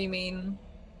don't know what you mean.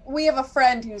 We have a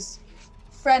friend who's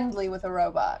friendly with a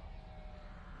robot.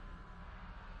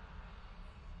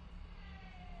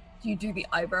 You do the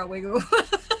eyebrow wiggle.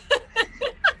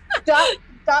 Dot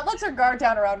lets her guard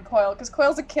down around Coil because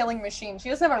Coil's a killing machine. She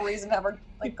doesn't have a reason to have her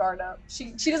like guard up.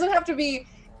 She doesn't have to be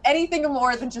anything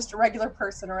more than just a regular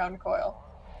person around Coil.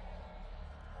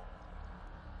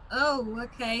 Oh,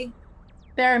 okay.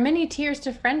 There are many tiers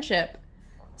to friendship.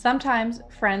 Sometimes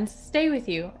friends stay with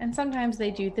you, and sometimes they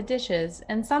do the dishes,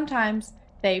 and sometimes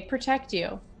they protect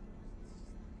you.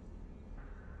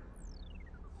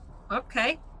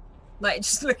 Okay. Like,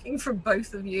 just looking for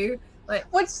both of you. Like,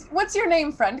 What's your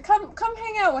name, friend? Come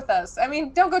hang out with us. I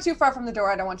mean, don't go too far from the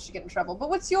door. I don't want you to get in trouble. But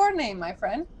what's your name, my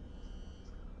friend?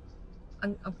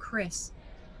 I'm Chris.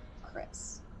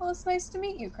 Chris. Well, it's nice to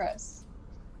meet you, Chris.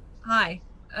 Hi.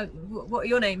 What are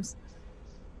your names?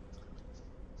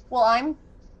 Well, I'm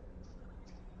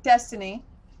Destiny.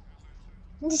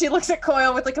 She looks at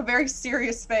Coil with like a very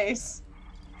serious face.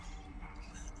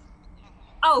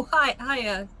 Oh,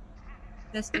 hi,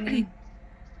 Destiny.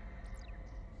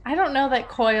 I don't know that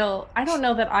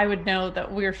I would know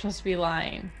that we're supposed to be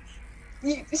lying.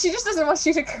 She just doesn't want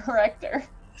you to correct her.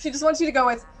 She just wants you to go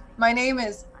with, my name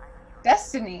is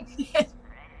Destiny.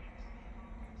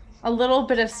 A little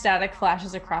bit of static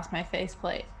flashes across my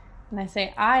faceplate, and I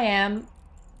say, I am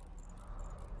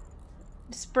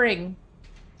Spring.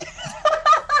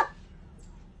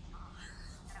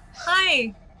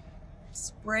 Hi,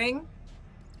 Spring.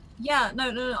 Yeah,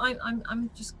 no,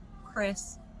 I'm just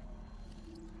Chris.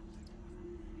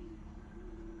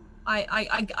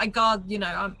 I guard. You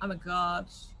know, I'm a guard.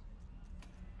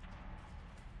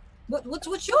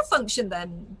 What's your function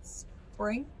then,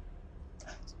 Spring?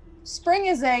 Spring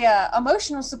is a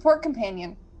emotional support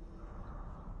companion.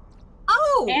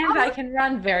 Oh, And I can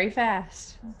run very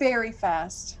fast. Very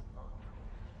fast.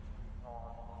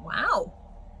 Wow.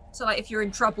 So like, if you're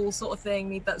in trouble, sort of thing,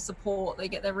 need that support, they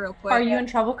get there real quick. Are you in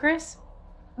trouble, Chris?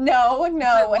 No,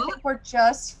 I what? think we're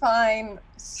just fine,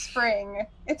 Spring.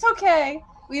 It's okay.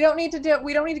 We don't need to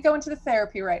go into the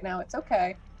therapy right now. It's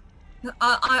okay.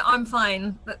 I'm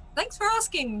fine, but thanks for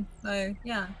asking. So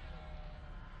yeah.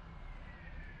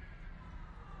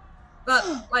 But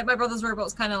like my brother's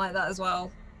robot's kind of like that as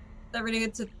well. They're really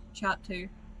good to chat to.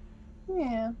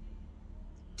 Yeah.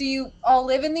 Do you all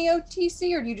live in the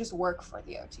OTC or do you just work for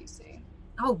the OTC?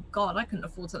 Oh God, I couldn't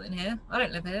afford something here. I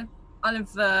don't live here. I live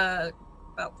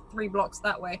about 3 blocks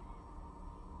that way.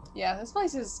 Yeah, this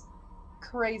place is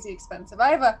crazy expensive. I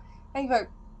have a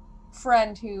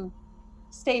friend who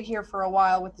stayed here for a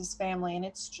while with his family, and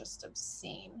it's just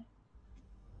obscene.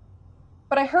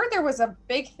 But I heard there was a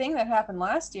big thing that happened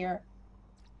last year.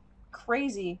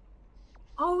 Crazy.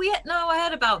 Oh yeah, no, I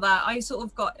heard about that. I sort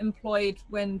of got employed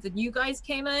when the new guys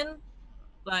came in,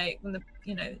 like when the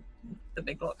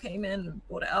big lot came in and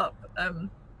brought it up.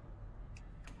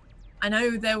 I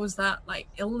know there was that like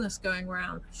illness going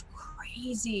around, which is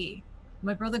crazy.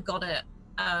 My brother got it.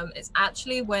 It's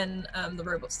actually when the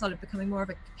robot started becoming more of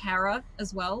a carer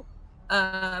as well.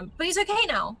 But he's okay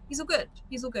now. He's all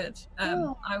good.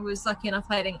 Oh. I was lucky enough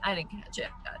I didn't catch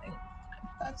it.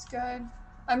 That's good.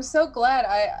 I'm so glad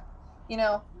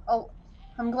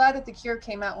I'm glad that the cure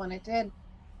came out when it did.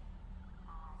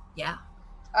 Yeah.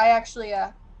 I actually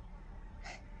I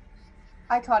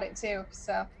caught it too,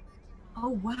 so. Oh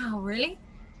wow, really?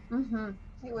 Mm-hmm.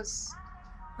 It was.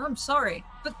 I'm sorry,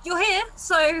 but you're here,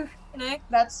 so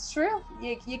That's true.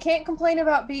 You can't complain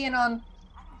about being on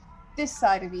this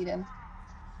side of Eden.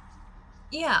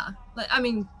 Yeah, like I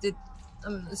mean,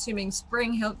 I'm assuming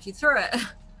Spring helped you through it.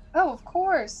 Oh, of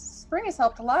course. Spring has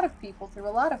helped a lot of people through a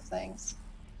lot of things.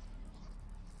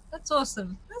 That's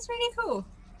awesome. That's really cool.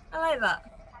 I like that.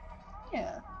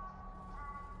 Yeah.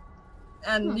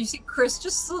 And you see Chris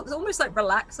just almost like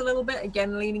relax a little bit,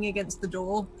 again leaning against the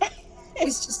door.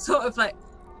 He's just sort of like,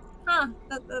 huh,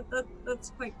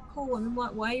 that's quite cool. I mean,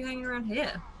 why are you hanging around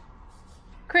here?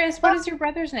 Chris, what is your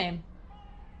brother's name?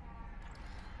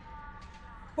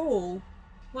 Paul.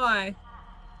 Why?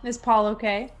 Is Paul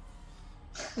okay?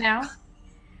 Now?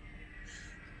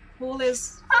 Paul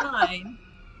is fine.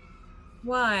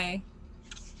 Why?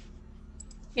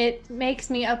 It makes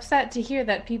me upset to hear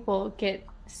that people get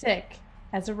sick.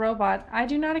 As a robot, I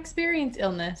do not experience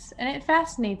illness, and it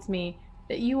fascinates me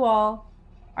that you all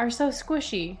are so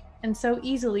squishy and so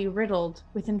easily riddled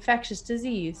with infectious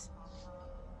disease.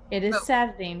 It is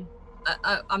saddening.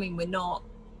 I mean, we're not,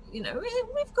 you know,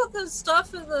 we've got the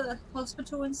stuff at the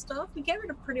hospital and stuff. We get rid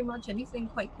of pretty much anything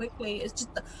quite quickly. It's just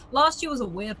last year was a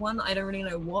weird one. I don't really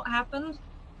know what happened,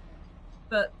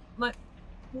 but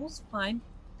Paul's fine.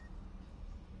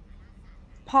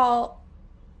 Paul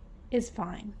is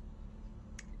fine.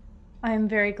 I am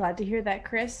very glad to hear that,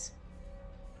 Chris.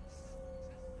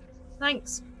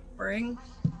 Thanks, Spring.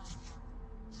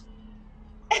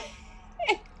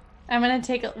 I'm going to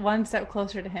take it one step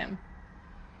closer to him.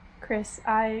 Chris,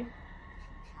 I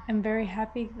am very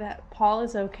happy that Paul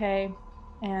is okay,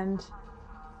 and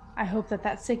I hope that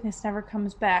that sickness never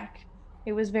comes back.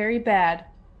 It was very bad.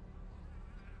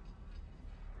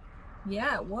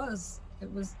 Yeah, it was.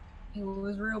 It was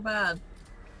real bad.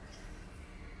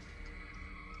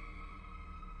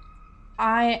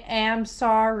 I am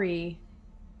sorry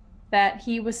that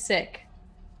he was sick.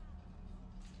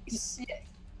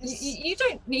 You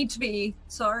don't need to be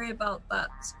sorry about that,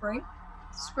 Spring.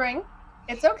 Spring,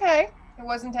 it's okay. It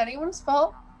wasn't anyone's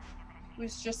fault. It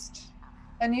was just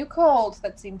a new cold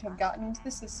that seemed to have gotten into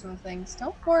the system of things.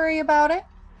 Don't worry about it.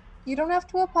 You don't have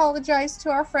to apologize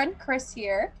to our friend Chris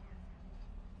here.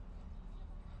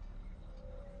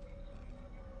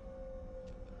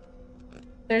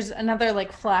 There's another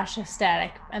like flash of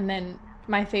static, and then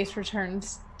my face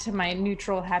returns to my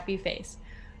neutral, happy face.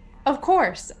 Of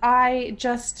course, I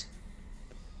just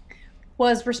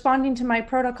was responding to my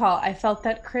protocol. I felt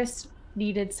that Chris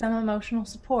needed some emotional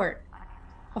support.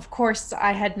 Of course,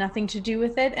 I had nothing to do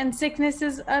with it, and sickness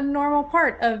is a normal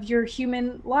part of your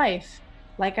human life.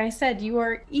 Like I said, you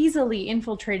are easily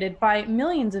infiltrated by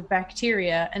millions of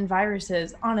bacteria and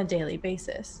viruses on a daily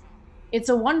basis. It's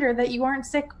a wonder that you aren't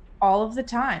sick all of the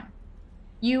time.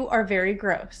 You are very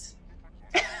gross.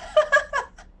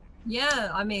 Yeah,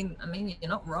 I mean, you're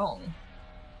not wrong.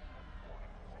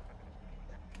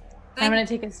 I'm going to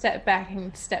take a step back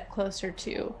and step closer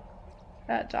to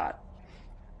Dot.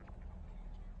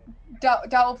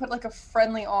 Dot will put like a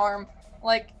friendly arm,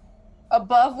 like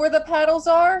above where the paddles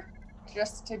are,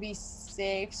 just to be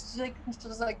safe.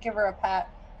 Just like give her a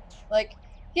pat. Like,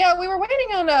 yeah, we were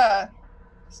waiting on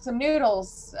some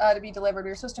noodles to be delivered. We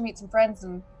were supposed to meet some friends,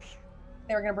 and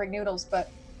they were gonna bring noodles,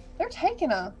 but they're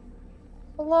taking a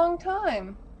long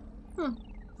time.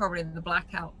 Probably the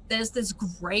blackout. There's this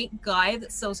great guy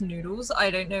that sells noodles.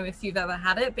 I don't know if you've ever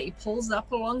had it, but he pulls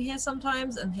up along here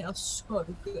sometimes, and they're so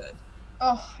good.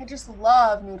 Oh, I just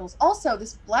love noodles. Also,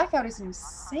 this blackout is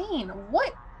insane.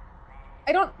 What?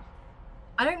 I don't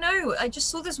know. I just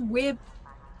saw this weird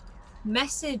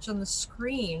message on the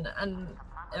screen, and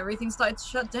everything started to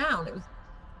shut down. It was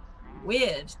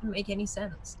weird. Didn't make any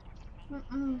sense.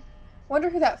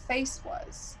 Wonder who that face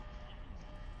was.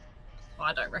 Oh,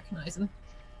 I don't recognize him.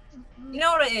 You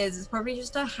know what it is? It's probably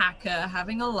just a hacker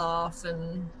having a laugh,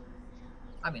 and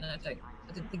I mean, I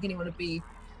didn't think anyone would be.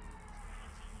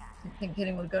 I didn't think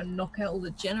anyone would go and knock out all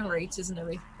the generators and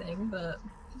everything, but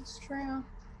it's true.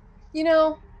 You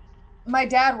know, my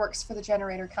dad works for the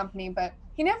generator company, but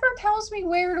he never tells me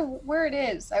where it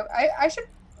is. I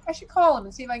should call him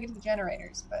and see if I can get to the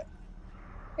generators, but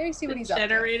maybe see what he's up to.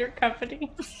 Generator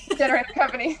company. Generator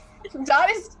company.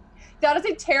 Dot is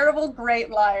a terrible, great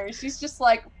liar. She's just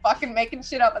like fucking making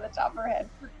shit up at the top of her head.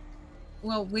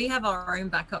 Well, we have our own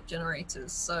backup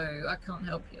generators, so I can't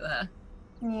help you there.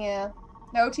 Yeah.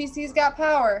 No, OTC's got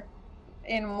power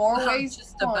in more ways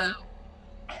just than one. about.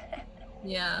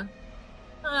 Yeah.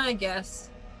 I guess.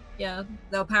 Yeah.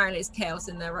 Though apparently it's chaos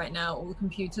in there right now. All the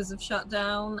computers have shut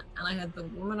down, and I heard the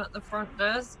woman at the front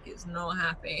desk is not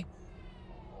happy.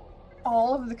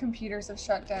 All of the computers have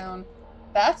shut down.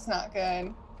 That's not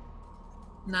good.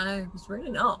 No, it's really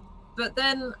not. But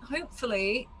then,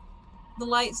 hopefully, the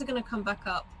lights are going to come back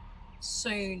up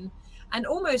soon. And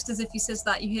almost as if he says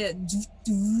that, you hear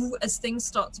doo-doo as things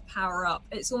start to power up.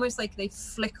 It's almost like they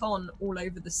flick on all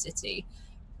over the city.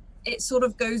 It sort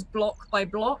of goes block by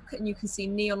block, and you can see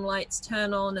neon lights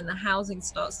turn on, and the housing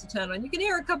starts to turn on. You can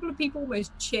hear a couple of people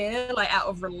almost cheer, like out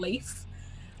of relief.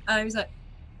 He's like,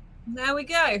 there we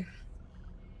go.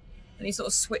 And he sort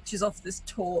of switches off this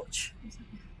torch.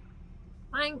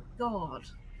 Thank God.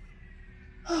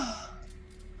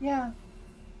 Yeah.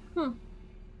 Should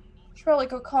probably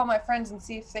go call my friends and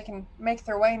see if they can make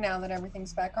their way now that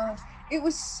everything's back on. It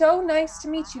was so nice to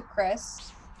meet you,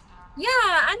 Chris.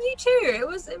 Yeah, and you too.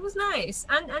 It was nice.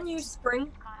 And you, Spring.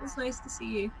 It was nice to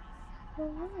see you.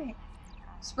 All right.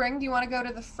 Spring, do you want to go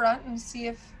to the front and see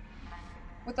if,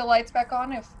 with the lights back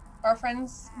on, if our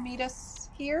friends meet us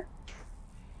here?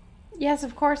 Yes,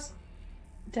 of course.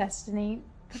 Destiny.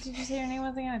 What did you say your name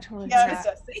was again? I totally Yeah, forgot.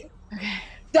 it's Destiny. Okay.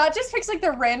 Dot just picks like the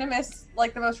randomest,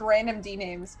 like the most random D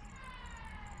names.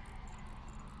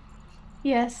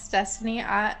 Yes, Destiny.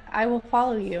 I will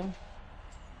follow you.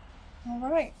 All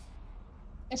right.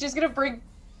 And she's gonna bring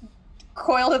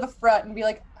Coil to the front and be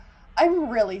like, I'm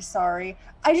really sorry.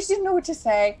 I just didn't know what to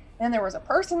say. And there was a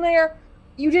person there.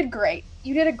 You did great.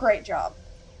 You did a great job.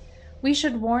 We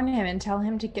should warn him and tell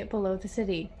him to get below the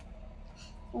city.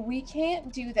 We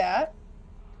can't do that.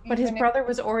 But his brother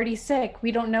was already sick.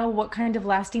 We don't know what kind of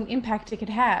lasting impact it could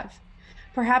have.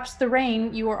 Perhaps the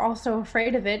rain, you are also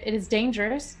afraid of it. It is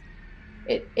dangerous.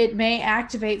 It may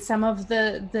activate some of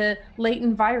the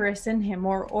latent virus in him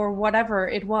or whatever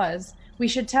it was. We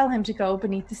should tell him to go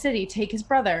beneath the city, take his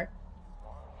brother.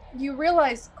 You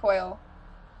realize, Coil,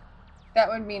 that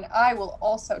would mean I will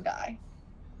also die.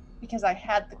 Because I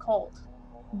had the cold.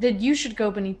 Then you should go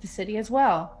beneath the city as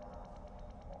well.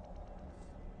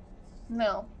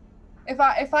 No.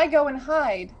 If I go and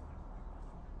hide,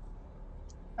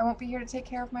 I won't be here to take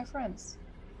care of my friends.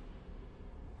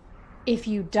 If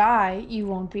you die, you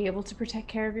won't be able to protect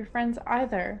care of your friends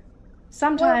either.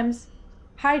 Sometimes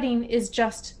hiding is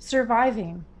just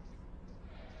surviving.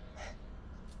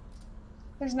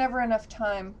 There's never enough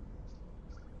time,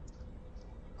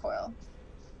 Coil.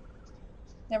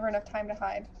 Never enough time to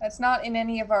hide. That's not in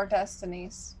any of our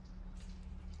destinies.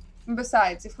 And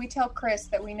besides, if we tell Chris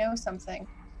that we know something,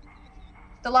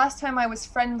 the last time I was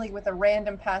friendly with a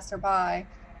random passerby,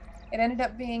 it ended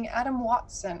up being Adam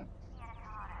Watson.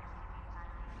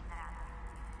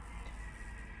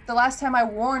 The last time I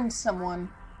warned someone,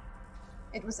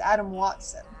 it was Adam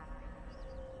Watson.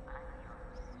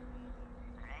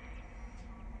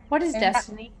 What is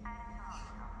destiny?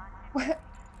 What?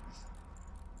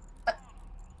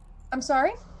 I'm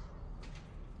sorry?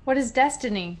 What is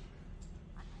destiny?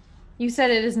 You said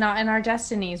it is not in our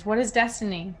destinies. What is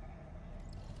destiny?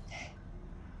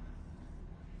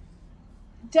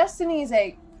 Destiny is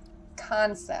a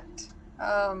concept.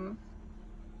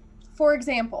 For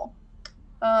example,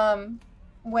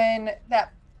 when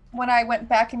I went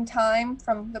back in time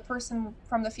from the person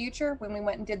from the future, when we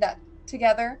went and did that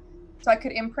together, so I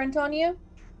could imprint on you,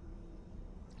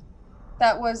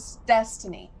 that was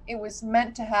destiny. It was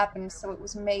meant to happen, so it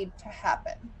was made to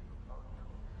happen.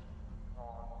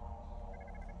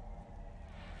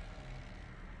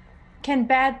 Can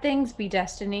bad things be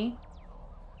destiny?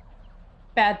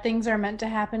 Bad things are meant to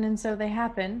happen, and so they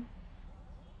happen.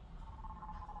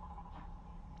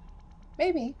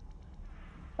 Maybe.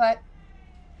 But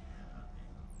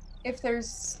if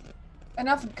there's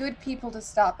enough good people to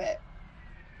stop it,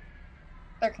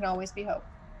 there can always be hope.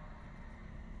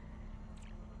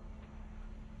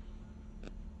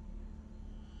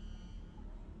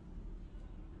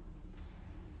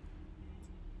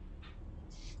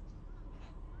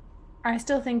 I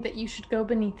still think that you should go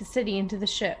beneath the city into the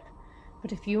ship.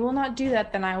 But if you will not do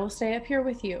that, then I will stay up here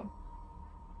with you.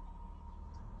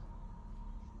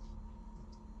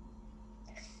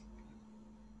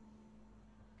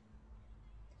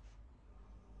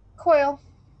 Coil,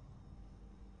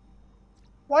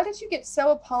 why did you get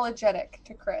so apologetic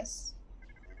to Chris?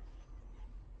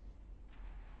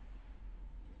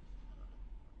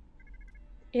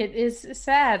 It is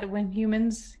sad when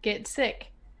humans get sick.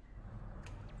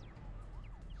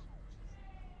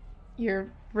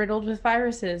 You're riddled with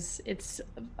viruses. It's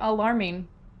alarming.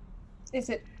 Is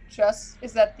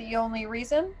that the only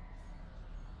reason?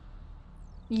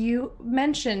 You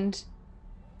mentioned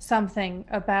something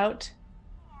about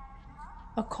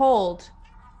a cold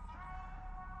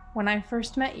when I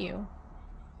first met you.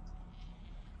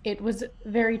 It was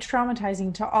very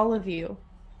traumatizing to all of you.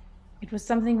 It was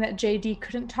something that JD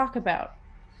couldn't talk about.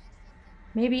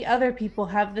 Maybe other people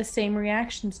have the same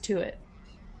reactions to it.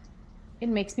 It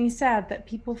makes me sad that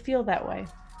people feel that way.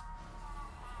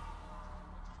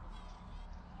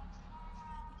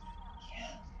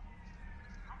 Yeah.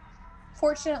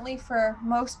 Fortunately for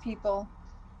most people,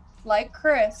 like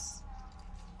Chris,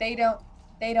 they don't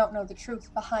know the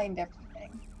truth behind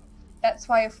everything. That's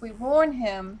why if we warn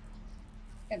him,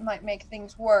 it might make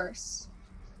things worse.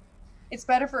 It's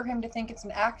better for him to think it's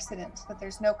an accident that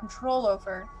there's no control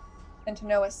over than to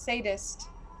know a sadist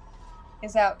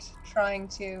is out trying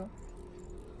to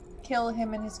kill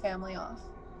him and his family off.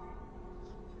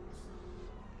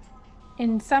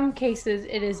 In some cases,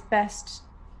 it is best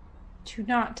to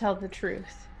not tell the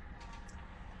truth.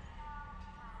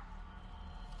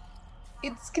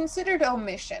 It's considered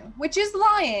omission, which is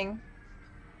lying,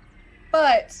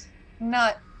 but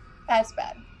not as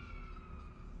bad.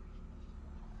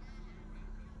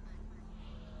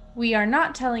 We are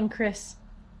not telling Chris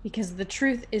because the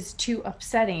truth is too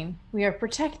upsetting. We are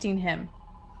protecting him.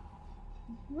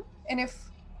 And if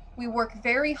we work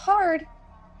very hard,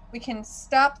 we can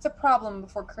stop the problem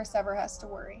before Chris ever has to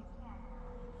worry.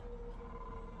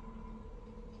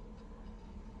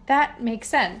 That makes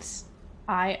sense.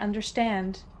 I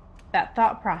understand that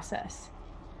thought process.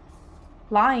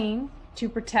 Lying to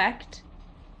protect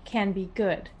can be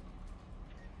good,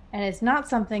 and it's not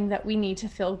something that we need to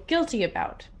feel guilty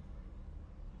about.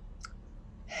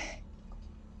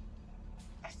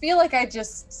 I feel like I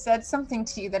just said something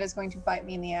to you that is going to bite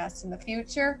me in the ass in the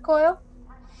future, Coil.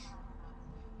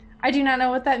 I do not know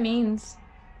what that means.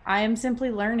 I am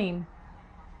simply learning.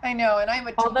 I know, and I'm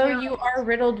a Although you are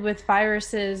riddled with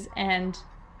viruses and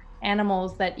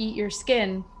animals that eat your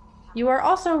skin, you are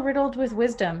also riddled with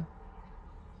wisdom.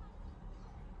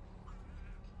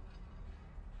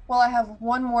 Well, I have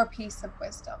one more piece of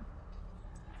wisdom.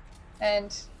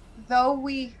 And though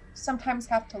we sometimes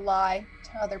have to lie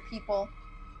to other people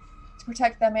to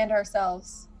protect them and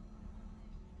ourselves,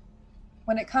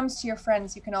 when it comes to your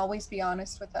friends, you can always be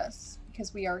honest with us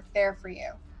because we are there for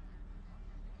you.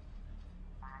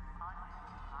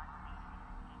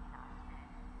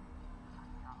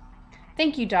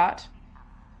 Thank you, Dot.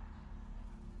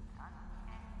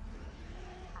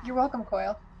 You're welcome,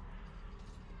 Coil.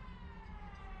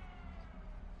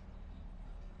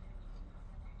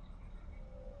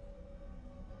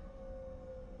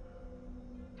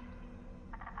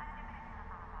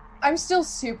 I'm still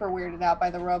super weirded out by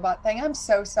the robot thing. I'm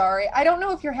so sorry. I don't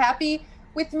know if you're happy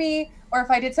with me or if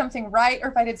I did something right or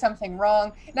if I did something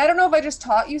wrong. And I don't know if I just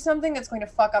taught you something that's going to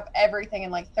fuck up everything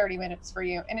in like 30 minutes for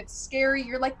you. And it's scary.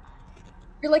 You're like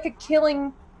a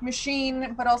killing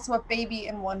machine, but also a baby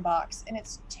in one box. And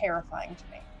it's terrifying to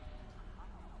me.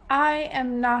 I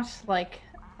am not like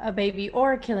a baby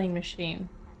or a killing machine.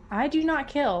 I do not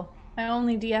kill. I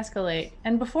only de-escalate.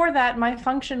 And before that, my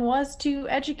function was to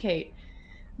educate.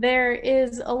 There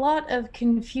is a lot of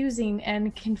confusing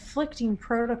and conflicting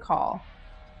protocol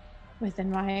within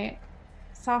my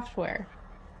software.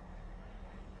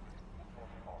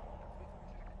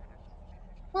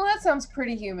 Well, that sounds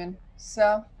pretty human,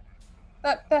 so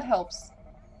that helps.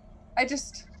 I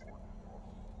don't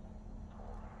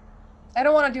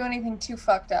want to do anything too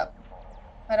fucked up.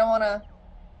 I don't want to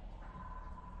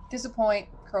disappoint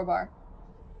Crowbar.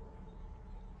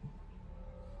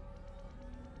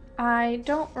 I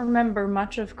don't remember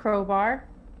much of Crowbar.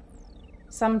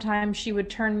 Sometimes she would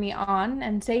turn me on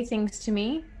and say things to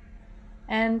me,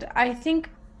 and I think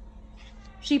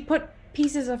she put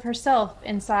pieces of herself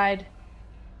inside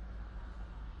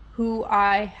who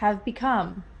I have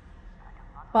become.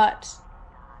 But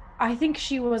I think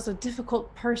she was a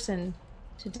difficult person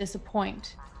to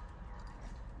disappoint.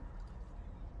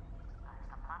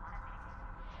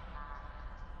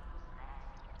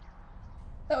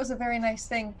 That was a very nice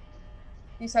thing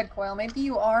you said, Coil. Maybe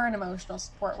you are an emotional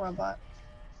support robot.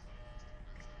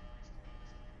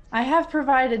 I have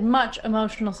provided much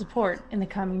emotional support in the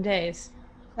coming days.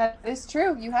 That is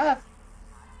true, you have.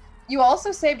 You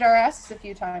also saved our asses a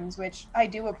few times, which I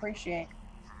do appreciate.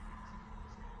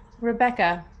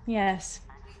 Rebecca, yes.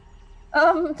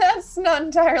 That's not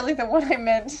entirely the one I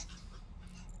meant.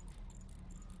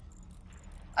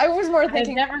 I was more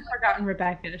thinking... I've never forgotten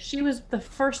Rebecca. She was the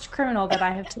first criminal that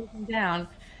I have taken down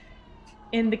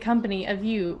in the company of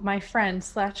you, my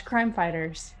friends / crime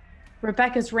fighters.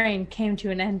 Rebecca's reign came to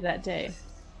an end that day.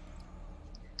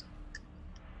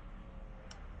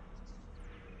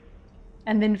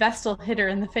 And then Vestal hit her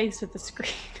in the face with the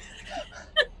screen.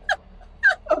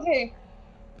 Okay.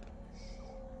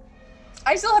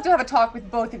 I still have to have a talk with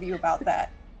both of you about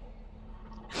that.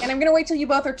 And I'm gonna wait till you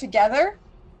both are together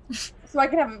so I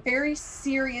can have a very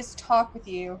serious talk with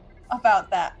you about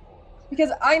that.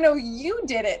 Because I know you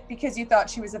did it because you thought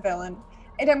she was a villain.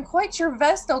 And I'm quite sure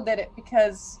Vestal did it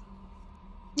because,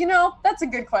 you know, that's a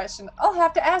good question. I'll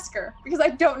have to ask her because I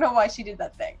don't know why she did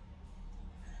that thing.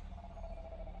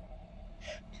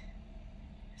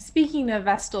 Speaking of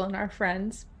Vestal and our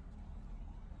friends,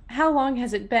 how long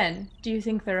has it been? Do you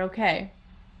think they're okay?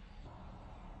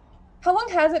 How long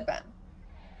has it been,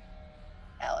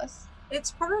 Alice?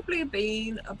 It's probably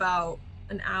been about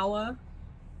an hour,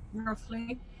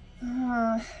 roughly.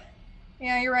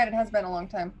 Yeah, you're right. It has been a long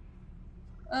time.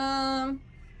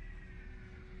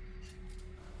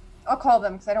 I'll call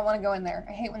them because I don't want to go in there.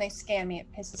 I hate when they scan me. It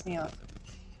pisses me off.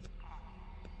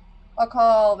 I'll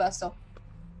call Vestal.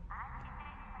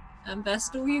 And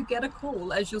Vestal, you get a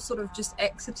call as you're sort of just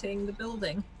exiting the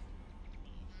building.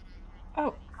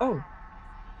 Oh.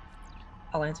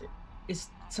 I'll answer. Is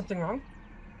something wrong?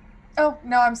 Oh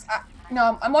no,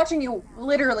 I'm watching you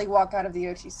literally walk out of the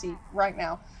OTC right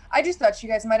now. I just thought you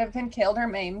guys might have been killed or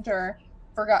maimed or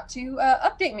forgot to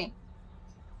update me.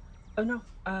 Oh no.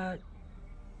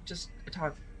 Just a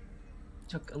talk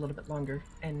took a little bit longer,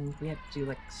 and we had to do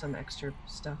like some extra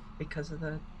stuff because of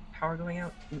the power going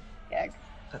out. Yeah.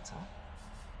 That's all.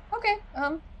 Okay.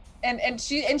 And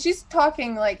she's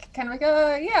talking like kind of like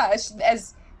yeah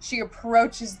as she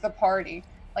approaches the party,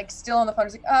 like still on the phone.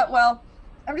 She's like well,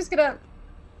 I'm just gonna,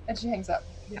 and she hangs up.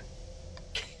 Yeah.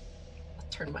 I'll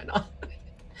turn mine on.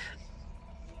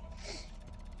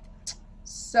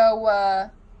 So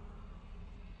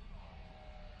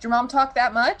did your mom talk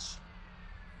that much?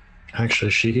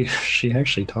 Actually, she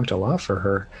actually talked a lot for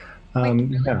her. Wait,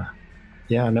 really?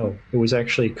 Yeah, no, it was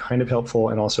actually kind of helpful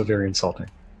and also very insulting.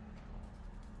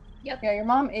 Yep. Yeah, your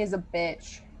mom is a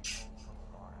bitch.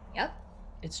 Yep.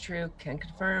 It's true. Can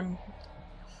confirm.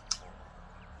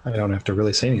 I don't have to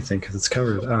really say anything because it's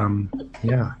covered.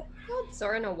 Yeah. Called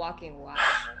Soren a walking lie.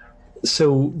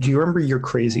 So, do you remember your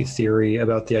crazy theory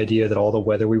about the idea that all the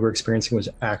weather we were experiencing was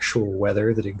actual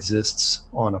weather that exists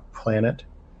on a planet?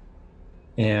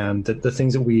 And that the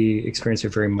things that we experience are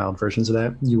very mild versions of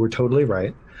that? You were totally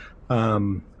right.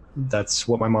 That's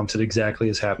what my mom said exactly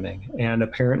is happening. And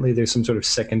apparently there's some sort of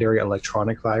secondary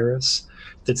electronic virus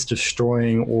that's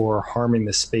destroying or harming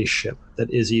the spaceship that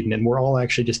is Eden. And we're all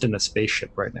actually just in a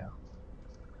spaceship right now.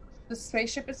 The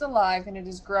spaceship is alive and it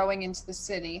is growing into the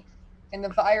city. And the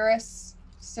virus,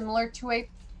 similar to a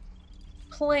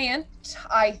plant,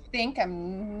 I think.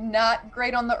 I'm not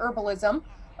great on the herbalism.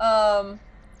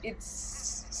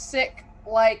 It's sick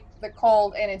like the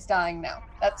cold and it's dying now.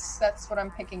 That's what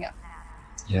I'm picking up.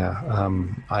 Yeah,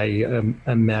 I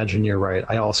imagine you're right.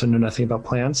 I also know nothing about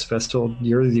plants. Vestal,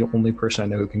 you're the only person I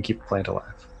know who can keep a plant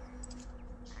alive.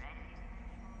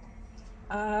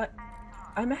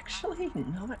 I'm actually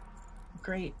not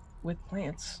great with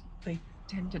plants. They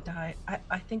tend to die.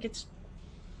 I think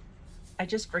I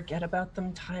just forget about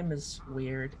them. Time is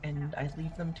weird and I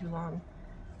leave them too long.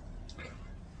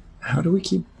 How do we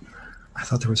keep... I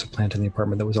thought there was a plant in the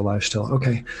apartment that was alive still.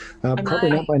 Okay, probably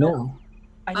not by now.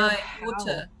 I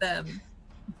water them.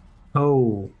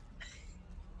 Oh,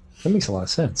 that makes a lot of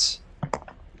sense.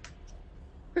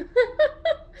 I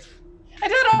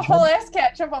did a whole ass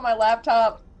cat jump on my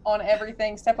laptop, on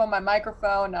everything, step on my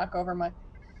microphone, knock over my...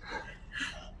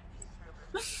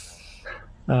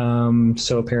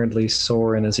 So apparently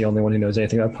Soren is the only one who knows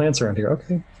anything about plants around here.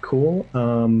 Okay, cool.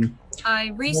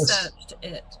 I researched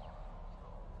it.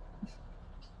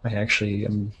 I actually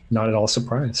am not at all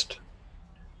surprised.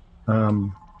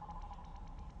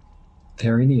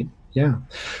 Very neat. Yeah.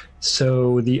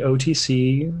 So the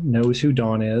OTC knows who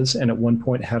Dawn is, and at one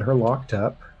point had her locked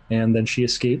up, and then she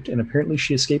escaped, and apparently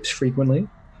she escapes frequently,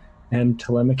 and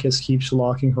Telemachus keeps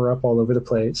locking her up all over the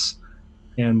place.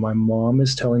 And my mom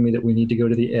is telling me that we need to go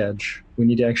to the edge. We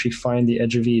need to actually find the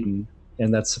edge of Eden,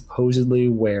 and that's supposedly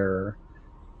where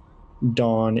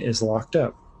Dawn is locked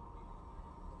up.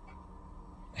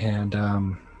 And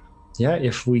yeah,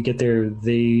 if we get there,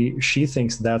 she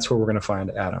thinks that's where we're going to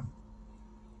find Adam.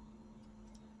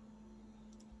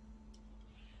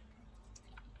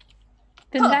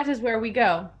 Then that is where we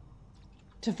go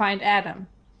to find Adam.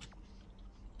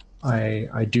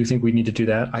 I do think we need to do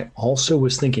that. I also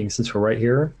was thinking, since we're right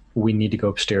here, we need to go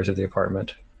upstairs of the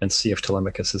apartment and see if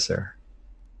Telemachus is there.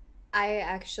 I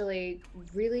actually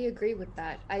really agree with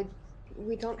that.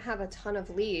 We don't have a ton of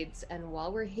leads, and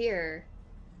while we're here,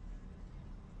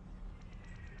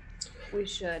 we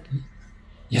should.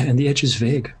 Yeah, and the edge is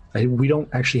vague. We don't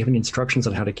actually have any instructions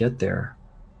on how to get there.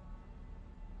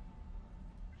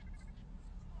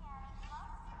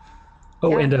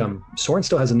 Oh, yeah. And Soren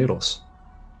still has the noodles.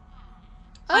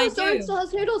 Oh, Soren still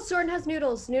has noodles. Soren has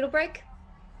noodles. Noodle break?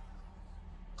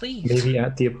 Please. Maybe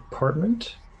at the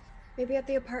apartment? Maybe at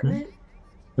the apartment?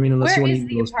 I mean, unless Where you want is to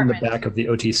the eat those in the apartment? back of the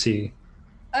OTC.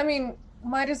 I mean,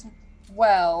 might as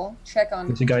well check on...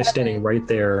 There's a guy standing right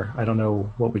there. I don't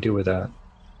know what we do with that.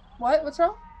 What? What's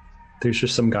wrong? There's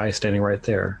just some guy standing right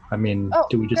there. I mean,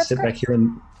 do we just sit great. back here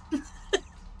and...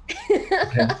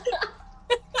 Okay.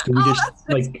 Do we just,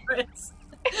 like...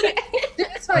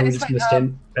 It's Are fine, we it's just fine. going to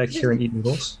stand back here and eat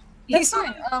noodles? He's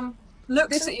That's fine.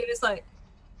 looks at you and is like,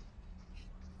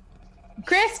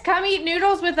 Chris, come eat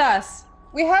noodles with us.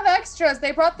 We have extras.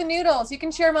 They brought the noodles. You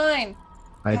can share mine.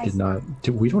 I did not.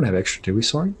 We don't have extra, do we,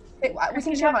 Soren? We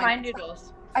can share my mine.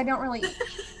 noodles. I don't really.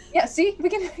 Yeah, see, we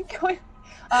can go.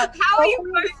 How are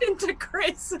you both into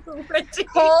Chris already?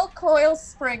 Call Coil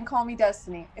Spring. Call me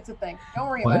Destiny. It's a thing. Don't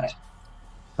worry about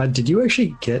it. Did you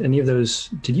actually get any of those?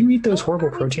 Did you eat those horrible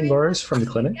protein bars from the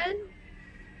clinic?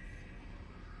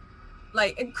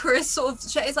 Like, and Chris sort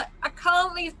of is like, I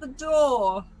can't leave the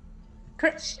door.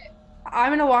 Chris,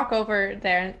 I'm gonna walk over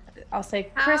there and I'll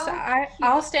say, Chris,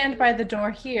 I'll stand by the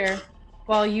door here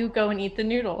while you go and eat the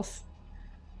noodles.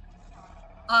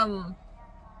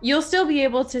 You'll still be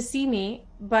able to see me,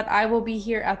 but I will be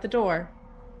here at the door.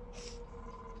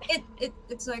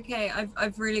 It's okay.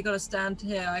 I've really got to stand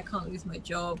here. I can't lose my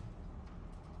job.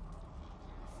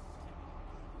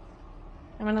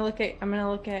 I'm gonna look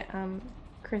at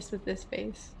Chris with this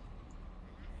face.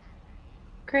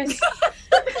 Chris.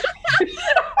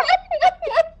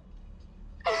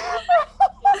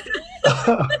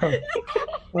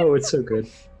 Oh, it's so good.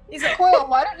 He's like, Coil,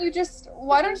 why don't you just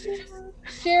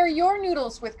share your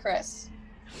noodles with Chris?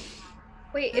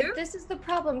 Wait, if this is the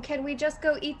problem, can we just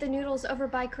go eat the noodles over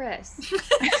by Chris?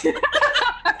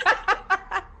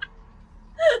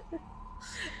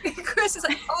 Chris is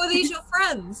like, oh, are these your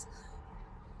friends?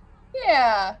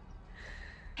 Yeah.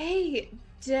 Hey,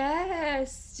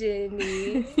 Destiny.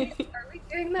 Are we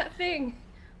doing that thing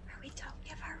where we don't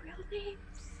give our real names?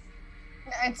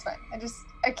 Nah, it's fine.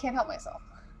 I can't help myself.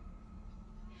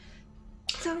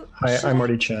 So, Hi, I'm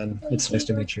Marty Chen. It's nice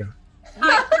to meet you.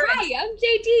 Hi, I'm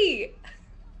JD.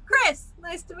 Chris,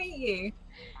 nice to meet you.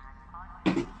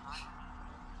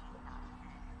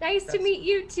 Nice to meet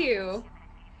you too.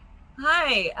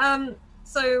 Hi.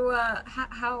 So,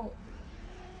 how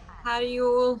do you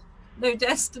all know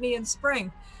Destiny and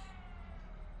Spring?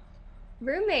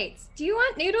 Roommates, do you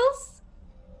want noodles?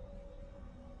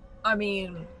 I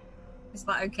mean, is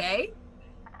that okay?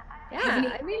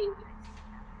 Yeah, I mean,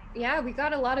 yeah, we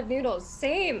got a lot of noodles.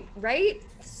 Same, right?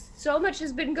 So much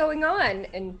has been going on.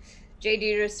 And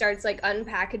JD just starts like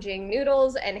unpackaging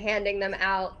noodles and handing them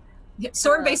out. Yeah,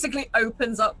 Soren basically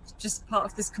opens up just part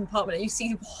of this compartment and you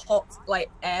see hot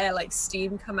like air, like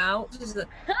steam come out. Just like,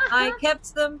 I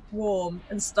kept them warm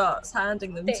and starts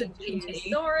handing them to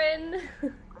JD. Soren.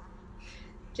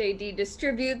 JD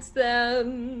distributes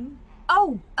them.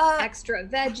 Oh, extra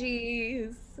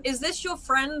veggies. Is this your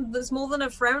friend that's more than a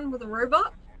friend with a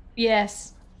robot?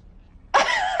 Yes.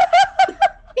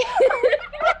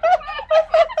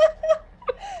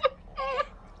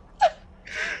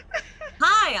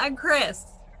 Hi, I'm Chris.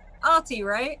 Artie,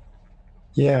 right?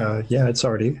 Yeah, it's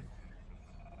Artie.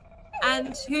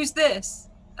 And who's this?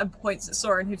 And points at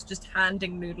Soren, who's just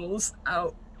handing noodles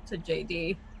out to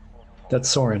JD. That's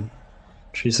Soren.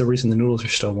 She's the reason the noodles are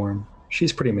still warm.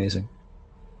 She's pretty amazing.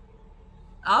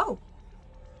 Oh.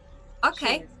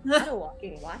 Okay. She is not a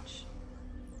walking watch.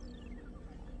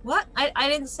 What? I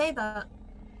didn't say that.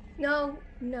 No,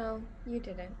 you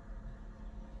didn't.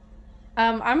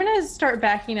 I'm gonna start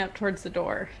backing up towards the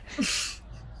door.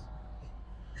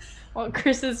 While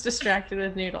Chris is distracted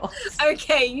with noodles.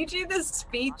 Okay, you do the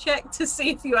speed check to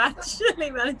see if you actually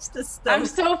manage to stop. I'm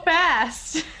so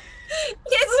fast. It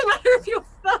doesn't matter if you're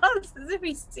fast, as if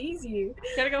he sees you.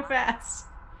 Gotta go fast.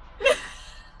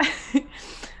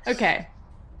 Okay.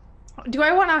 Do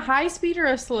I want a high speed or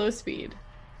a slow speed?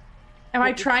 Am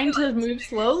I trying to move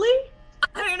slowly?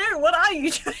 I don't know. What are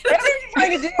you trying to What are you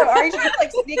trying to do? Are you trying to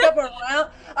like sneak up around?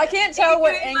 I can't tell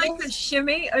what angle. Like a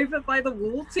shimmy over by the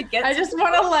wall to get. I just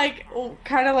want to like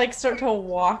kind of like start to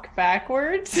walk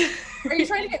backwards. Are you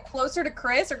trying to get closer to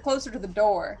Chris or closer to the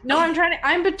door? No,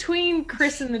 I'm between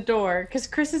Chris and the door because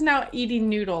Chris is now eating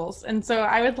noodles, and so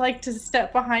I would like to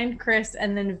step behind Chris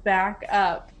and then back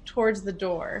up towards the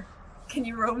door. Can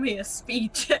you roll me a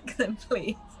speed check then,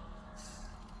 please?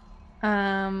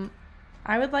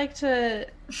 I would like to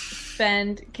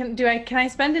spend. Can I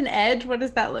spend an edge? What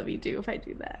does that let me do if I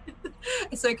do that?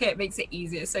 It's okay. It makes it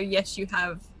easier. So yes, you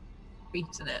have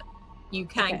beaten it. You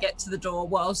can get to the door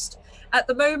whilst, at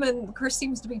the moment, Chris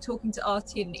seems to be talking to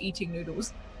Artie and eating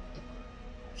noodles.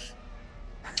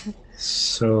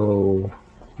 So,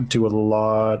 do a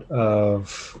lot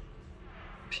of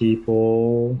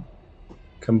people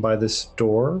come by this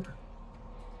door?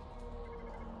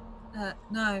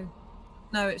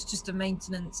 No, it's just a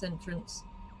maintenance entrance.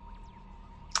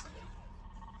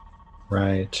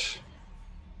 Right.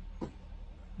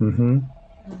 The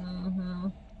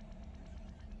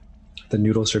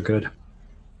noodles are good.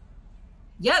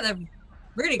 Yeah, they're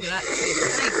really good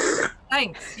actually.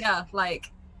 Thanks. Yeah,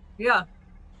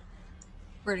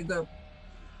 pretty good.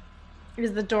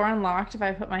 Is the door unlocked if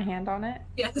I put my hand on it?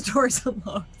 Yeah, the door is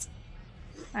unlocked.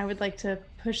 I would like to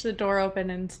push the door open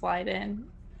and slide in,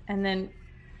 and then,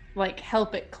 like,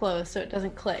 help it close so it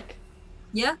doesn't click.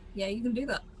 Yeah, you can do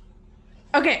that.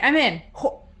 Okay, I'm in.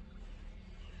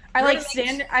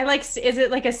 Is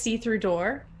it like a see-through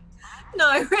door?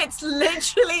 No, it's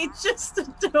literally just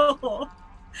a door.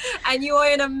 And you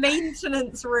are in a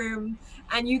maintenance room,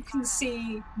 and you can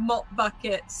see mop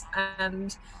buckets,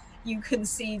 and you can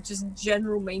see just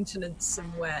general maintenance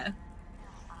somewhere.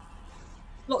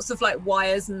 Lots of like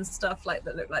wires and stuff like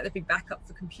that look like they'd be backup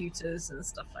for computers and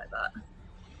stuff like that.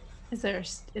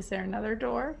 Is there another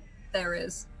door? There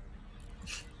is.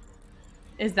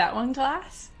 Is that one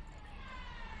glass?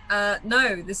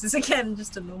 No, this is again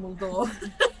just a normal door.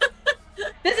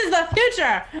 This is the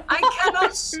future! I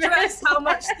cannot stress how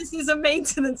much this is a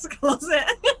maintenance closet.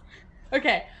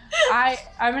 Okay.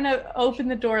 I'm gonna open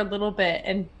the door a little bit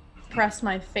and press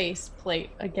my face plate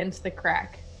against the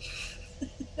crack.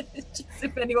 Just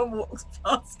if anyone walks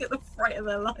past, get the fright of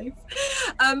their life.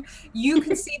 You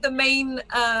can see the main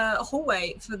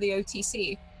hallway for the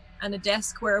OTC and a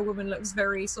desk where a woman looks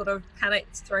very sort of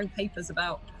panicked, throwing papers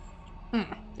about.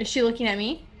 Is she looking at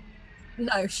me?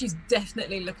 No, she's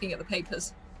definitely looking at the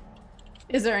papers.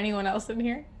 Is there anyone else in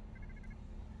here?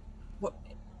 What,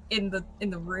 in the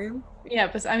room? Yeah,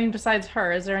 besides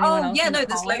her, is there anyone else? Oh, yeah, no,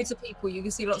 there's loads of people. You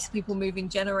can see lots of people moving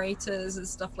generators and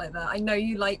stuff like that. I know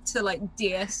you like to like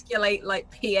de-escalate like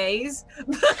PAs.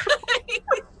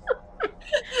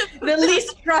 The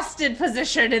least trusted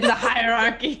position in the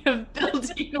hierarchy of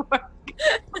building work.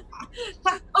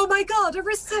 Oh my god, a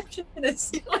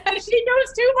receptionist! She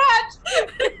knows too much!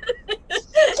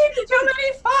 She keeps too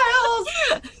many files!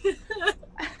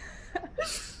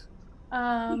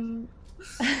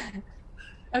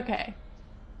 Okay.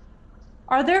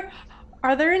 Are there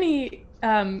any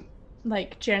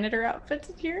like janitor outfits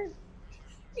in here?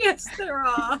 Yes, there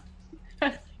are.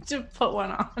 To put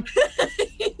one on.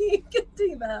 You can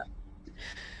do that.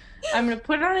 I'm gonna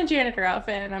put on a janitor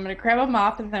outfit and I'm gonna grab a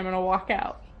mop and then I'm gonna walk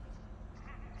out.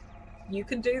 You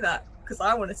can do that because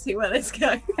I want to see where this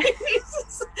goes.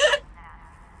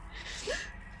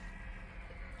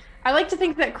 I like to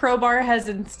think that Crowbar has,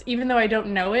 even though I don't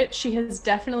know it, she has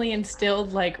definitely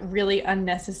instilled like really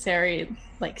unnecessary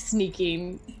like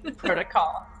sneaking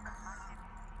protocol.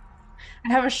 I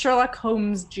have a Sherlock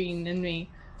Holmes gene in me.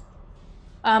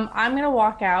 I'm gonna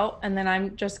walk out and then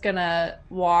I'm just gonna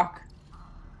walk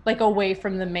like away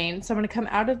from the main. So I'm gonna come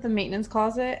out of the maintenance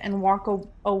closet and walk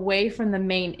away from the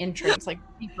main entrance, like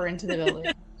deeper into the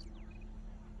building.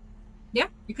 Yeah,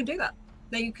 you can do that.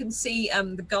 Now you can see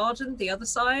the garden, the other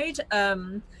side.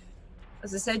 As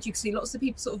I said, you can see lots of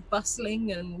people sort of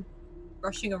bustling and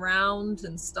rushing around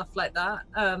and stuff like that.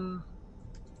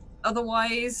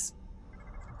 Otherwise,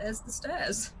 there's the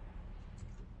stairs.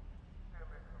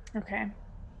 Okay.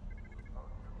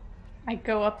 I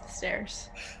go up the stairs.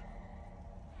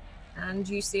 And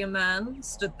you see a man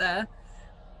stood there,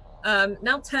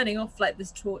 now turning off like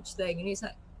this torch thing, and he's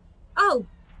like, "Oh,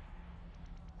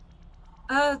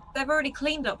 they've already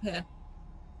cleaned up here."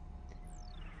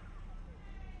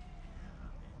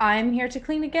 I'm here to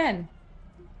clean again.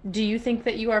 Do you think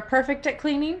that you are perfect at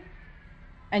cleaning?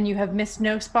 And you have missed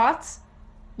no spots?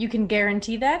 You can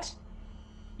guarantee that?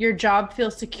 Your job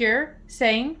feels secure,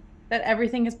 saying that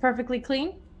everything is perfectly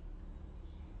clean?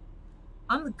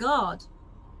 I'm the guard.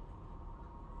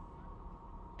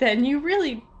 Then you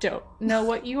really don't know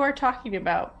what you are talking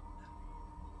about.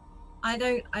 I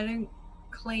don't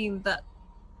claim that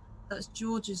that's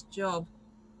George's job.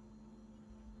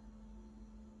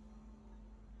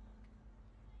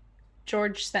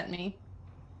 George sent me.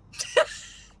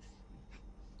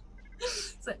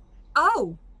 So,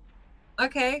 oh,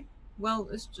 okay. Well,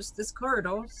 it's just this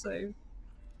corridor, so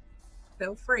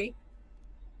feel free.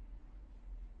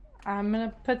 I'm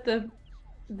gonna put the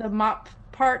mop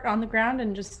part on the ground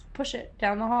and just push it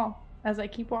down the hall as I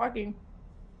keep walking.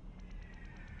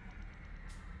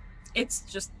 It's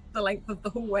just the length of the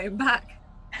hallway and back.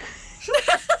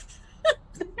 Are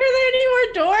there any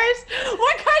more doors?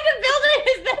 What kind of building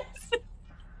is this?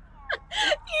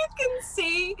 You can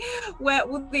see where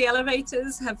all the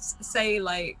elevators have, say,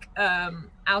 like,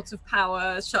 out of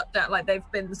power, shut down, like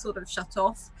they've been sort of shut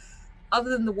off, other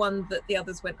than the one that the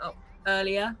others went up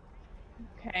earlier.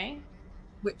 Okay.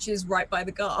 Which is right by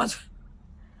the guard.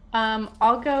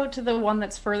 I'll go to the one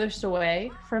that's furthest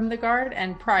away from the guard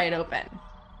and pry it open.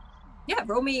 Yeah,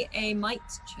 roll me a might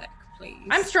check, please.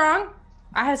 I'm strong.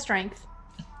 I have strength.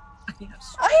 I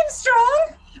am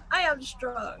strong. I am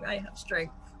strong. I have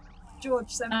strength. George,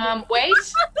 send me. Wait.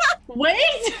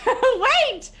 Wait!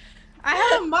 Wait! I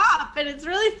have a mop and it's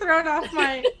really thrown off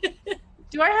my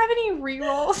Do I have any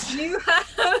rerolls? You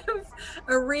have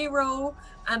a reroll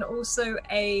and also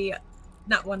a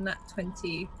nat 1, nat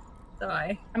 20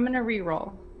 die. I'm gonna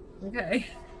reroll. Okay.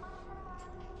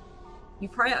 You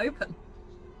pry it open.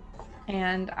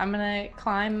 And I'm gonna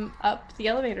climb up the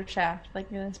elevator shaft like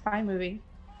in a spy movie.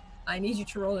 I need you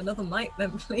to roll another might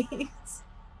then, please.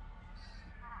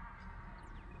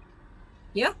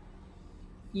 Yeah.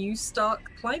 You start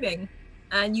climbing,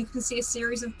 and you can see a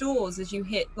series of doors as you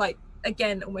hit, like,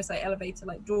 again, almost like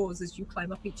elevator-like doors as you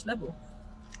climb up each level.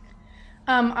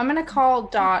 I'm gonna call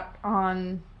Dot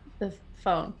on the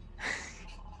phone.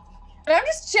 And I'm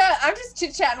just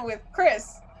chit-chatting with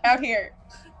Chris out here.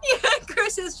 Yeah,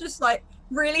 Chris is just, like,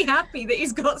 really happy that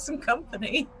he's got some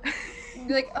company.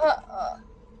 Be like,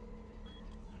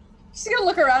 She's gonna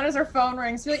look around as her phone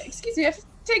rings. Be like, excuse me, I have to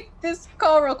take this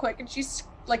call real quick. And she's,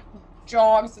 like,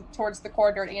 jogs towards the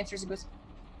corridor and answers and goes,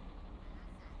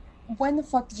 when the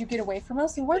fuck did you get away from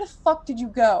us? And where the fuck did you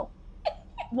go?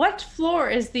 What floor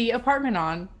is the apartment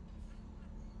on?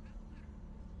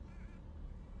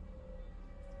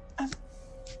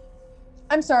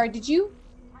 I'm sorry, did you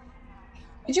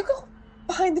go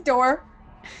behind the door?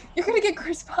 You're gonna get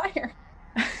Chris fired.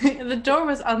 The door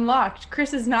was unlocked.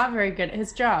 Chris is not very good at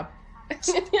his job.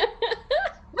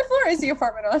 What floor is the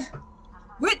apartment on?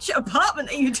 Which apartment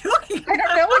are you talking about? I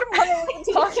don't know what apartment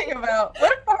we're talking about.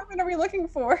 What apartment are we looking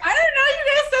for? I don't know. You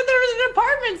guys said there was an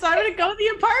apartment, so I'm gonna go with the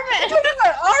apartment. We're talking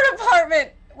about our apartment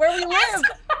where we live.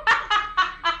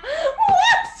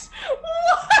 What?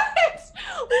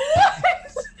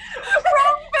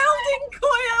 Wrong building,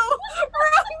 Coyle!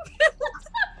 Wrong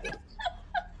building!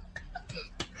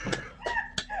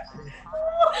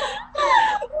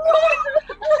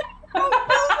 Wrong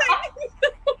building!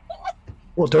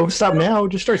 Well, don't stop now.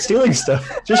 Just start stealing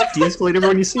stuff. Just de-escalate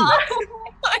everyone you see. Oh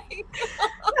my god!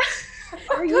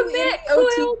 Are you in the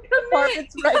OTC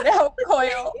apartments right now,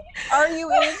 Coyle? Are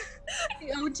you in the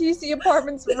OTC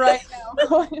apartments right now,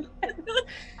 Coyle?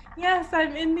 Yes,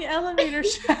 I'm in the elevator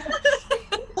shaft.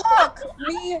 Fuck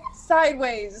me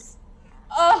sideways.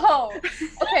 Oh,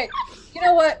 okay. You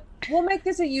know what? We'll make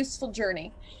this a useful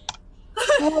journey.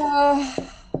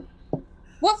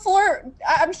 What floor?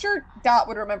 I'm sure Dot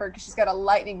would remember because she's got a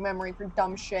lightning memory for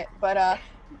dumb shit. But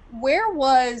where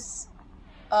was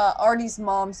Artie's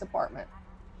mom's apartment?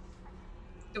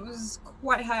 It was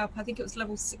quite high up. I think it was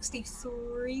level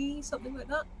 63, something like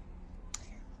that.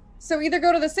 So either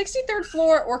go to the 63rd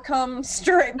floor or come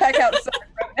straight back outside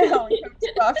right now. You have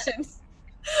two options.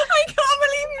 I can't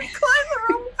believe you climbed the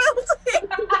wrong building.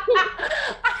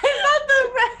 I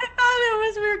thought it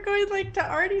was we were going like to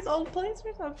Artie's old place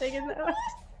or something. And that was...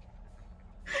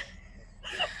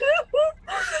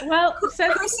 Well,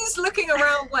 since... Chris is looking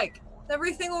around like, is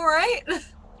everything all right?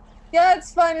 Yeah,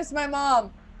 it's fine. It's my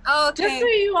mom. Oh, okay. Just so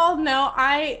you all know,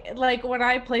 I like when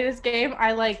I play this game,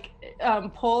 I like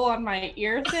pull on my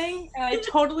ear thing, and I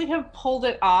totally have pulled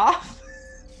it off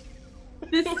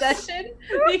this session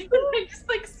because I'm just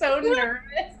like so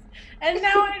nervous, and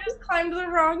now I just climbed the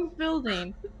wrong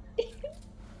building.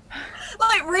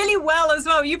 Like really well as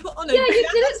well. You put on a Yeah, you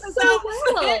did it so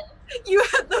well. You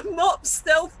had the mop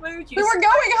stealth mode. We were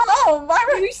going home. Why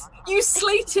were we? You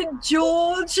slated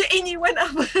George, and you went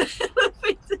up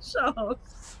the shaft.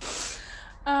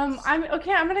 I'm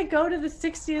okay. I'm gonna go to the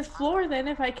 60th floor then,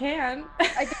 if I can.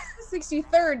 I guess the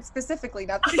 63rd specifically,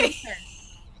 not the 63rd.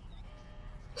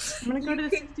 I'm gonna go to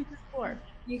the 63rd floor.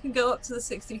 You can go up to the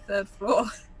 63rd floor.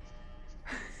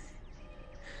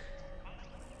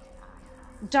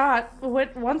 Dot,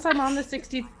 once I'm on the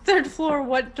 63rd floor,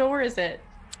 what door is it?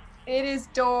 It is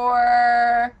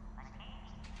door.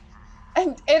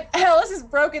 And Alice is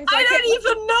broken. So I don't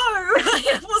even know.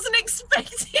 I wasn't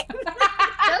expecting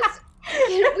that.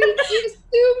 We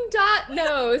assume Dot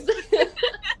knows.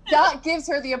 Dot gives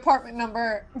her the apartment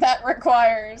number that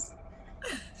requires.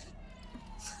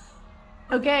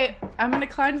 Okay, I'm gonna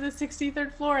climb to the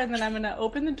 63rd floor and then I'm gonna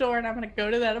open the door and I'm gonna go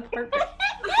to that apartment.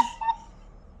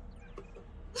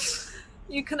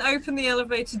 You can open the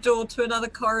elevator door to another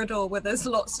corridor where there's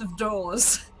lots of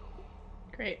doors.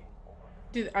 Great.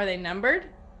 Are they numbered?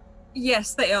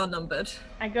 Yes, they are numbered.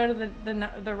 I go to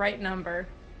the right number.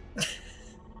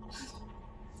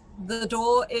 The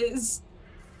door is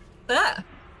there.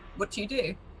 What do you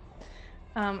do?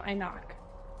 I knock.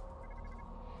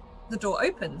 The door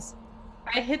opens.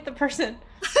 I hit the person.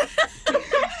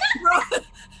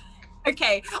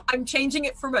 Okay, I'm changing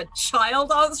it from a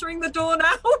child answering the door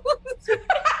now.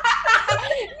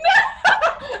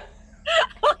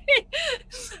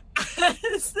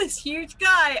 As this huge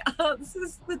guy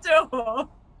answers the door.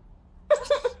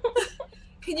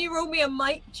 Can you roll me a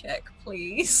mic check,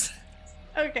 please?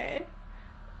 Okay.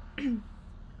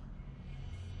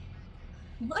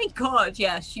 My God,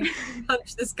 yes, you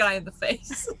punch this guy in the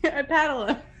face. I paddle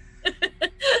him.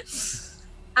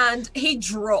 And he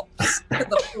drops to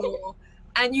the floor.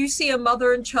 And you see a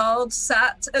mother and child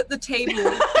sat at the table.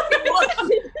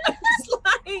 It's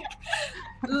like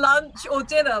lunch or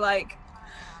dinner, like.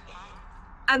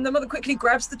 And the mother quickly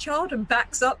grabs the child and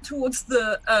backs up towards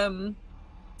the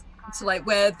to like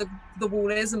where the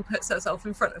wall is and puts herself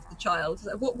in front of the child.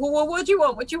 Like, what do you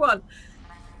want? What do you want?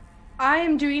 I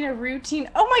am doing a routine.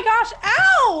 Oh my gosh!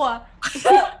 Ow!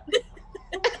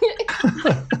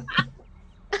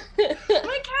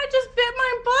 My cat just bit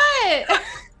my butt.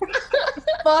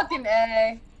 Fucking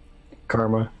A.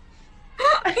 Karma.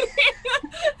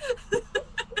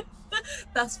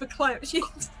 That's for climb. She's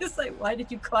just like, why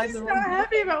did you climb the I'm wrong not wall?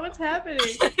 happy about what's happening.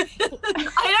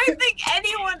 I don't think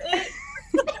anyone is.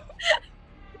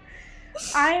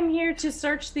 I am here to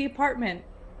search the apartment.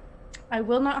 I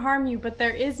will not harm you, but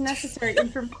there is necessary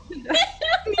information that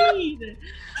I need.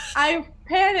 I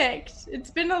panicked.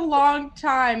 It's been a long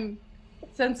time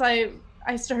since I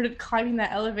started climbing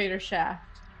that elevator shaft.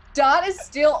 Dot is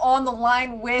still on the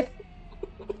line with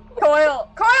Coil.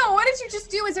 Coil, what did you just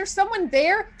do? Is there someone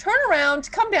there? Turn around.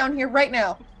 Come down here right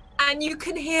now. And you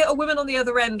can hear a woman on the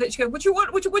other end literally go, what do you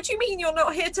want? What do you mean you're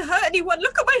not here to hurt anyone?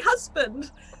 Look at my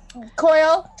husband.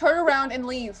 Coil, turn around and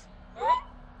leave.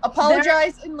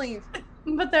 Apologize and leave.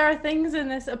 But there are things in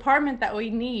this apartment that we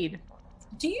need.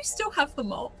 Do you still have the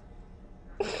mop?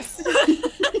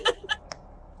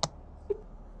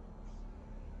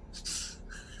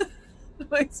 The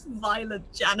most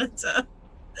violent janitor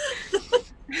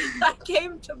that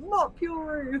came to mop your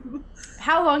room.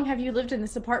 How long have you lived in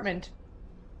this apartment?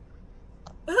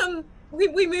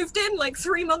 We moved in like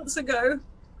 3 months ago.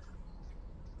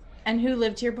 And who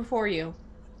lived here before you?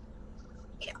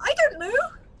 I don't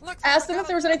know. Ask them if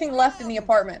there was anything left in the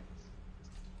apartment.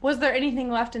 Was there anything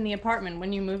left in the apartment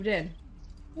when you moved in?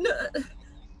 No,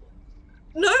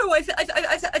 I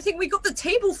think we got the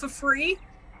table for free.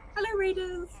 Hello,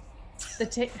 Raiders. The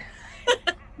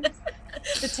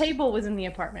table was in the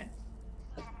apartment.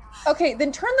 Okay,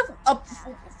 then turn up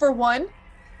for one.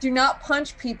 Do not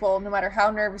punch people, no matter how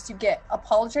nervous you get.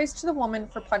 Apologize to the woman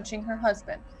for punching her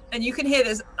husband. And you can hear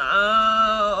this,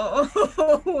 oh,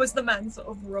 as the man sort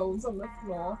of rolls on the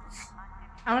floor.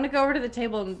 I want to go over to the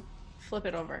table and flip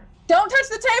it over. Don't touch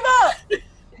the table!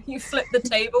 You flip the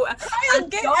table. Kyle,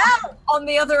 get out! On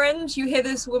the other end, you hear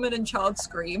this woman and child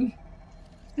scream.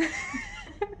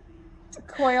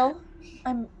 Coil,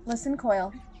 listen,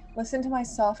 Coil. Listen to my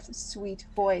soft, sweet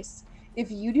voice. If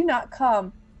you do not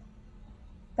come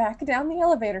back down the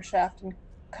elevator shaft and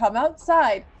come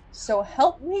outside, so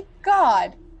help me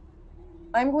God,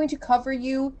 I'm going to cover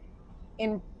you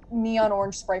in neon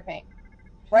orange spray paint.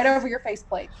 Right over your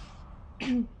faceplate.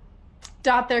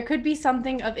 Dot, there could be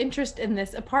something of interest in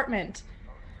this apartment.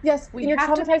 Yes, we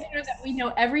have to make sure that we know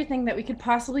everything that we could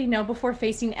possibly know before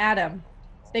facing Adam.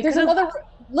 There's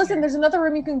another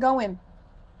room you can go in.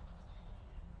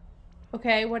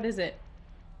 Okay, what is it?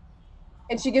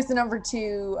 And she gives the number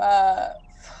to,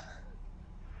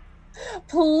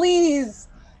 please,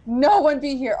 no one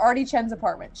be here. Artie Chen's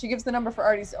apartment. She gives the number for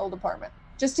Artie's old apartment,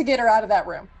 just to get her out of that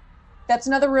room. That's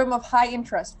another room of high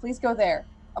interest. Please go there.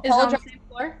 Apologize. Is it on the same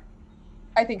floor?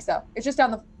 I think so. It's just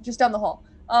down the hall.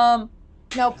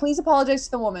 No, please apologize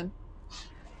to the woman.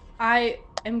 I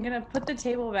am gonna put the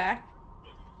table back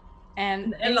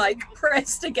and like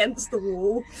pressed against the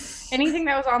wall. Anything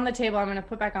that was on the table, I'm gonna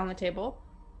put back on the table.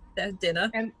 There's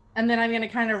dinner. And then I'm gonna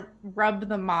kind of rub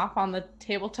the mop on the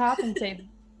tabletop and say,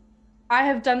 I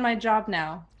have done my job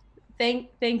now.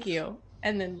 Thank you.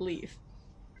 And then leave.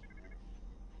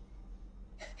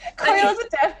 Coil's a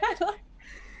dead headline.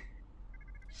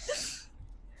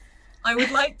 I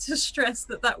would like to stress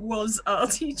that was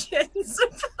Artie Chen's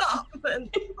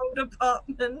old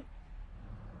apartment.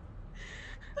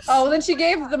 Oh, then she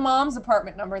gave the mom's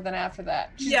apartment number then after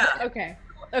that. Okay.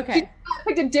 She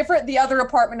picked the other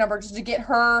apartment number just to get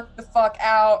her the fuck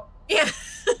out. Yeah.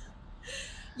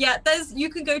 Yeah, you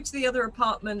can go to the other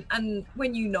apartment, and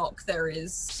when you knock, there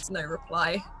is no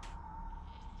reply.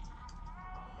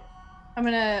 I'm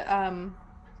gonna,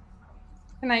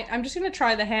 I'm just gonna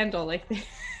try the handle, like,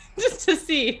 just to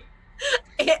see.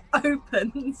 It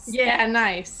opens. Yeah,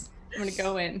 nice. I'm gonna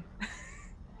go in.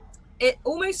 It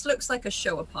almost looks like a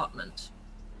show apartment.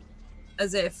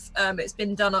 As if it's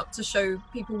been done up to show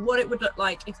people what it would look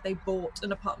like if they bought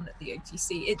an apartment at the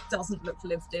OTC. It doesn't look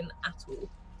lived in at all.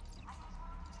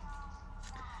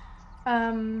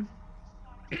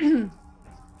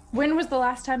 When was the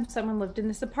last time someone lived in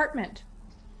this apartment?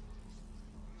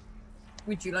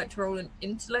 Would you like to roll an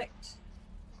intellect?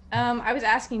 I was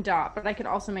asking Dot, but I could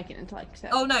also make an intellect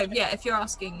test. Oh no, yeah, if you're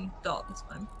asking Dot, that's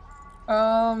fine.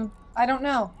 I don't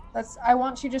know. I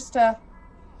want you just to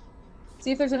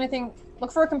see if there's anything.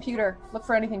 Look for a computer. Look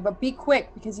for anything, but be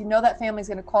quick because you know that family's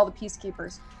gonna call the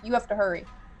peacekeepers. You have to hurry.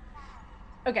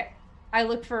 Okay. I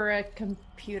look for a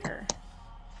computer.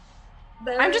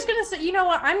 I'm just gonna say, you know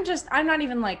what? I'm not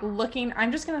even like looking.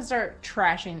 I'm just gonna start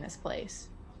trashing this place.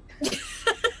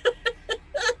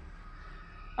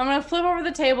 I'm gonna flip over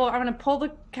the table. I'm gonna pull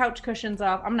the couch cushions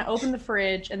off. I'm gonna open the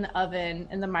fridge and the oven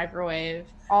and the microwave,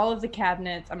 all of the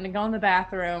cabinets. I'm gonna go in the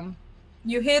bathroom.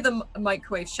 You hear the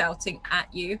microwave shouting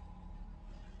at you,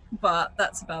 but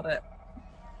that's about it.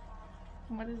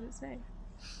 What does it say?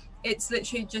 It's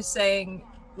literally just saying,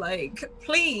 like,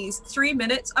 please, 3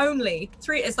 minutes only.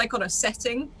 It's like on a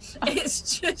setting.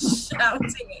 It's just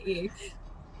shouting at you.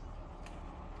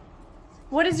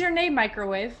 What is your name,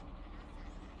 microwave?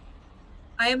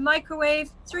 I am microwave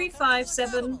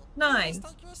 3579.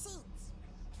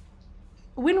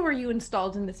 When were you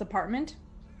installed in this apartment?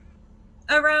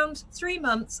 Around 3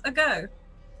 months ago.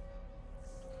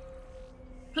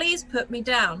 Please put me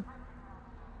down.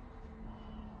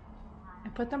 I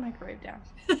put the microwave down.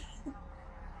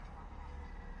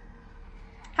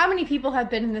 How many people have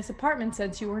been in this apartment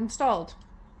since you were installed?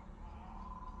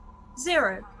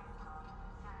 0.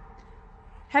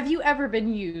 Have you ever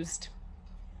been used?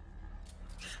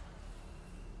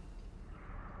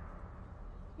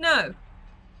 No.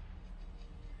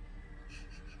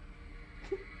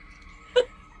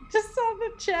 Just saw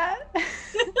the chat.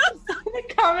 Just saw the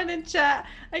comment in chat.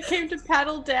 I came to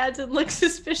paddle dads and look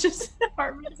suspicious in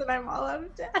apartments and I'm all out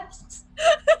of dads.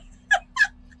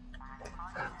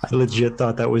 I legit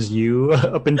thought that was you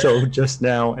up until just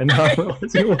now, and now I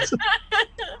realize it wasn't.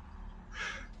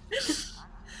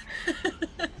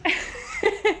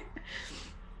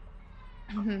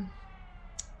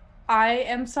 I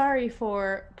am sorry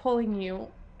for pulling you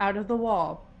out of the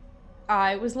wall.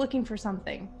 I was looking for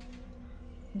something.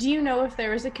 Do you know if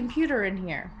there is a computer in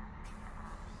here?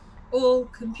 All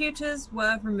computers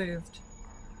were removed.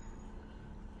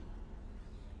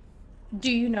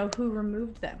 Do you know who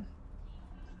removed them?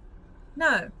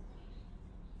 No.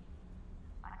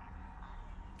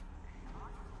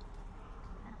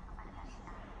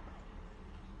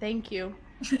 Thank you.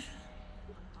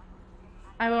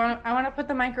 I want to put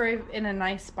the microwave in a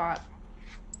nice spot.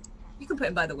 You can put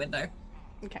it by the window.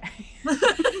 Okay. Put it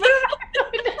by the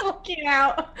window looking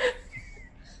out.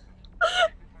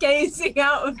 Gazing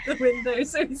out of the window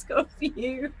so he's got a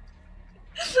view.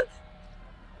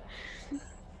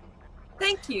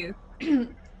 Thank you.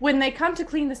 When they come to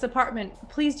clean this apartment,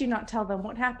 please do not tell them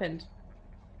what happened.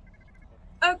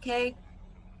 Okay.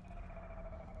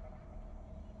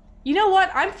 You know what?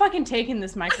 I'm fucking taking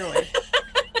this microwave.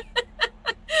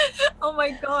 Oh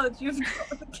my god, you've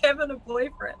got Kevin a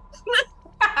boyfriend.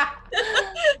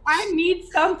 I need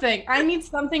something. I need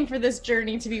something for this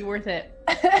journey to be worth it.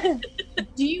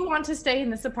 Do you want to stay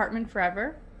in this apartment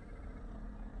forever?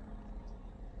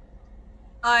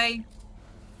 I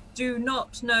do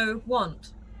not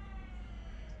want.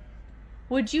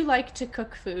 Would you like to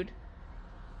cook food?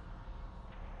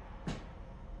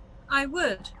 I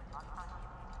would.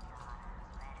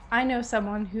 I know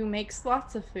someone who makes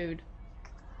lots of food.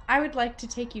 I would like to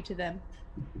take you to them.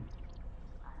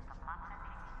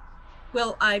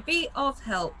 Will I be of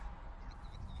help?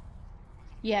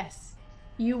 Yes,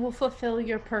 you will fulfill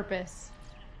your purpose.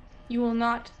 You will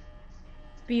not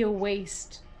be a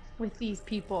waste with these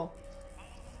people.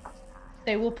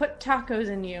 They will put tacos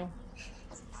in you.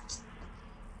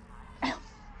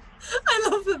 I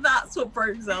love that that's what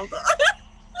broke Zelda.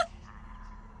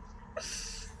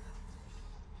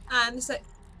 And so,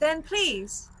 then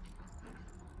please.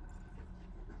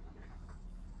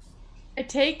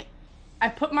 I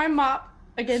put my mop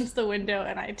against the window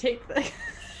and I take the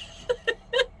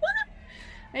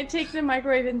I take the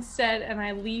microwave instead and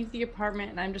I leave the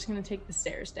apartment and I'm just gonna take the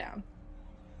stairs down.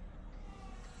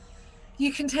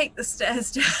 You can take the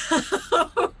stairs down.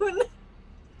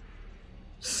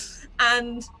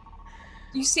 And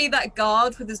you see that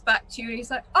guard with his back to you and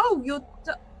he's like, oh, you're...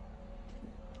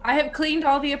 I have cleaned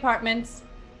all the apartments.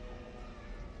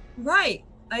 Right.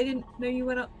 I didn't know you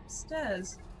went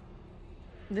upstairs.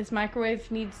 This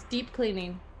microwave needs deep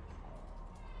cleaning.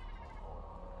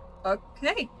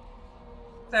 Okay.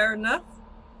 Fair enough.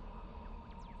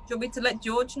 Do you want me to let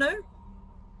George know?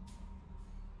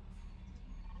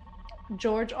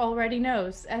 George already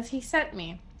knows, as he sent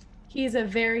me. He is a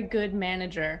very good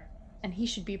manager, and he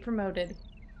should be promoted.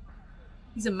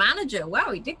 He's a manager.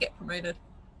 Wow, he did get promoted.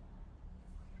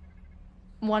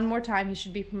 One more time, he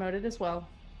should be promoted as well.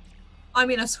 I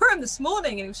mean, I saw him this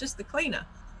morning and he was just the cleaner.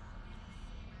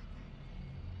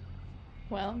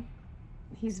 Well,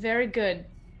 he's very good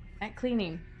at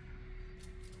cleaning.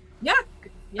 Yeah,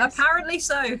 yes. Apparently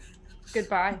so.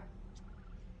 Goodbye.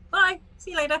 Bye.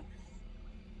 See you later.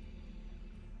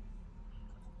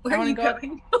 Where are you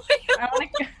going?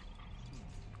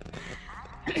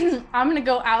 I'm gonna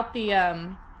go out the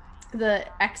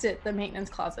exit, the maintenance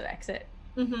closet exit.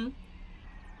 Mm-hmm.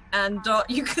 And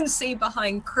you can see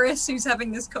behind Chris, who's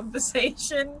having this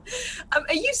conversation.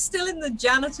 Are you still in the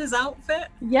janitor's outfit?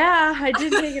 Yeah, I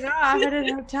did take it off. I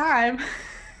didn't have time.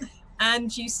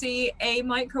 And you see a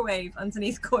microwave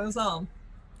underneath Coil's arm.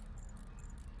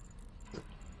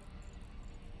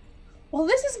 Well,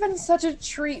 this has been such a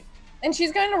treat. And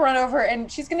she's going to run over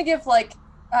and she's going to give, like,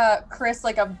 Chris,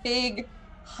 like, a big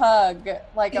hug.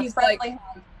 Like, a friendly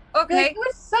hug. Okay. Like, it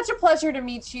was such a pleasure to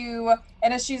meet you.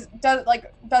 And as she does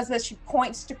this, she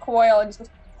points to Coil and just goes,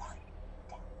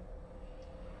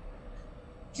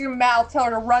 to your mouth, tell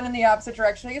her to run in the opposite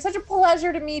direction. Like, it's such a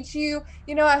pleasure to meet you.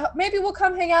 You know, maybe we'll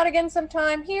come hang out again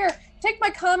sometime. Here, take my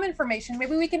comm information.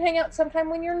 Maybe we can hang out sometime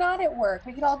when you're not at work.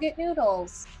 We could all get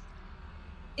noodles.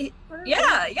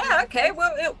 Yeah, okay.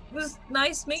 Well, it was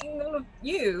nice meeting all of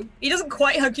you. He doesn't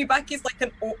quite hug you back. He's like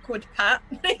an awkward pat.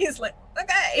 He's like,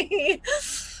 okay.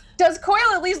 Does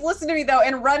Coil at least listen to me, though,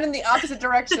 and run in the opposite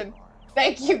direction?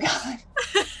 Thank you, God.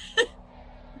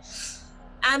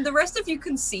 And the rest of you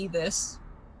can see this,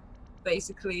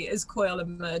 basically, as Coil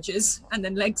emerges and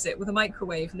then legs it with a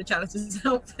microwave in the janitor's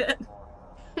outfit.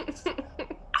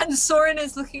 And Soren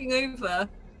is looking over,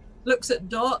 looks at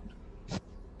Dot,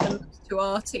 and looks to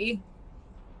Artie,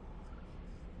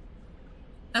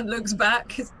 and looks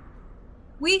back.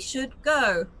 We should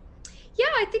go. Yeah,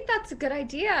 I think that's a good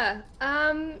idea.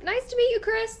 Nice to meet you,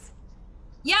 Chris.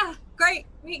 Yeah, great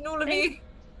meeting all of you.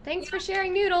 Thanks for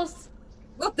sharing noodles.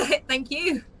 What the heck, thank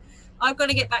you. I've got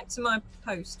to get back to my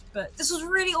post, but this was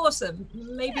really awesome.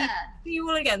 Maybe see you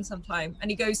all again sometime.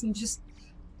 And he goes and just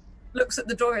looks at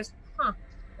the door and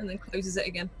and then closes it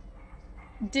again.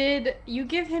 Did you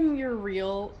give him your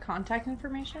real contact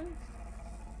information?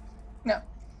 No.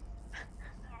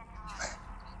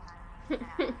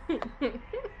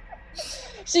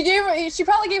 She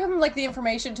probably gave him like the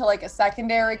information to like a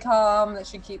secondary comm that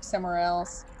she keeps somewhere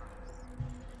else.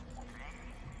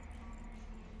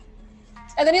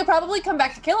 And then he'll probably come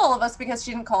back to kill all of us because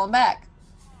she didn't call him back.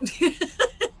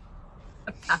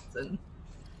 A pattern.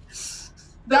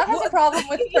 That has a problem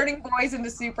with turning boys into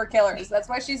super killers. That's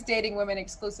why she's dating women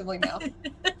exclusively now.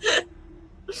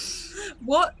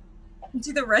 What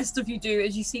do the rest of you do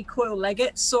as you see Coil leg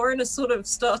it? Soren has sort of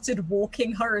started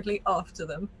walking hurriedly after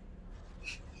them.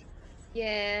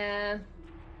 Yeah.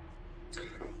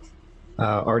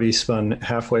 Artie spun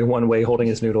halfway one way holding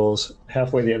his noodles,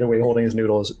 halfway the other way holding his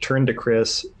noodles, turned to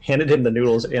Chris, handed him the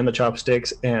noodles and the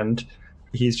chopsticks, and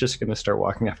he's just going to start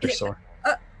walking after Soren.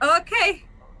 Okay.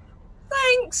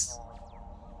 Thanks.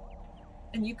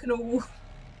 And you can all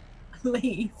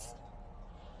leave.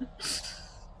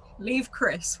 Leave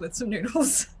Chris with some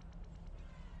noodles.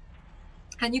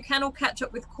 And you can all catch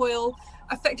up with Coil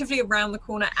effectively around the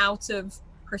corner out of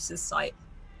Chris's sight.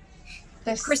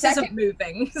 Chris isn't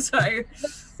moving, so... The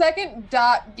second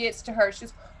Dot gets to her,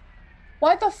 she's,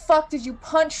 why the fuck did you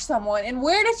punch someone? And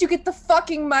where did you get the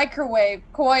fucking microwave?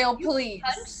 Coil, please.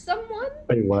 Punch someone?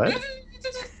 Wait, what?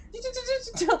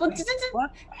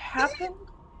 What happened?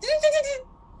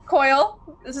 Coil,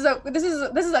 this is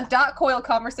a Dot Coil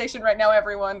conversation right now,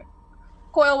 everyone.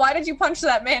 Coil, why did you punch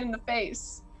that man in the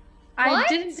face? I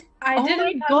didn't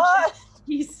God.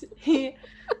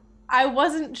 I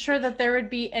wasn't sure that there would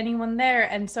be anyone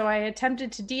there, and so I attempted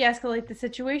to de-escalate the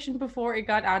situation before it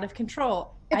got out of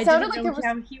control. I didn't know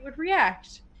how he would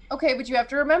react. Okay, but you have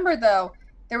to remember, though,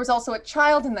 there was also a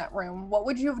child in that room. What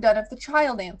would you have done if the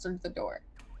child answered the door?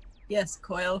 Yes,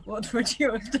 Coil, what would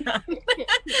you have done?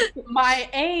 My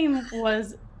aim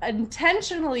was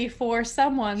intentionally for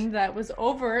someone that was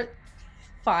over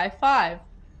 5'5".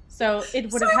 So it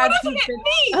would have had to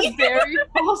be a very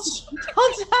tall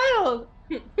child.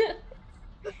 It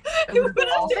would have been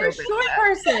a short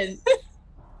person.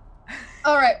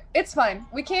 All right, it's fine.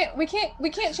 We can't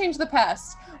change the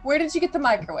past. Where did you get the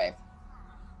microwave?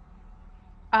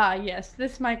 Yes,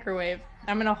 this microwave.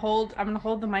 I'm gonna hold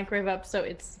the microwave up so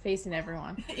it's facing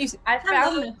everyone. I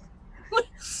found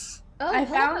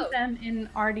them in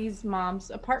Artie's mom's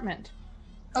apartment.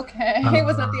 Okay,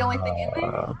 was that the only thing in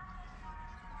there?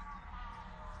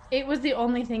 It was the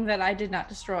only thing that I did not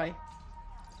destroy.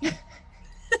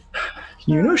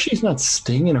 You know she's not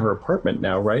staying in her apartment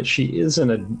now, right? She is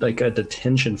in a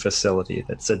detention facility.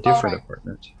 That's a different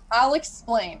apartment. I'll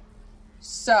explain.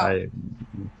 So,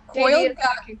 Coil is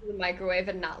talking to the microwave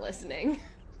and not listening.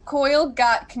 Coil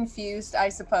got confused, I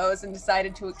suppose, and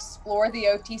decided to explore the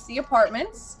OTC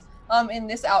apartments in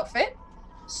this outfit.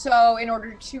 So, in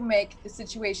order to make the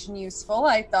situation useful,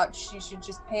 I thought she should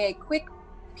just pay a quick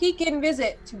peek-in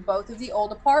visit to both of the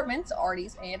old apartments,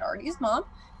 Artie's and Artie's mom,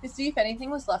 to see if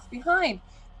anything was left behind.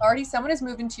 Artie, someone has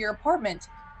moved into your apartment.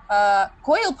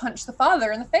 Coil punched the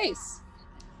father in the face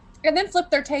and then flipped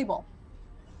their table.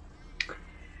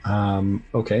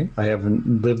 Okay. I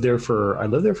lived there for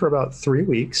about 3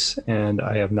 weeks, and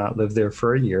I have not lived there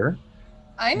for a year.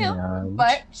 I know,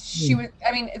 but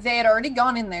they had already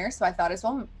gone in there, so I thought as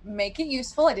well make it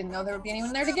useful. I didn't know there would be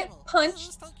anyone there to get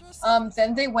punched.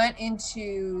 Then they went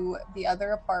into the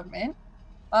other apartment.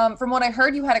 From what I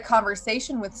heard, you had a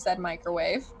conversation with said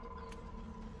microwave.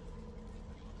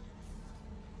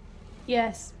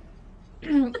 Yes.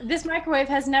 This microwave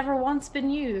has never once been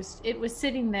used. It was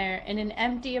sitting there in an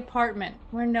empty apartment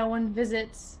where no one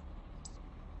visits.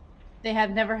 They have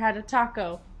never had a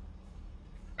taco.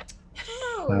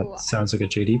 That sounds like a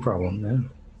JD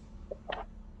problem, yeah.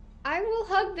 I will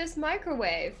hug this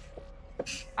microwave.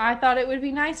 I thought it would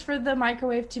be nice for the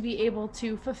microwave to be able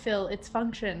to fulfill its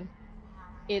function.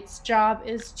 Its job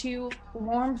is to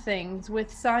warm things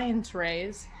with science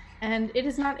rays, and it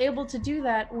is not able to do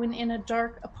that when in a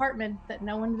dark apartment that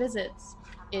no one visits.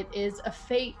 It is a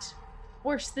fate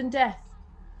worse than death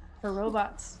for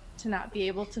robots to not be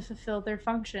able to fulfill their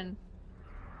function.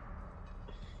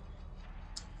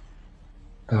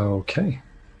 Okay.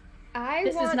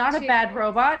 This is not a bad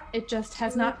robot. It just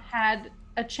has not had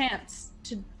a chance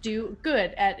to do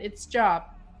good at its job.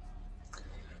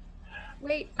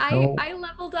 Wait, I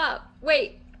leveled up.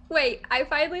 Wait, I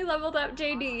finally leveled up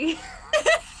JD.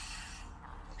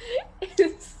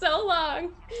 It's so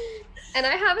long. And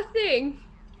I have a thing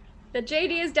that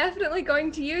JD is definitely going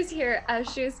to use here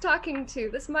as she is talking to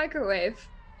this microwave.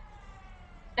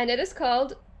 And it is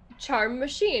called Charm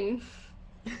Machine.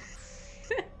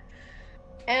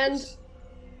 And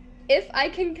if I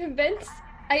can convince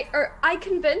I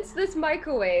convince this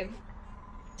microwave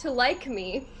to like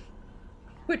me,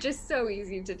 which is so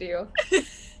easy to do.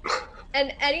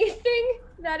 And anything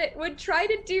that it would try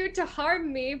to do to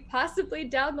harm me, possibly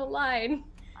down the line,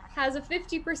 has a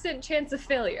 50% chance of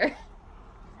failure.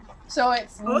 So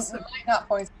it's awesome. Not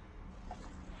poison.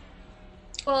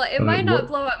 Well, it might not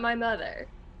blow up my mother.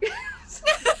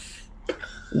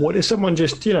 What if someone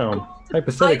just,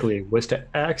 hypothetically, was to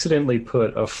accidentally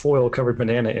put a foil-covered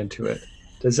banana into it?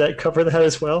 Does that cover that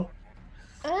as well?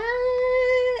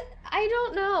 I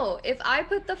don't know. If I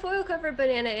put the foil-covered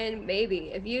banana in,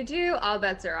 maybe. If you do, all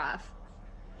bets are off.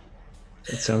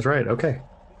 That sounds right. Okay.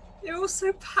 You're all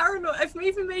so paranoid. I've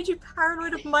even made you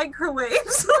paranoid of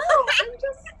microwaves. No,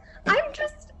 I'm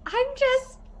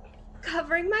just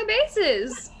covering my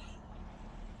bases.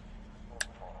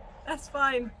 That's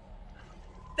fine.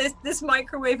 This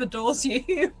microwave adores you.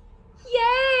 Yay!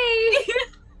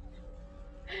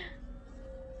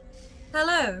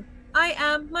 Hello, I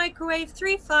am Microwave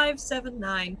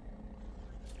 3579.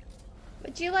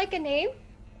 Would you like a name?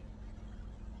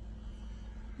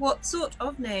 What sort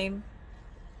of name?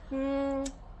 My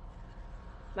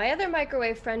other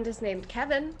microwave friend is named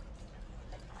Kevin.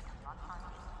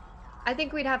 I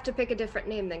think we'd have to pick a different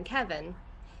name than Kevin.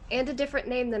 And a different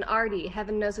name than Artie.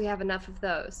 Heaven knows we have enough of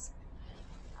those.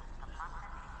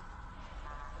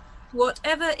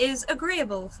 Whatever is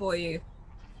agreeable for you.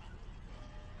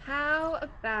 How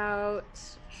about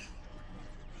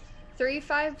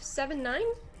 3579?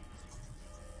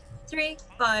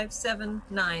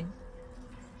 3579.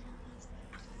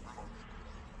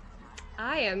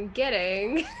 I am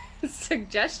getting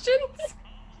suggestions.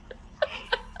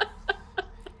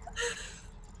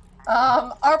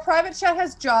 Our private chat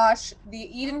has Josh. The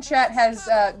Eden chat has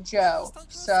Joe.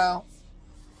 So,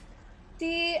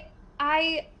 see,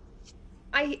 I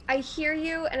hear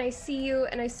you and I see you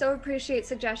and I so appreciate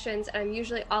suggestions and I'm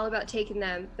usually all about taking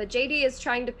them. But JD is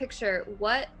trying to picture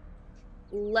what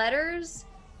letters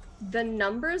the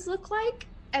numbers look like,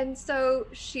 and so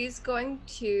she's going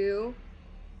to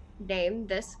name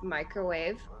this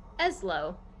microwave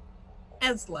Eslo.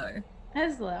 Eslo.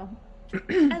 Eslo.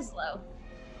 Eslo.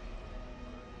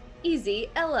 Easy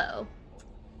LO.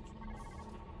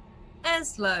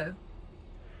 Eslo.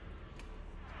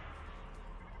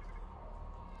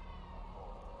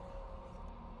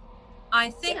 I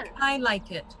think I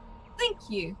like it. Thank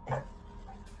you.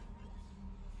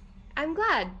 I'm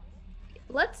glad.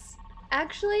 Let's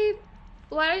actually,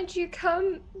 why don't you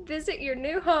come visit your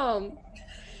new home?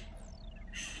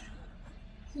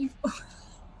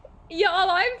 Y'all,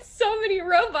 I'm so many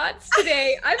robots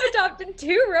today. I've adopted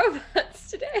 2 robots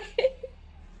today.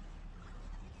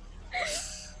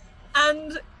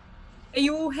 And are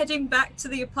you all heading back to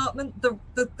the apartment? The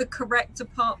correct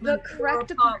apartment? The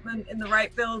correct apartment in the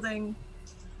right building?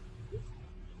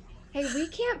 Hey, we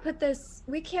can't put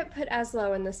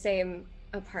Aslo in the same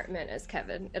apartment as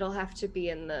Kevin. It'll have to be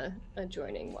in the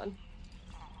adjoining one.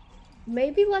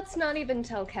 Maybe let's not even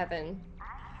tell Kevin.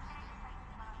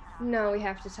 No, we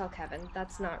have to tell Kevin.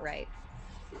 That's not right.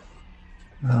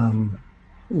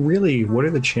 Really, what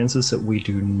are the chances that we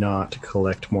do not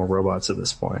collect more robots at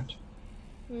this point?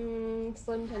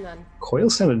 Slim to none. Coyle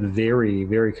sounded very,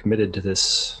 very committed to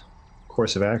this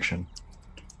course of action.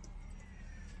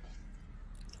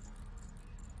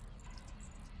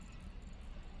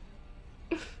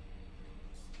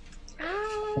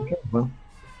 Okay, well,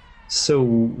 so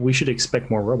we should expect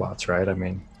more robots, right? I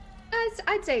mean,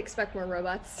 I'd say expect more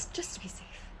robots, just to be safe.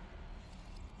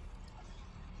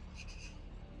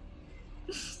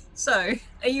 So,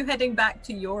 are you heading back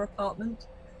to your apartment?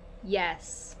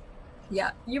 Yes.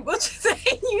 Yeah, you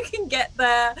you can get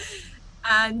there,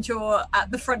 and you're at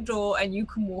the front door, and you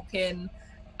can walk in,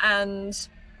 and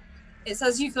it's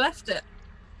as you've left it.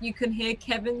 You can hear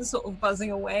Kevin sort of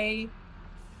buzzing away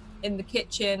in the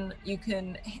kitchen. You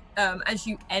can, as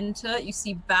you enter, you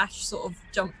see Bash sort of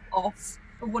jump off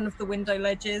of one of the window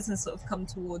ledges and sort of come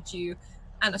towards you,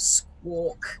 and a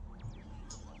squawk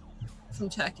from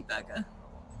Turkey Burger.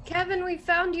 Kevin, we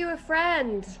found you a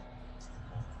friend.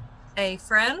 A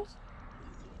friend?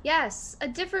 Yes, a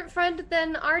different friend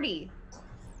than Artie.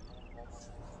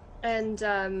 And,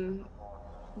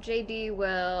 JD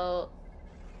will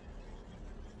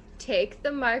take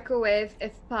the microwave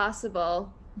if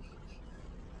possible.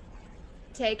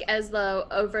 Take Eslo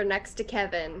over next to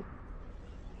Kevin.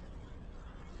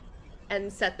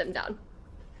 And set them down.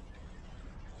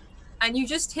 And you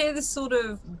just hear this sort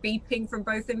of beeping from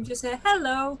both of them. You just hear,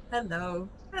 hello, hello,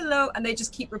 hello. And they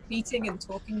just keep repeating and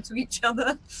talking to each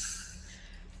other.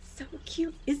 So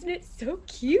cute, isn't it? So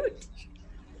cute.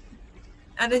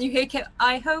 And then you hear Kevin,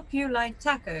 I hope you like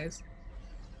tacos.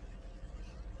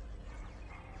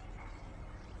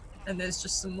 And there's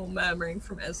just some more murmuring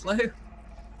from Eslo.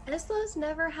 Eslo's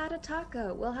never had a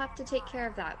taco. We'll have to take care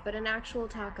of that. But an actual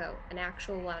taco. An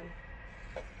actual one.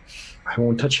 I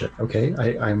won't touch it, okay?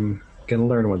 I'm gonna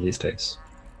learn one of these days.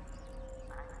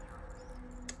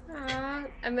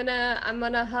 I'm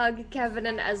gonna hug Kevin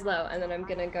and Eslo, and then I'm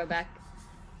gonna go back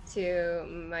to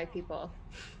my people.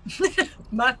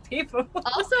 My people.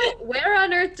 Also, where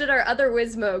on earth did our other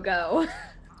Wizmo go?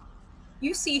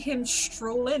 You see him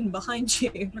stroll in behind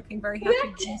you, looking very happy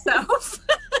with himself.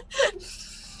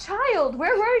 Child,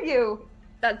 where were you?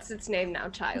 That's its name now,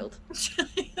 Child.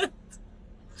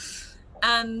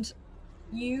 And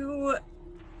you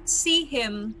see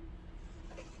him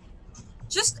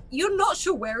you're not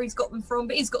sure where he's got them from,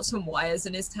 but he's got some wires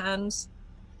in his hands.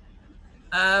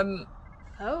 For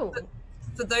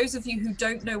those of you who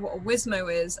don't know what a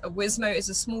Wizmo is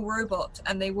a small robot,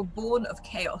 and they were born of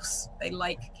chaos. They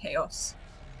like chaos.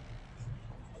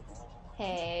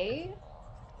 Hey,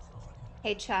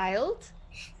 Child.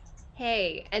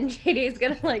 Hey, and JD's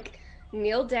gonna like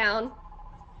kneel down.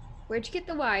 Where'd you get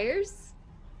the wires?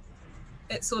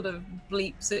 It sort of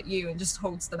bleeps at you and just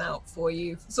holds them out for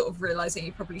you, sort of realizing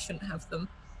you probably shouldn't have them.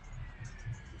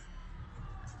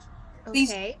 Okay.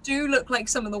 These do look like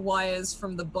some of the wires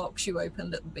from the box you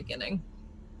opened at the beginning.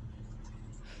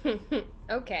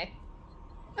 Okay.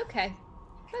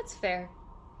 That's fair.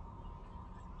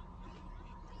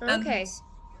 And okay.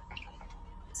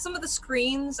 Some of the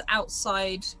screens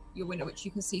outside your window, which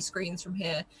you can see screens from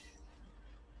here,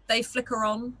 they flicker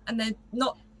on, and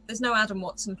there's no Adam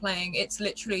Watson playing. It's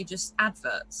literally just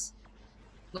adverts,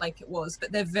 like it was,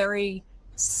 but they're very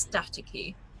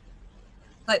staticky.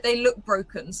 Like, they look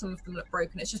broken. Some of them look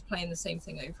broken. It's just playing the same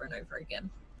thing over and over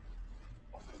again.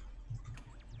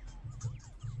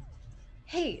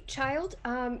 Hey, Child,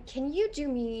 can you do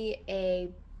me a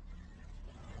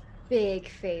big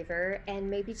favor and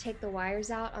maybe take the wires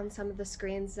out on some of the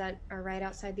screens that are right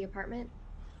outside the apartment?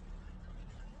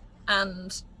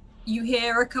 And you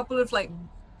hear a couple of, like,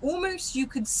 almost you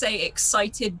could say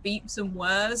excited beeps and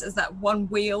whirs as that one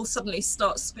wheel suddenly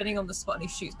starts spinning on the spot and he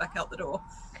shoots back out the door.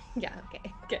 Yeah,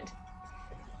 okay, good.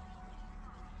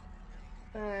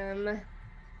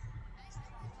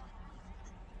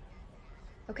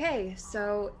 Okay,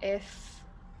 so if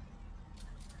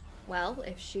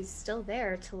she's still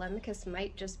there, Telemachus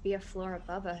might just be a floor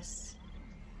above us.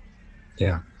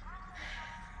 Yeah.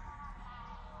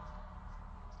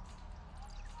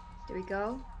 Do we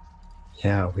go?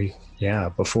 Yeah,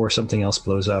 before something else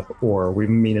blows up, or we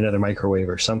meet another microwave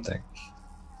or something.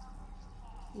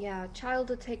 Yeah, child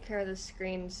to take care of the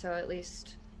screen, so at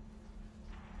least...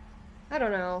 I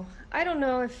don't know. I don't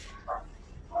know if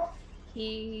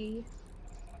he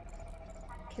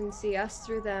can see us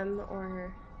through them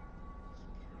or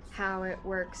how it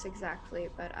works exactly,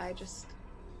 but I'd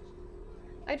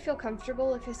feel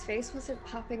comfortable if his face wasn't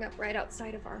popping up right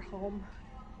outside of our home.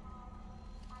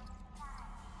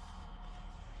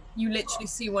 You literally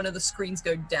see one of the screens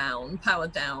go down, power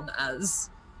down, as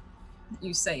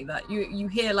you say that. You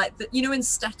hear like the, you know, when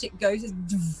static goes,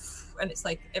 and it's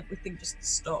like everything just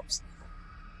stops.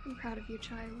 I'm proud of you,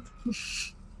 child.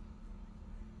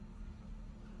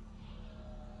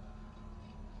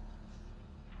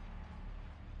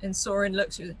 And Soren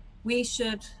looks at you. We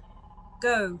should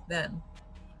go then.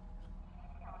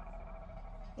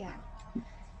 Yeah.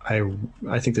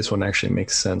 I think this one actually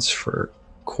makes sense for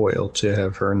Coil to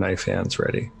have her knife hands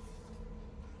ready.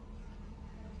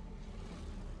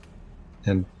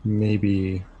 And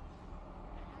maybe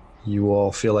you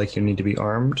all feel like you need to be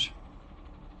armed.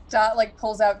 Dot like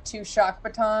pulls out 2 shock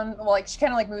batons. Well, like she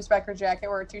kind of like moves back her jacket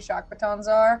where her 2 shock batons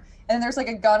are, and then there's like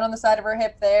a gun on the side of her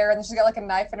hip there, and then she's got like a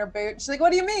knife in her boot. She's like,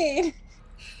 "What do you mean?"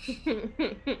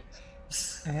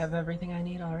 I have everything I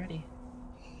need already.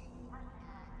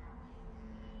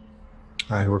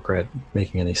 I regret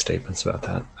making any statements about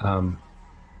that.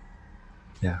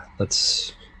 Yeah,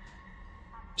 let's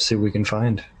see what we can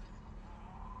find.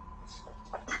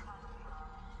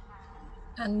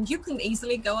 And you can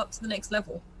easily go up to the next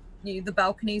level. The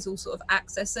balconies all sort of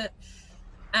access it,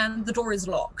 and the door is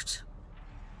locked.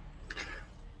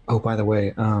 Oh, by the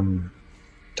way,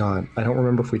 Dot, I don't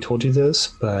remember if we told you this,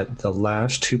 but the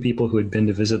last 2 people who had been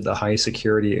to visit the high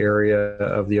security area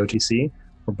of the OTC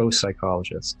were both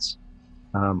psychologists.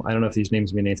 I don't know if these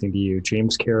names mean anything to you.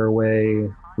 James Carraway,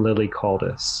 Lily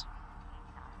Caldis.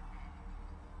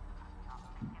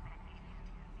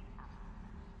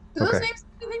 Do those names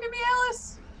mean anything to me,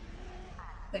 Alice?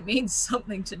 They mean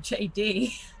something to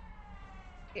JD.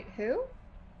 Wait, who?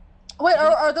 Wait,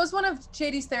 are those one of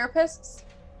JD's therapists?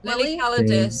 Lily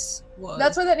Caldis was.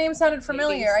 That's why that name sounded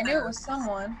familiar. JD's I knew it was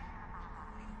someone.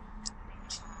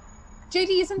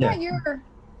 JD, isn't that your...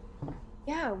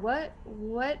 Yeah, what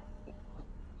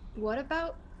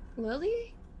about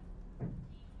Lily?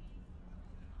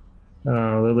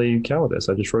 Lily Caldis.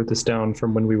 I just wrote this down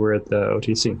from when we were at the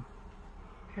OTC.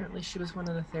 Apparently she was one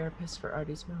of the therapists for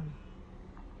Artie's mom.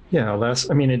 Yeah,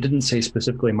 I mean, it didn't say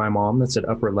specifically my mom. That's at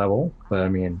upper level, but I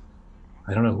mean,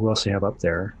 I don't know who else they have up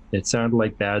there. It sounded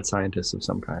like bad scientists of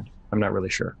some kind. I'm not really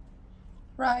sure.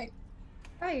 Right.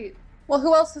 Right. Well,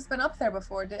 who else has been up there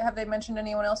before? Have they mentioned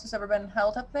anyone else who's ever been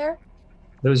held up there?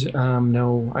 Those,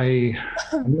 no, I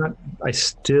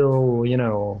still,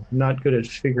 not good at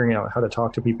figuring out how to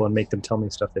talk to people and make them tell me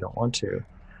stuff they don't want to. Did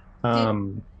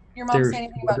your mom say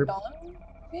anything about Dawn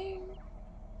being?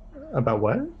 About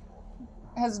what?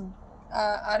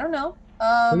 I don't know.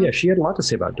 Oh yeah, she had a lot to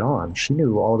say about Dawn. She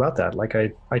knew all about that. Like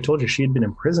I told you, she had been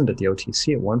imprisoned at the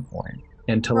OTC at one point,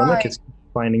 and Telemachus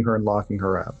finding her and locking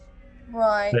her up.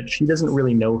 Right. But she doesn't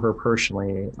really know her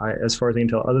personally, as far as I can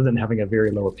tell, other than having a very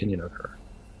low opinion of her.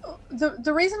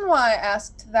 The reason why I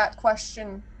asked that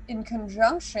question in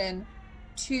conjunction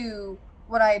to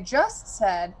what I just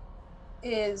said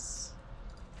is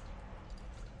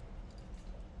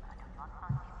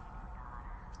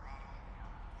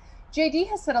JD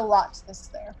has said a lot to this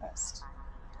therapist.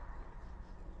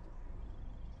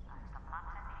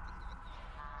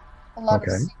 A lot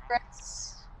of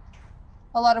secrets,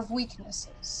 a lot of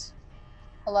weaknesses,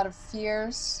 a lot of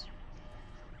fears,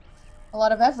 a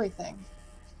lot of everything.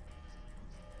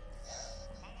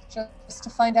 Just to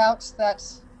find out that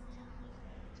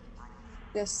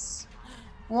this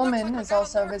woman is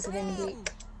also visiting the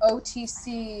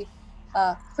OTC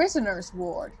prisoners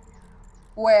ward,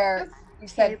 where you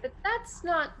said... but that's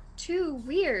not too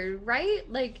weird, right?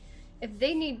 Like, if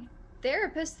they need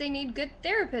therapists, they need good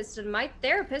therapists, and my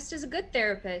therapist is a good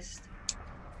therapist.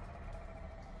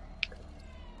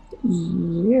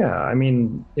 Yeah, I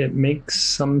mean, it makes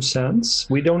some sense.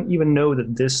 We don't even know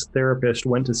that this therapist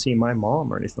went to see my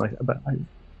mom or anything like that, but I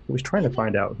was trying to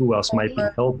find out who else might be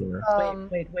held there.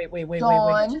 Wait.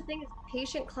 Such a thing as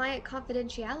patient-client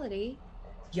confidentiality.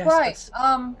 Yes, right.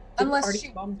 Unless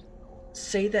Artie's mom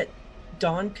say that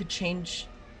Dawn could change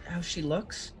how she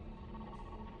looks?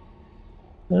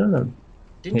 I don't know.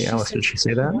 Didn't hey, Alice, did she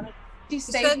say that? She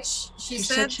said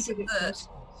that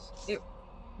it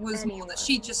was more that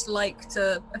she just liked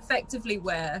to effectively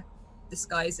wear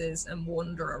disguises and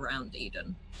wander around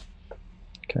Eden.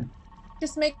 Okay.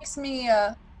 Just makes me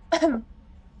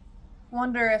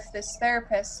wonder if this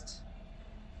therapist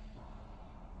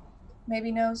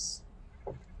maybe knows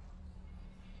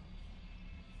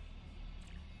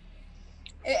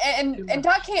And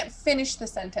Dot can't finish the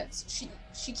sentence.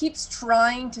 She keeps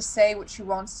trying to say what she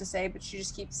wants to say, but she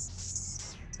just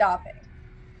keeps stopping.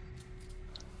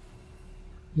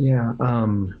 Yeah, I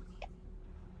mean,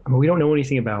 we don't know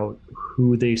anything about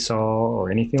who they saw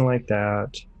or anything like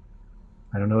that.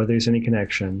 I don't know if there's any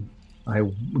connection. I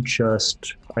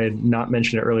had not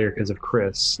mentioned it earlier because of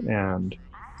Chris, and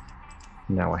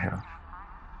now I have.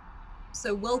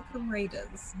 So welcome,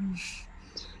 Raiders.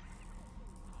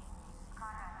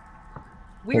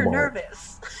 We're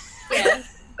nervous.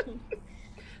 Yes.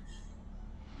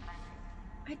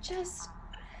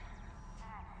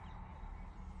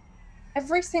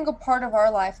 Every single part of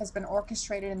our life has been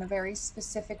orchestrated in a very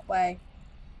specific way.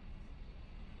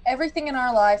 Everything in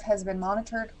our life has been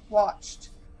monitored, watched,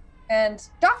 and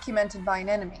documented by an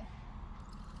enemy.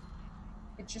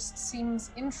 It just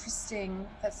seems interesting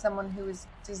that someone who is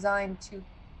designed to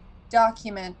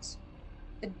document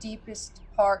the deepest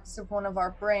parts of one of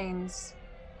our brains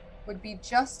would be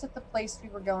just at the place we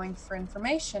were going for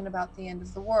information about the end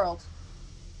of the world.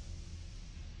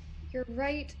 You're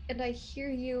right, and I hear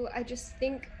you. I just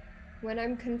think when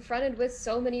I'm confronted with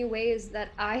so many ways that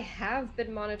I have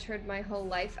been monitored my whole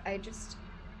life, I just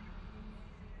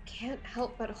can't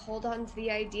help but hold on to the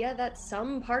idea that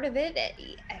some part of it,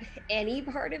 any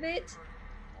part of it,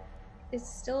 is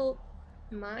still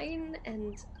mine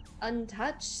and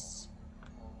untouched.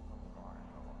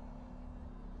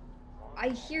 I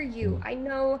hear you. I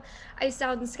know I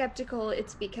sound skeptical.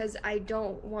 It's because I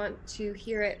don't want to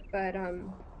hear it, but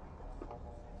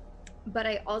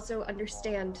I also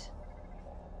understand.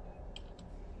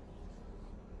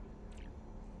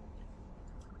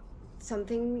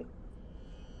 Something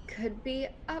could be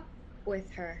up with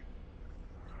her.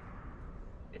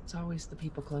 It's always the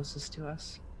people closest to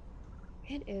us.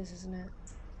 It is, isn't it?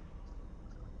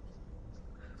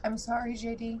 I'm sorry,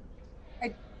 JD.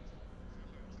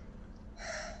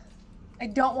 I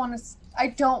don't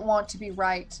want to be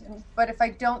right, but if I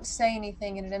don't say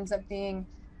anything and it ends up being...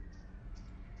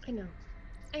 I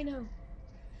know.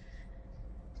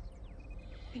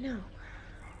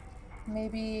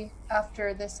 Maybe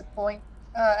after this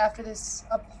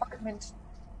apartment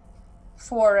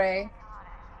foray,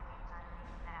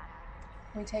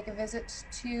 we take a visit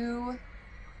to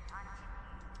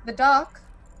the dock,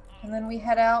 and then we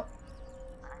head out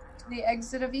to the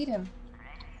exit of Eden.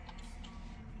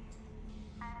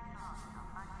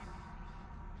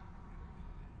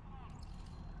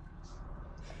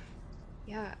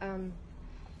 Yeah,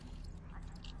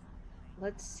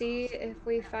 let's see if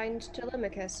we find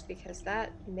Telemachus, because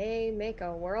that may make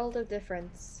a world of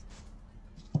difference.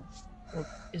 Well,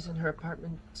 isn't her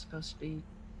apartment supposed to be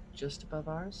just above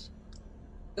ours?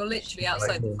 You're literally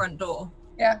outside the front door.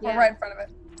 Yeah, we're right in front of it.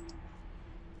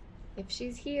 If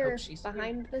she's here,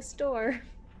 behind this door,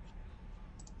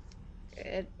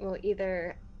 it will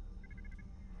either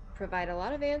provide a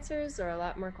lot of answers or a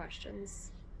lot more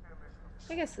questions.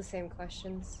 I guess the same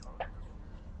questions.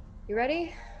 You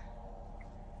ready?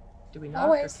 Do we knock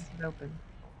Always. or keep it open?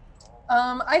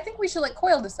 I think we should let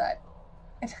Coil decide.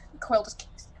 Coil just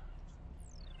kicks.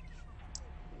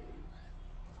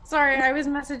 Sorry, I was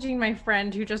messaging my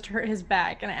friend who just hurt his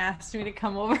back and asked me to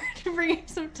come over to bring him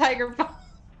some tiger balm.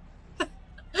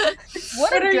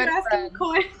 What a good friend.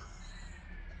 Coil,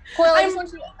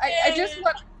 I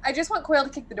just want Coil to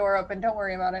kick the door open. Don't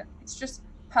worry about it. It's just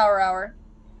power hour.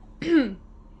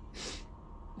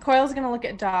 Coil's gonna look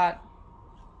at Dot.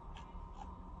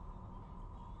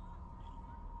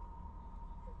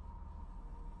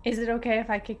 Is it okay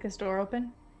if I kick this door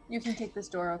open? You can kick this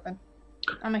door open.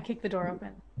 I'm gonna kick the door open.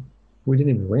 We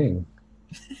didn't even ring.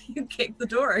 You kick the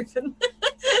door open.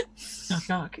 Knock,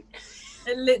 knock.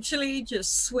 It literally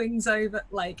just swings over,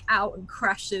 like, out and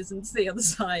crashes into the other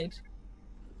side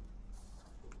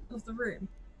of the room.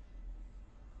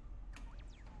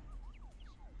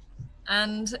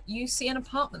 And you see an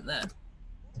apartment there.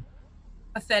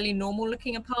 A fairly normal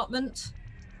looking apartment.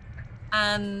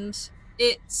 And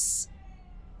it seems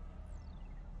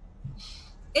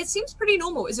pretty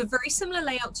normal. It's a very similar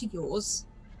layout to yours.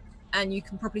 And you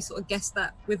can probably sort of guess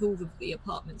that with all of the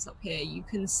apartments up here. You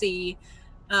can see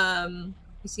you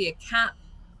see a cap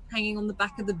hanging on the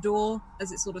back of the door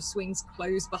as it sort of swings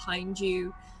closed behind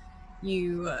you.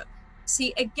 You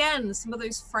see again some of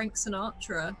those Frank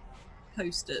Sinatra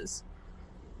posters.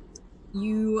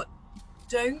 You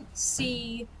don't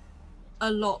see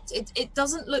a lot. It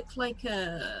doesn't look like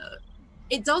a...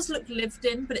 It does look lived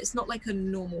in, but it's not like a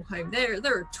normal home. There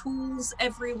are tools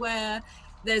everywhere.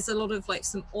 There's a lot of like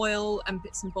some oil and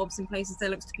bits and bobs in places. There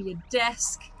looks to be a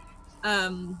desk.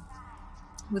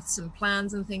 with some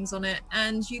plans and things on it,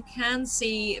 and you can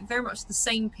see very much the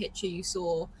same picture you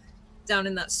saw down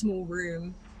in that small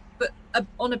room, but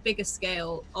on a bigger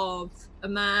scale, of a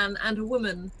man and a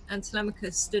woman, and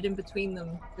Telemachus stood in between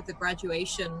them with the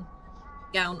graduation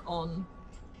gown on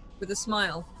with a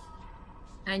smile.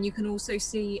 And you can also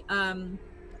see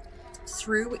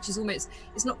through, which is almost,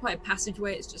 it's not quite a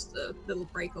passageway, it's just a little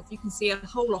break off, you can see a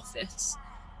whole office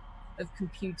of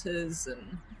computers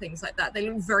and things like that. They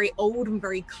look very old and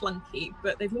very clunky,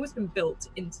 but they've always been built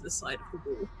into the side of the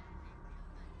wall.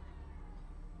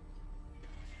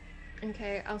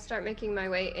 Okay, I'll start making my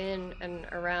way in and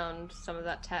around some of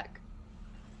that tech.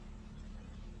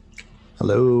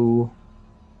 Hello?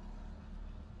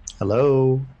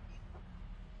 Hello?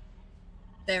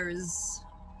 There is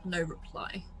no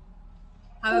reply.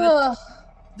 However,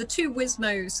 the two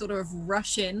Wizmos sort of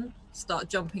rush in, start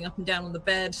jumping up and down on the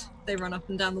bed. They run up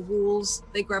and down the walls.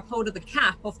 They grab hold of the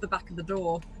cap off the back of the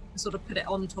door and sort of put it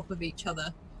on top of each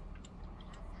other.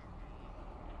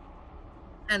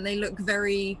 And they look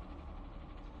very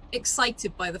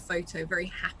excited by the photo, very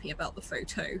happy about the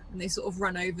photo. And they sort of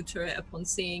run over to it upon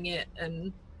seeing it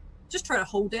and just try to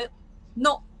hold it.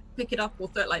 Not pick it up or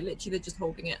throw it, like literally they're just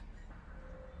holding it.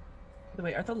 By the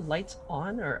way, are the lights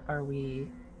on or are we...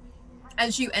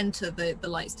 As you enter, the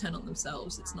lights turn on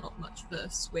themselves. It's not much of a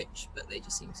switch, but they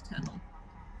just seem to turn on.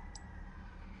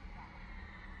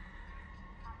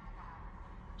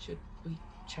 Should we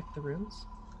check the rooms?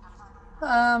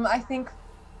 I think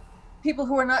people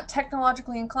who are not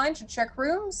technologically inclined should check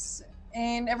rooms,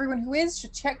 and everyone who is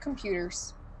should check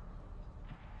computers.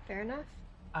 Fair enough.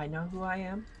 I know who I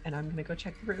am, and I'm gonna go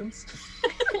check the rooms.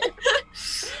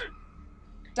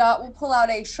 Dot will pull out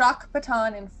a shock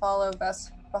baton and follow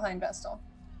behind Vestal.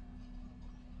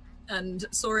 And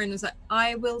Sorin is like,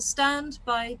 I will stand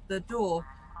by the door.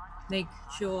 Make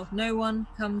sure no one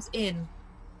comes in.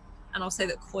 And I'll say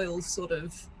that Coil's sort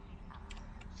of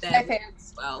there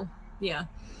as well. Yeah.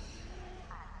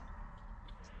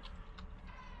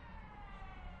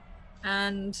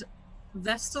 And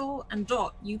Vestal and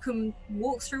Dot, you can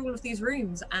walk through all of these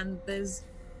rooms and there's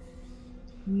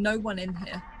no one in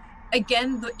here.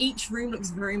 Again, each room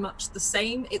looks very much the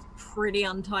same. It's pretty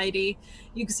untidy.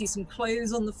 You can see some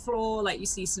clothes on the floor, like you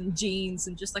see some jeans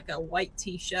and just like a white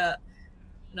t-shirt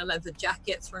and a leather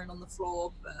jacket thrown on the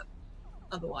floor, but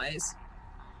otherwise.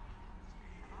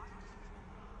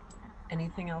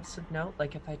 Anything else of note?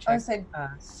 Like if I check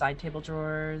side table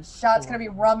drawers? Dot's going to be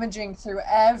rummaging through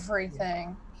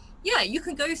everything. Yeah, you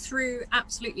can go through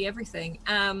absolutely everything.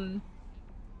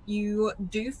 You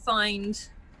do find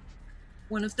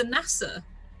one of the NASA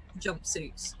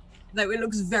jumpsuits, though it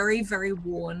looks very, very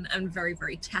worn and very,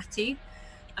 very tatty.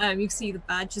 You can see the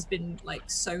badge has been like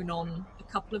sewn on a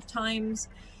couple of times.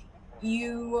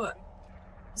 You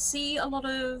see a lot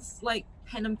of like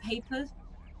pen and paper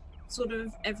sort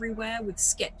of everywhere with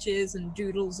sketches and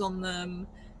doodles on them.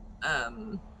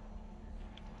 But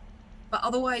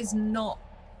otherwise not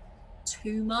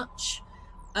too much.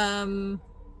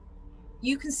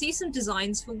 You can see some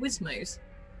designs for Wizmos.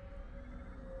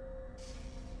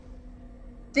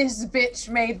 This bitch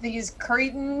made these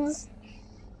cretins.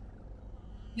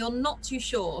 You're not too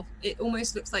sure. It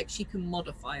almost looks like she can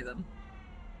modify them.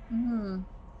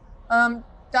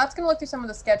 Dot's gonna look through some of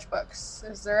the sketchbooks.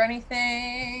 Is there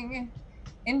anything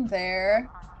in there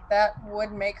that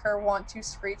would make her want to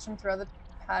screech and throw the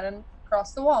pattern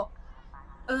across the wall?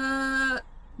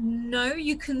 No,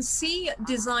 you can see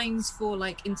designs for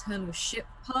like internal ship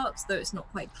parts, though it's not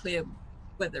quite clear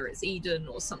whether it's Eden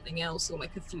or something else, or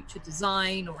like a future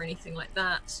design or anything like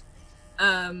that.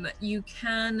 You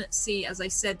can see, as I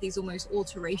said, these almost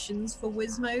alterations for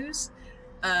Wizmos.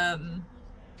 And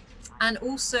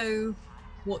also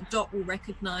what Dot will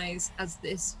recognize as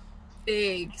this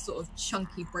big sort of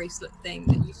chunky bracelet thing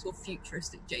that you saw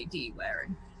futuristic JD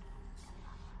wearing.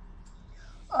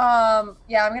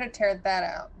 Yeah, I'm gonna tear that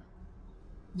out.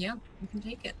 Yeah, you can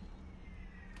take it.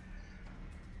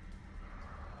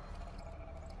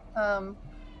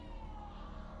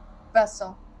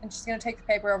 Vestal. And she's gonna take the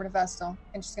paper over to Vestal,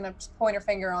 and she's gonna just point her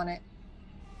finger on it.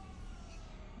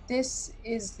 This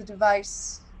is the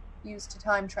device used to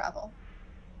time travel.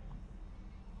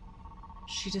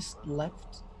 She just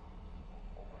left?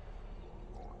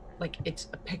 Like, it's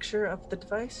a picture of the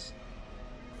device?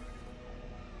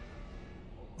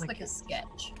 It's like a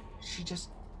sketch. She just...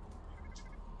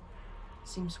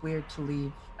 Seems weird to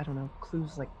leave, I don't know,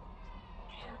 clues like...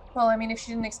 Well, I mean, if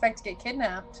she didn't expect to get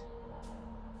kidnapped.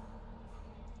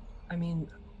 I mean...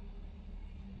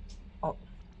 Oh.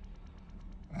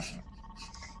 I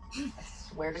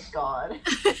swear to God.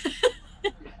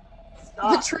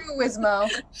 The true Wizmo.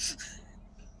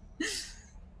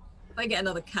 If I get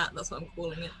another cat, that's what I'm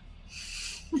calling it.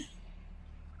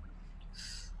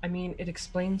 I mean, it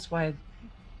explains why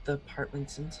the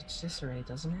apartment's in such disarray,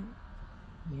 doesn't it?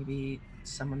 Maybe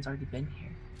someone's already been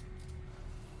here.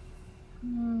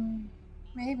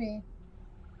 Maybe.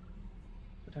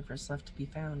 Whatever's left to be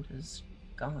found is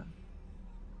gone.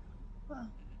 Well,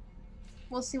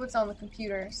 we'll see what's on the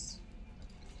computers.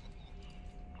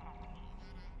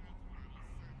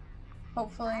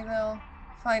 Hopefully they'll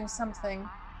find something.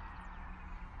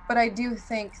 But I do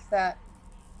think that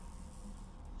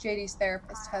JD's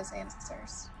therapist has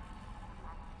answers.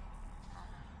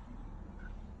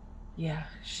 Yeah,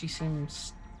 she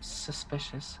seems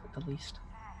suspicious at the least.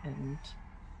 And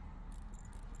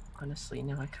honestly,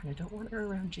 now I kind of don't want her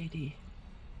around JD.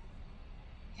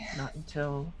 Yeah. Not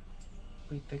until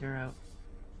we figure out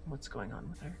what's going on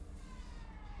with her.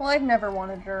 Well, I've never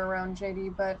wanted her around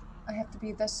JD, but I have to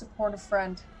be the supportive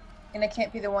friend. And I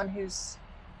can't be the one who's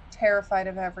terrified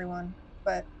of everyone,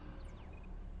 but...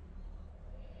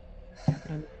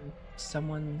 And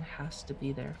someone has to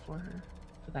be there for her,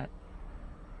 for that.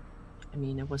 I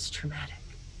mean, it was traumatic,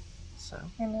 so...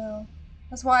 I know.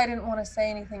 That's why I didn't want to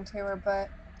say anything to her, but...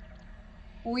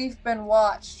 We've been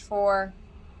watched for,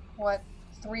 what,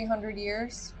 300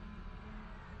 years?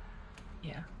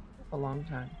 Yeah, a long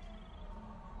time.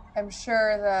 I'm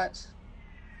sure that...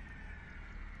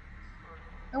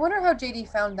 I wonder how JD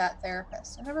found that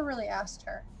therapist. I never really asked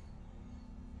her.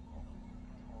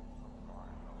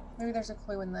 Maybe there's a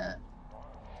clue in that.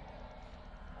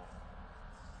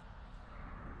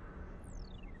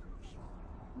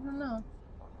 I don't know.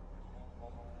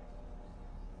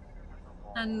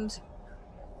 And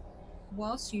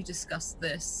whilst you discuss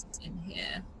this in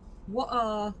here, what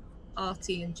are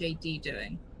Artie and JD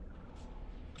doing?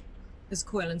 As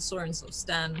Coil and Soren sort of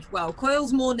stand. Well,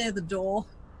 Coil's more near the door.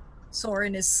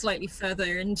 Soren is slightly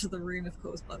further into the room, of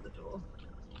course, by the door.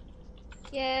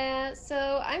 Yeah,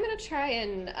 so I'm gonna try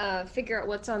and figure out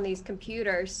what's on these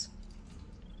computers.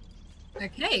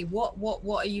 Okay, what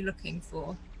are you looking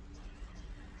for?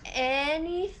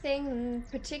 Anything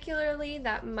particularly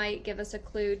that might give us a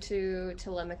clue to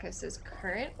Telemachus's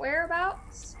current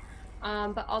whereabouts,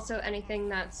 but also anything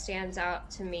that stands out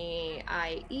to me,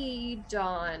 i.e.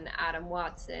 Dawn, Adam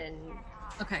Watson.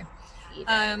 Okay.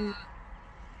 Eden.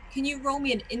 Can you roll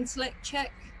me an intellect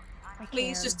check,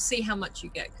 please, can. just to see how much you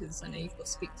get, because I know you've got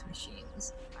speak to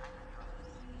machines.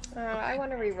 I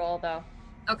want to re-roll though.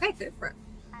 Okay, go for it.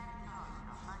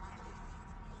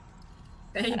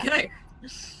 There you go.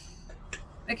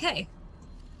 Okay.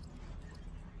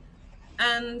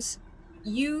 And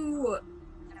you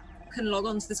can log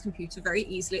onto this computer very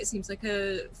easily. It seems like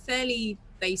a fairly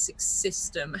basic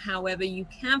system. However, you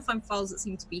can find files that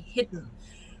seem to be hidden,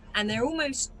 and they're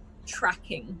almost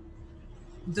tracking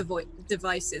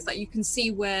devices. Like you can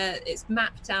see where it's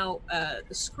mapped out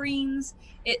the screens,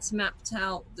 it's mapped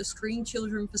out the screen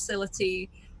children facility,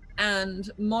 and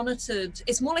monitored.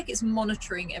 It's more like it's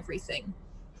monitoring everything.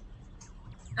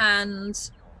 And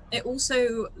it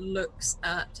also looks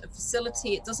at a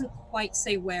facility. It doesn't quite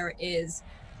say where it is,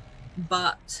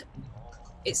 but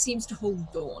it seems to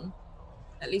hold Dawn.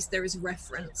 At least there is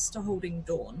reference to holding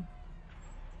Dawn.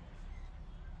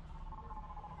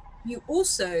 You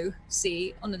also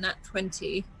see on the nat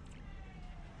 20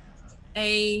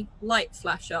 a light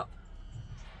flash up.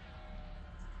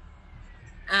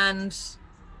 And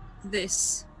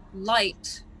this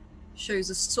light shows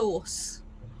a source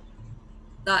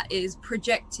that is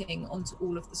projecting onto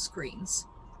all of the screens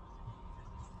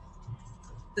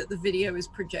that the video is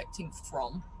projecting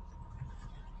from.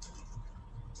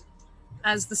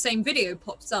 As the same video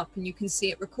pops up and you can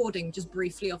see it recording just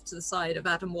briefly off to the side of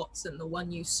Adam Watson, the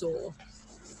one you saw.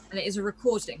 And it is a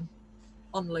recording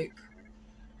on loop.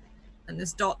 And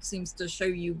this dot seems to show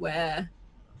you where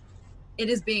it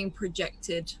is being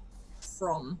projected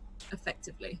from,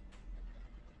 effectively.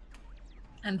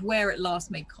 And where it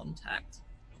last made contact.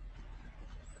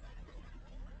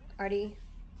 Artie?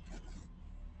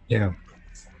 Yeah.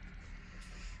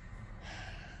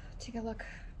 Take a look.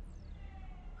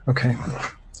 Okay.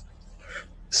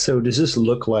 So does this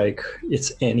look like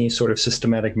it's any sort of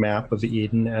systematic map of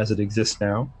Eden as it exists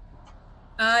now?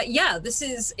 Yeah,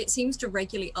 it seems to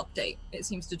regularly update. It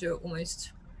seems to do it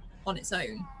almost on its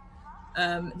own.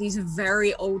 These are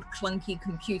very old, clunky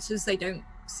computers. They don't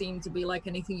seem to be like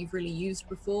anything you've really used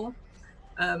before.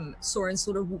 Soren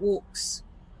sort of walks,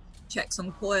 checks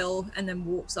on Coil, and then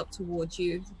walks up towards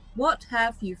you. What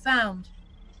have you found?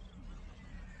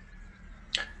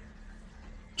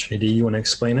 JD, you want to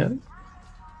explain it?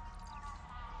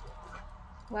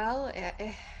 Well,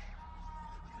 it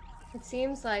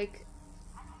seems like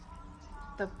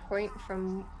the point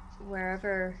from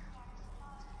wherever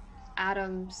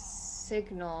Adam's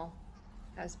signal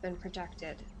has been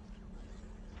projected.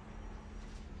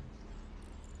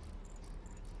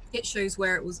 It shows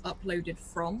where it was uploaded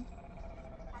from,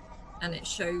 and it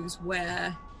shows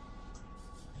where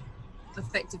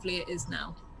effectively it is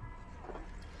now.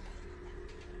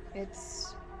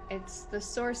 It's the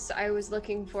source I was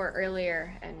looking for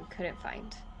earlier and couldn't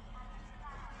find.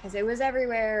 Because it was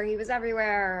everywhere, he was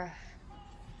everywhere.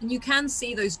 And you can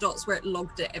see those dots where it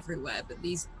logged it everywhere, but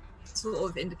these sort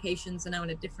of indications are now in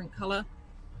a different color.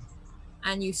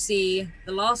 And you see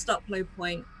the last upload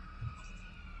point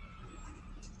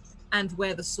and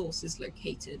where the source is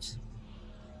located.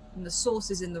 And the source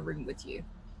is in the room with you.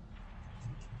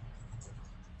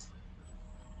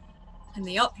 And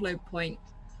the upload point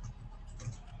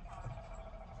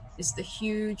is the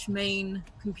huge main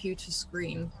computer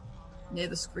screen near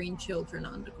the Screen Children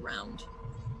underground.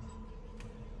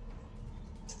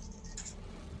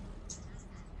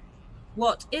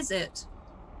 What is it?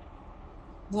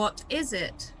 What is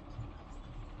it?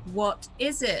 What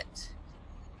is it?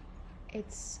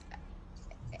 It's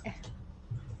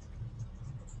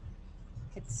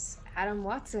Adam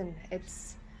Watson.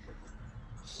 It's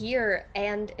here,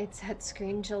 and it's at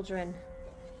Screen Children.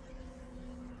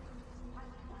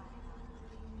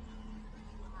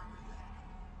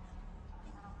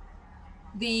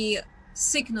 The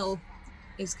signal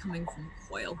is coming from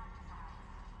Coil.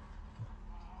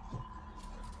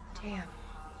 Damn.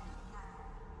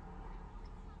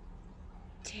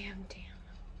 Damn.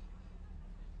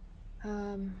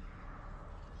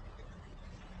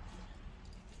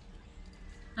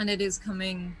 And it is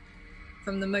coming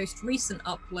from the most recent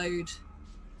upload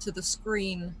to the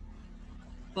screen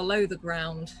below the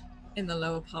ground in the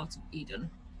lower part of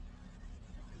Eden.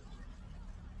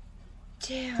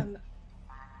 Damn.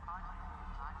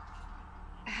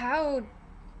 How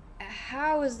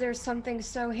is there something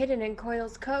so hidden in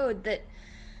Coil's code that...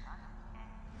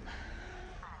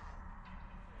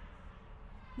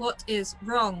 What is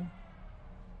wrong?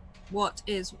 What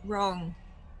is wrong?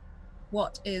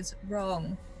 What is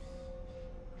wrong?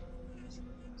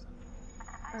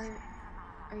 Are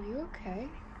you okay?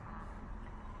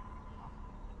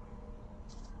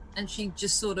 And she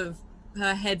just sort of,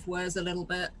 her head whirs a little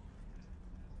bit.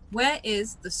 Where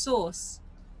is the source?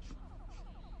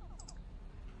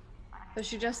 But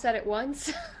she just said it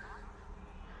once.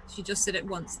 She just said it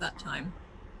once that time.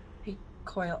 Hey,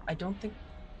 Coil, I don't think...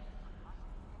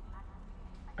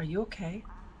 Are you okay?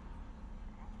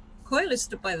 Coil is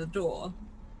stood by the door.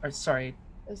 Or, sorry.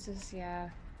 This is,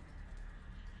 yeah.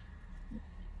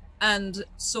 And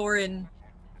Soren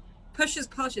pushes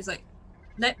past, she's like,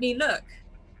 let me look.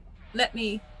 Let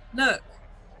me look.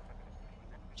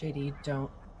 JD,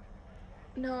 don't.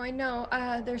 No, I know.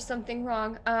 There's something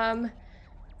wrong. I'm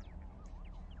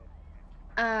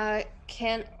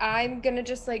gonna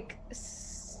just like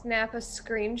snap a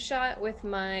screenshot with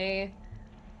my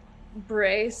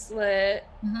bracelet.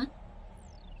 Mm-hmm.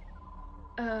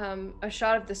 A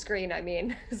shot of the screen, I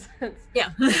mean.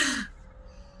 Yeah.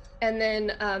 And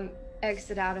then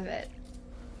exit out of it.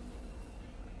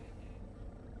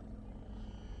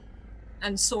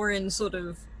 And Soren sort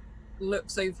of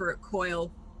looks over at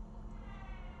Coil.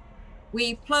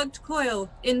 We plugged Coil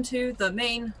into the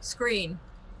main screen.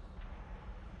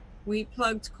 We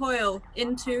plugged Coil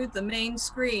into the main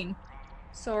screen.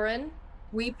 Soren?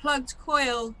 We plugged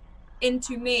Coil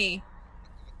into me.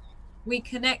 We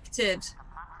connected.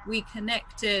 We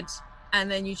connected.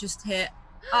 And then you just hear,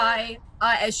 I,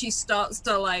 as she starts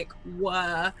to like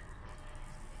whir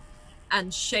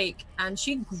and shake, and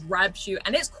she grabs you,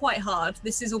 and it's quite hard.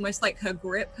 This is almost like her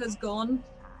grip has gone.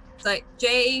 It's like,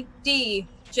 JD,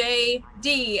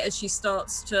 as she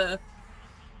starts to,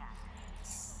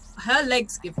 her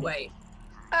legs give way.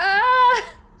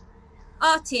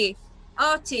 Artie,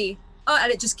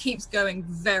 and it just keeps going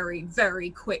very, very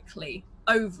quickly,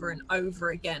 over and over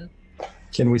again.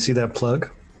 Can we see that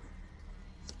plug?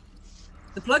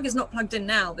 The plug is not plugged in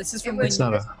now. This is from It's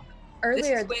not a...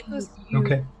 Earlier.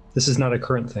 Okay. This is not a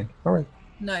current thing. All right.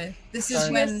 No, this is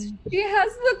when... She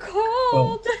has the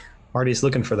cold! Oh, Artie's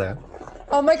looking for that.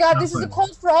 Oh my god, this is a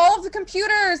cold for all of the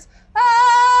computers!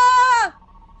 Ah!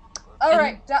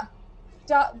 Alright,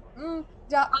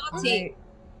 Artie.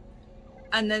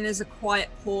 And then there's a quiet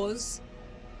pause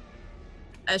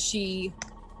as she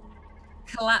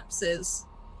collapses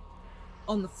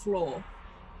on the floor.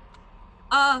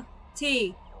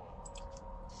 Artie!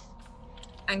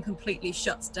 And completely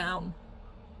shuts down.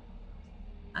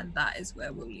 And that is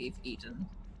where we'll leave Eden.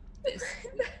 This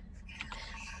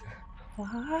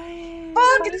Why?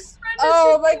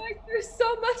 Oh my... There's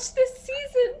so much this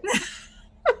season.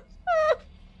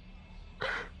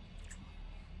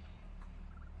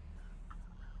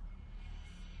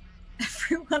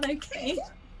 Everyone okay?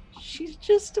 She's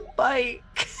just a bike.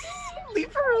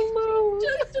 Leave her alone.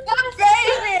 Just a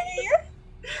baby.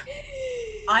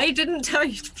 I didn't tell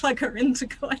you to plug her into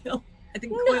Coil. I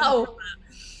think Coil did No. that.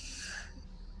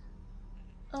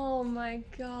 Oh my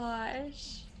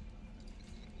gosh.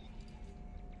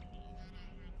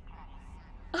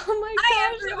 Oh my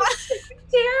Hi, gosh, that everyone. was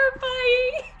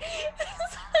terrifying.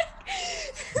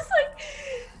 It's like,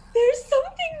 there's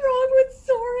something wrong with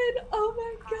Soren. Oh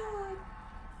my god.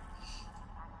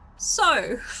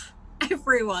 So,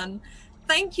 everyone,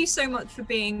 thank you so much for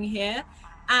being here.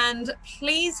 And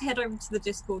please head over to the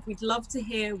Discord. We'd love to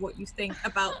hear what you think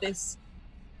about this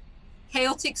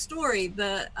chaotic story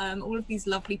that all of these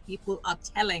lovely people are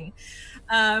telling.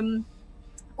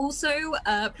 Also,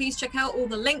 please check out all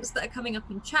the links that are coming up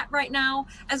in chat right now,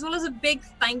 as well as a big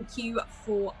thank you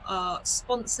for our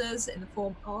sponsors in the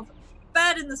form of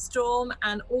Bird in the Storm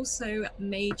and also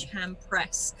Mage Hand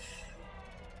Press.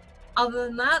 Other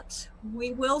than that,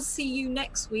 we will see you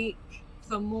next week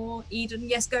for more Eden.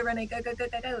 Yes, go Renee, go, go, go,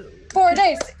 go, go. 4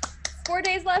 days. 4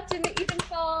 days left in the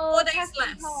Edenfall 4 days casting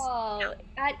left. call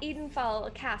at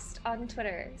Edenfall Cast on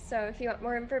Twitter. So if you want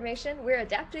more information, we're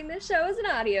adapting this show as an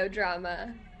audio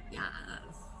drama. Yes.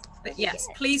 But yes,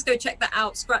 please go check that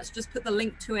out. Scratch just put the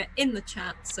link to it in the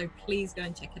chat, so please go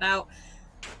and check it out.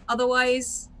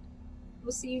 Otherwise,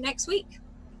 we'll see you next week.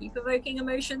 Keep evoking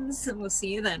emotions, and we'll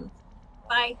see you then.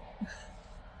 Bye.